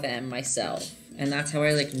draw them myself. And that's how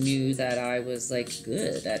I, like, knew that I was, like,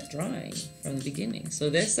 good at drawing from the beginning. So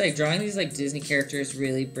this, like, drawing these, like, Disney characters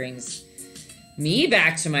really brings me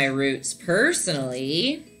back to my roots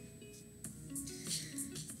personally.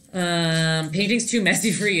 Painting's too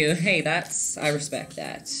messy for you. Hey, I respect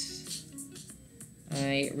that.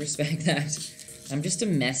 I respect that. I'm just a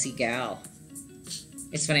messy gal.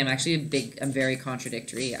 It's funny, I'm very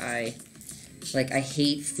contradictory. I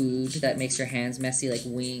hate food that makes your hands messy, like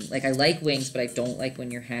I like wings, but I don't like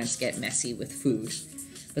when your hands get messy with food.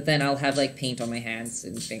 But then I'll have, like, paint on my hands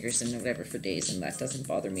and fingers and whatever for days, and that doesn't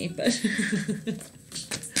bother me, but...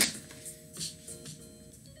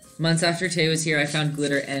 Months after Tay was here, I found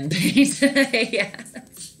glitter and paint. Yeah,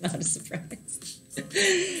 not a surprise.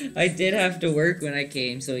 I did have to work when I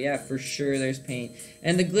came, so yeah, for sure there's paint.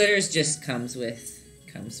 And the glitters just comes with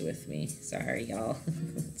me. Sorry, y'all.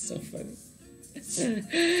 It's so funny.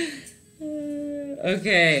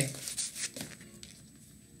 Okay.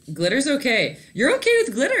 Glitter's okay. You're okay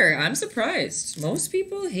with glitter. I'm surprised. Most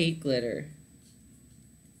people hate glitter.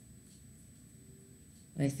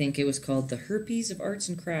 I think it was called the herpes of arts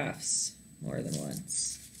and crafts more than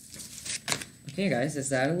once. Okay, guys, is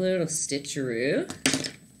that a little stitcheroo?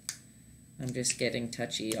 I'm just getting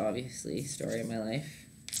touchy, obviously. Story of my life.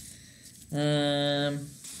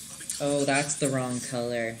 Oh, that's the wrong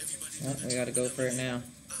color. Oh, we gotta go for it now.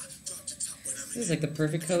 This is like the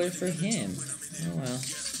perfect color for him. Oh, well.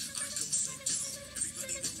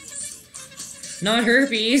 Not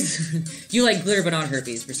herpes. You like glitter, but not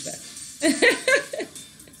herpes. Respect.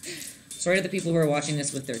 Sorry to the people who are watching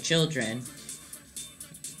this with their children,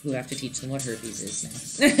 who have to teach them what herpes is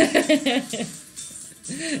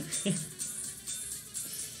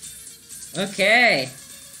now. Okay.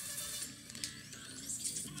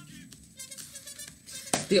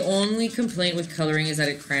 The only complaint with coloring is that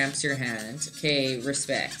it cramps your hand. Okay,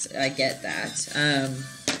 respect. I get that.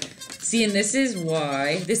 See, and this is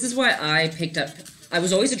why I picked up... I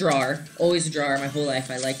was always a drawer my whole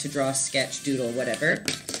life. I like to draw, sketch, doodle, whatever.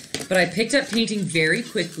 But I picked up painting very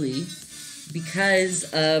quickly because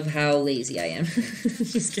of how lazy I am.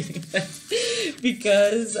 Just kidding.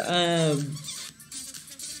 Because,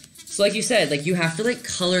 so like you said, like you have to like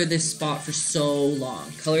color this spot for so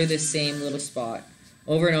long. Color this same little spot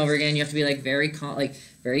over and over again. You have to be like very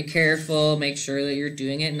careful, make sure that you're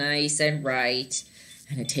doing it nice and right.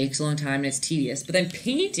 And it takes a long time and it's tedious. But then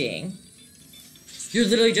painting, you're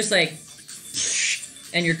literally just like,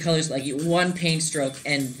 and your color's like one paint stroke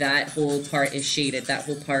and that whole part is shaded. That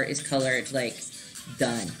whole part is colored, like,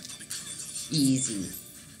 done. Easy.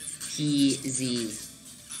 Peasy.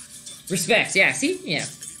 Respect, yeah, see? Yeah.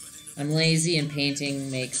 I'm lazy and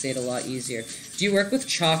painting makes it a lot easier. Do you work with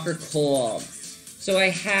chalk or kohl? So I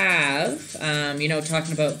have, you know,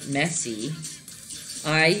 talking about messy,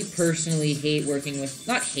 I personally hate working with,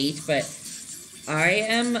 not hate, but I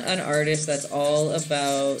am an artist that's all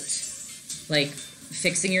about, like,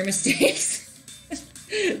 fixing your mistakes.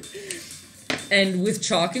 And with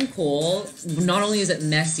chalk and kohl, not only is it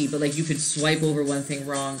messy, but, like, you could swipe over one thing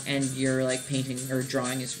wrong and your, like, painting or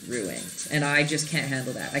drawing is ruined. And I just can't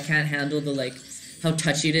handle that. I can't handle the, like, how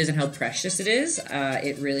touchy it is and how precious it is.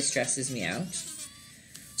 It really stresses me out.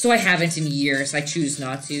 So I haven't in years. I choose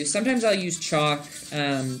not to. Sometimes I'll use chalk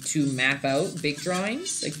to map out big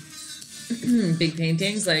drawings, like big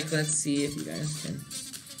paintings. Like, let's see if you guys can.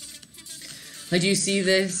 Like, do you see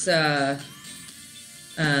this Bob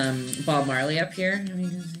Marley up here?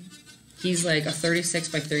 He's like a 36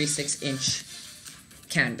 by 36 inch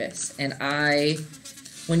canvas. And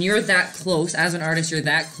when you're that close, as an artist, you're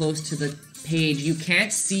that close to the page, you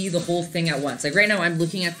can't see the whole thing at once. Like right now I'm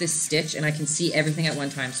looking at this stitch and I can see everything at one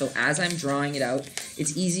time. So as I'm drawing it out,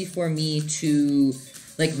 it's easy for me to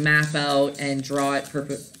like map out and draw it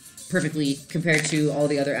perfectly compared to all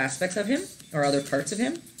the other aspects of him or other parts of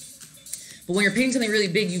him. But when you're painting something really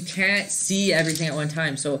big, you can't see everything at one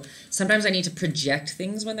time. So sometimes I need to project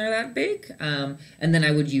things when they're that big. And then I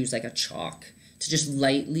would use like a chalk to just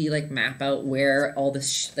lightly like map out where all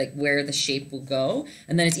this where the shape will go,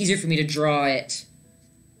 and then it's easier for me to draw it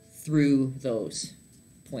through those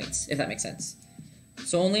points, if that makes sense.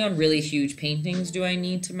 So only on really huge paintings do I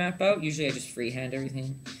need to map out. Usually I just freehand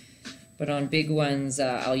everything, but on big ones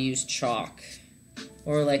I'll use chalk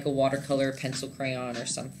or like a watercolor pencil crayon or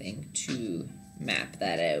something to map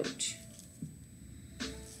that out.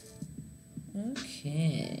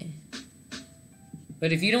 Okay.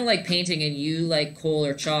 But if you don't like painting and you like kohl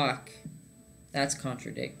or chalk, that's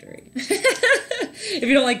contradictory. If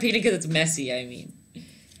you don't like painting because it's messy, I mean.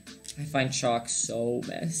 I find chalk so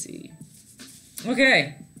messy.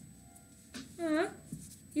 Okay. Aw,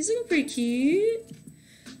 he's looking pretty cute.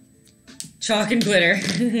 Chalk and glitter.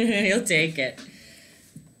 He'll take it.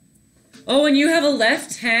 Oh, and you have a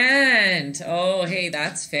left hand. Oh, hey,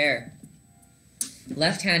 that's fair.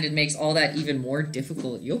 Left-handed makes all that even more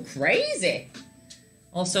difficult. You're crazy.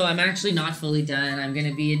 Also, I'm actually not fully done. I'm going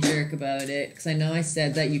to be a jerk about it, because I know I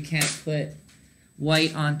said that you can't put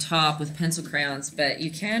white on top with pencil crayons, but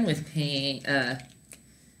you can with paint. So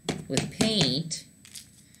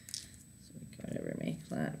whatever, make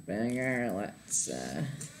that bigger. Let's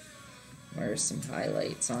wear some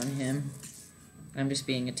highlights on him. I'm just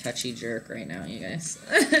being a touchy jerk right now, you guys.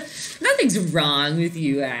 Nothing's wrong with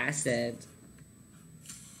you, Acid.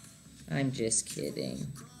 I'm just kidding.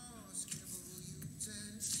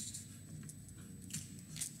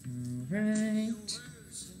 Alright.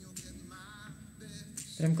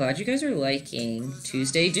 But I'm glad you guys are liking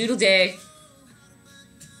Tuesday Doodle Day.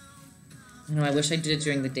 I know, I wish I did it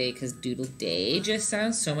during the day because Doodle Day just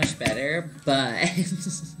sounds so much better, but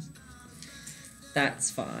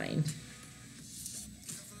that's fine.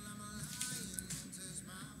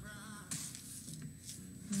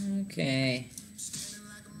 Okay.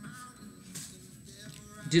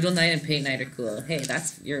 Doodle night and paint night are cool. Hey,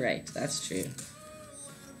 you're right. That's true.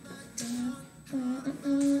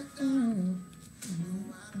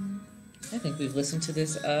 I think we've listened to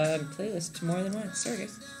this playlist more than once. Sorry,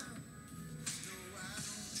 guys.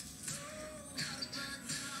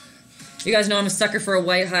 You guys know I'm a sucker for a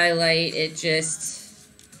white highlight. It just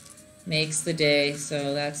makes the day,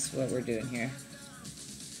 so that's what we're doing here.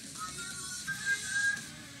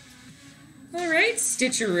 Alright,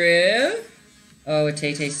 Stitcheroo. Oh, a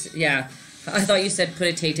Tay-Tay, yeah. I thought you said put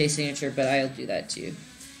a Tay-Tay signature, but I'll do that too.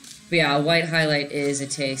 But yeah, a white highlight is a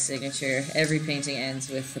Tay signature. Every painting ends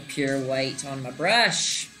with a pure white on my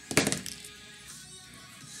brush.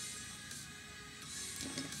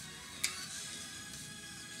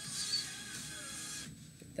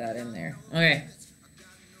 Get that in there. Okay.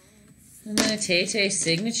 And then a Tay-Tay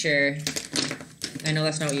signature. I know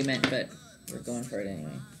that's not what you meant, but we're going for it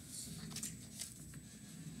anyway.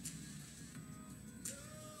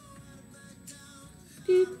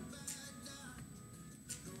 Beep.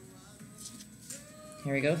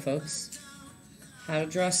 Here we go, folks. How to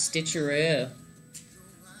draw Stitcheroo.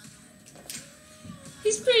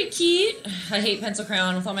 He's pretty cute. I hate pencil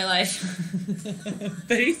crayon with all my life.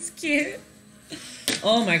 But he's cute.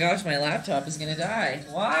 Oh my gosh, my laptop is gonna die.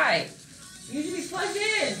 Why? You should be plugged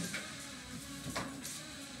in.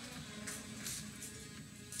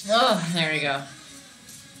 Oh, there we go.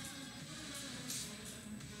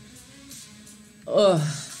 Ugh.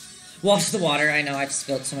 Wash the water. I know I've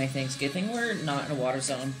spilled so many things. Good thing we're not in a water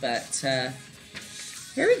zone, but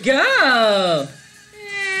here we go.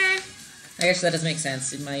 I guess that doesn't make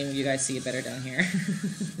sense. You guys see it better down here.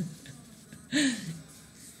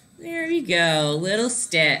 There we go. Little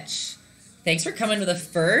Stitch. Thanks for coming to the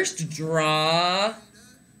first draw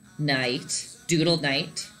night. Doodle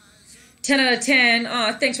night. 10 out of 10.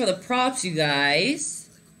 Aw, thanks for the props, you guys.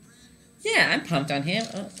 Yeah, I'm pumped on him.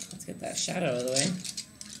 Oh, let's get that shadow out of the way.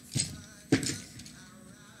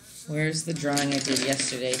 Where's the drawing I did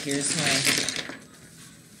yesterday? Here's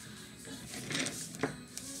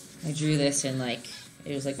I drew this in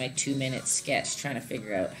it was like my 2-minute sketch trying to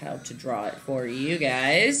figure out how to draw it for you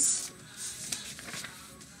guys.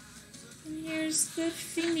 And here's the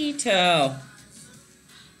finito.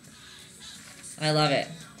 I love it.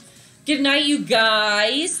 Good night, you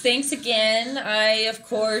guys. Thanks again. I, of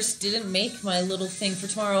course, didn't make my little thing for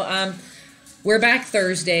tomorrow. We're back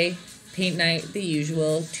Thursday. Paint night, the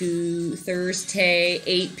usual. To Thursday,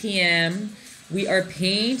 8 p.m. We are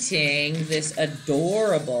painting this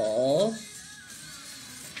adorable...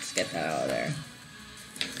 Let's get that out of there.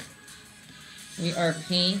 We are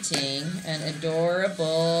painting an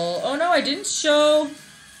adorable... Oh no, I didn't show...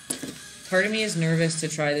 Part of me is nervous to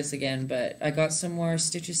try this again, but I got some more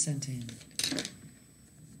stitches sent in.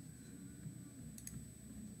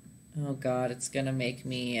 Oh god, it's gonna make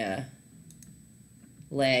me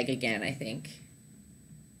lag again, I think.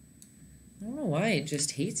 I don't know why it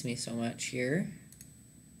just hates me so much here.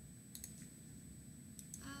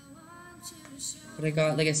 But I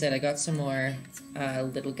got, like I said, I got some more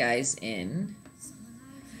little guys in.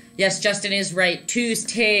 Yes, Justin is right.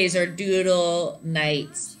 Tuesdays are doodle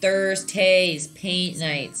nights. Thursdays, paint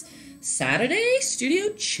nights. Saturday,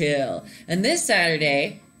 studio chill. And this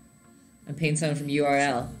Saturday, I'm painting someone from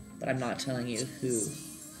URL, but I'm not telling you who.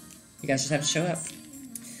 You guys just have to show up.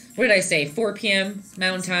 What did I say? 4 p.m.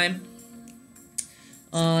 Mountain Time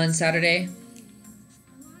on Saturday.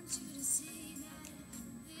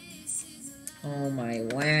 Oh my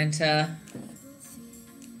Lanta.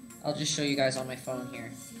 I'll just show you guys on my phone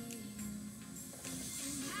here.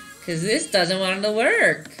 Because this doesn't want to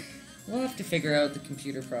work. We'll have to figure out the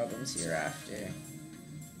computer problems hereafter.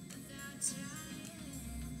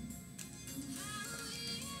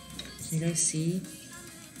 Can you guys see?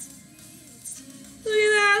 Look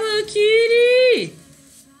at that little cutie!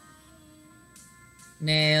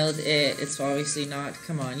 Nailed it. It's obviously not.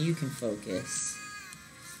 Come on, you can focus.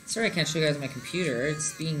 Sorry I can't show you guys my computer.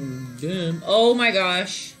 It's being dumb. Oh my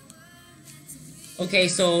gosh. Okay,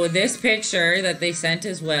 so this picture that they sent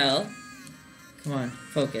as well. Come on,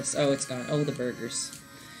 focus. Oh, it's gone. Oh, the burgers.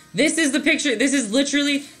 This is the picture. This is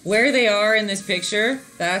literally where they are in this picture.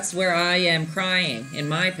 That's where I am crying in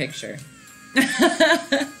my picture.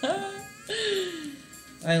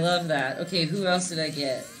 I love that. Okay, who else did I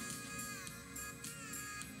get?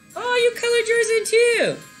 Oh, you colored yours in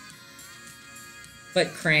too.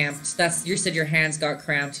 But cramped. That's, you said your hands got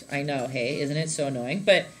cramped. I know, hey, isn't it so annoying?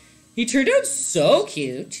 But he turned out so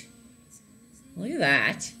cute. Look at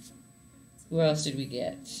that. Who else did we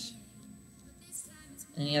get?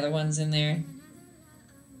 Any other ones in there?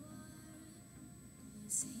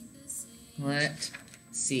 Let's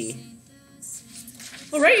see.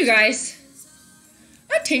 Alright, you guys.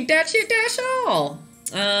 I think that shit dash all.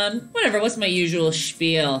 Whatever, what's my usual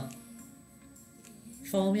spiel?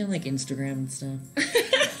 Follow me on like Instagram and stuff.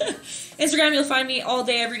 Instagram, you'll find me all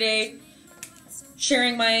day, every day,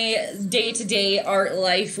 sharing my day-to-day art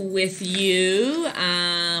life with you.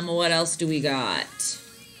 What else do we got?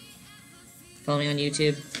 Follow me on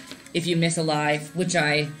YouTube. If you miss a live, which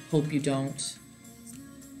I hope you don't,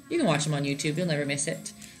 you can watch them on YouTube. You'll never miss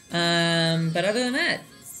it. But other than that,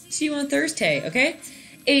 see you on Thursday, okay?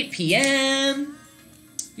 8 p.m.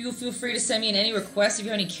 You feel free to send me in any requests. If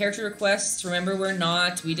you have any character requests, remember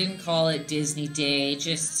we didn't call it Disney Day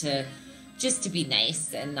just to be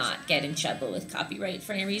nice and not get in trouble with copyright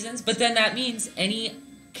for any reasons. But then that means any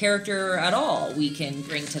character at all we can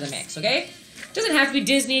bring to the mix, okay? Doesn't have to be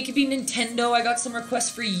Disney, it could be Nintendo. I got some requests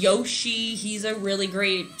for Yoshi. He's a really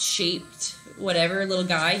great shaped whatever little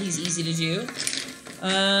guy. He's easy to do.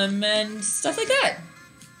 And stuff like that.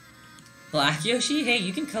 Black Yoshi, hey,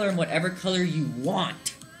 you can color him whatever color you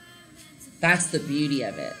want. That's the beauty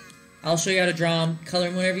of it. I'll show you how to draw him, color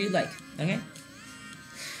him whatever you like, okay?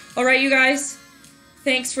 Alright, you guys.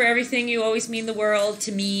 Thanks for everything. You always mean the world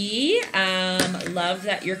to me. Love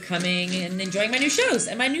that you're coming and enjoying my new shows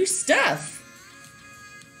and my new stuff.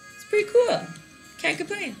 It's pretty cool. Can't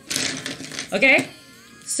complain. Okay?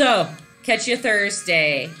 So, catch you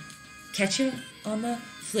Thursday. Catch you on the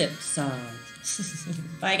flip side.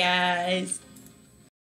 Bye, guys.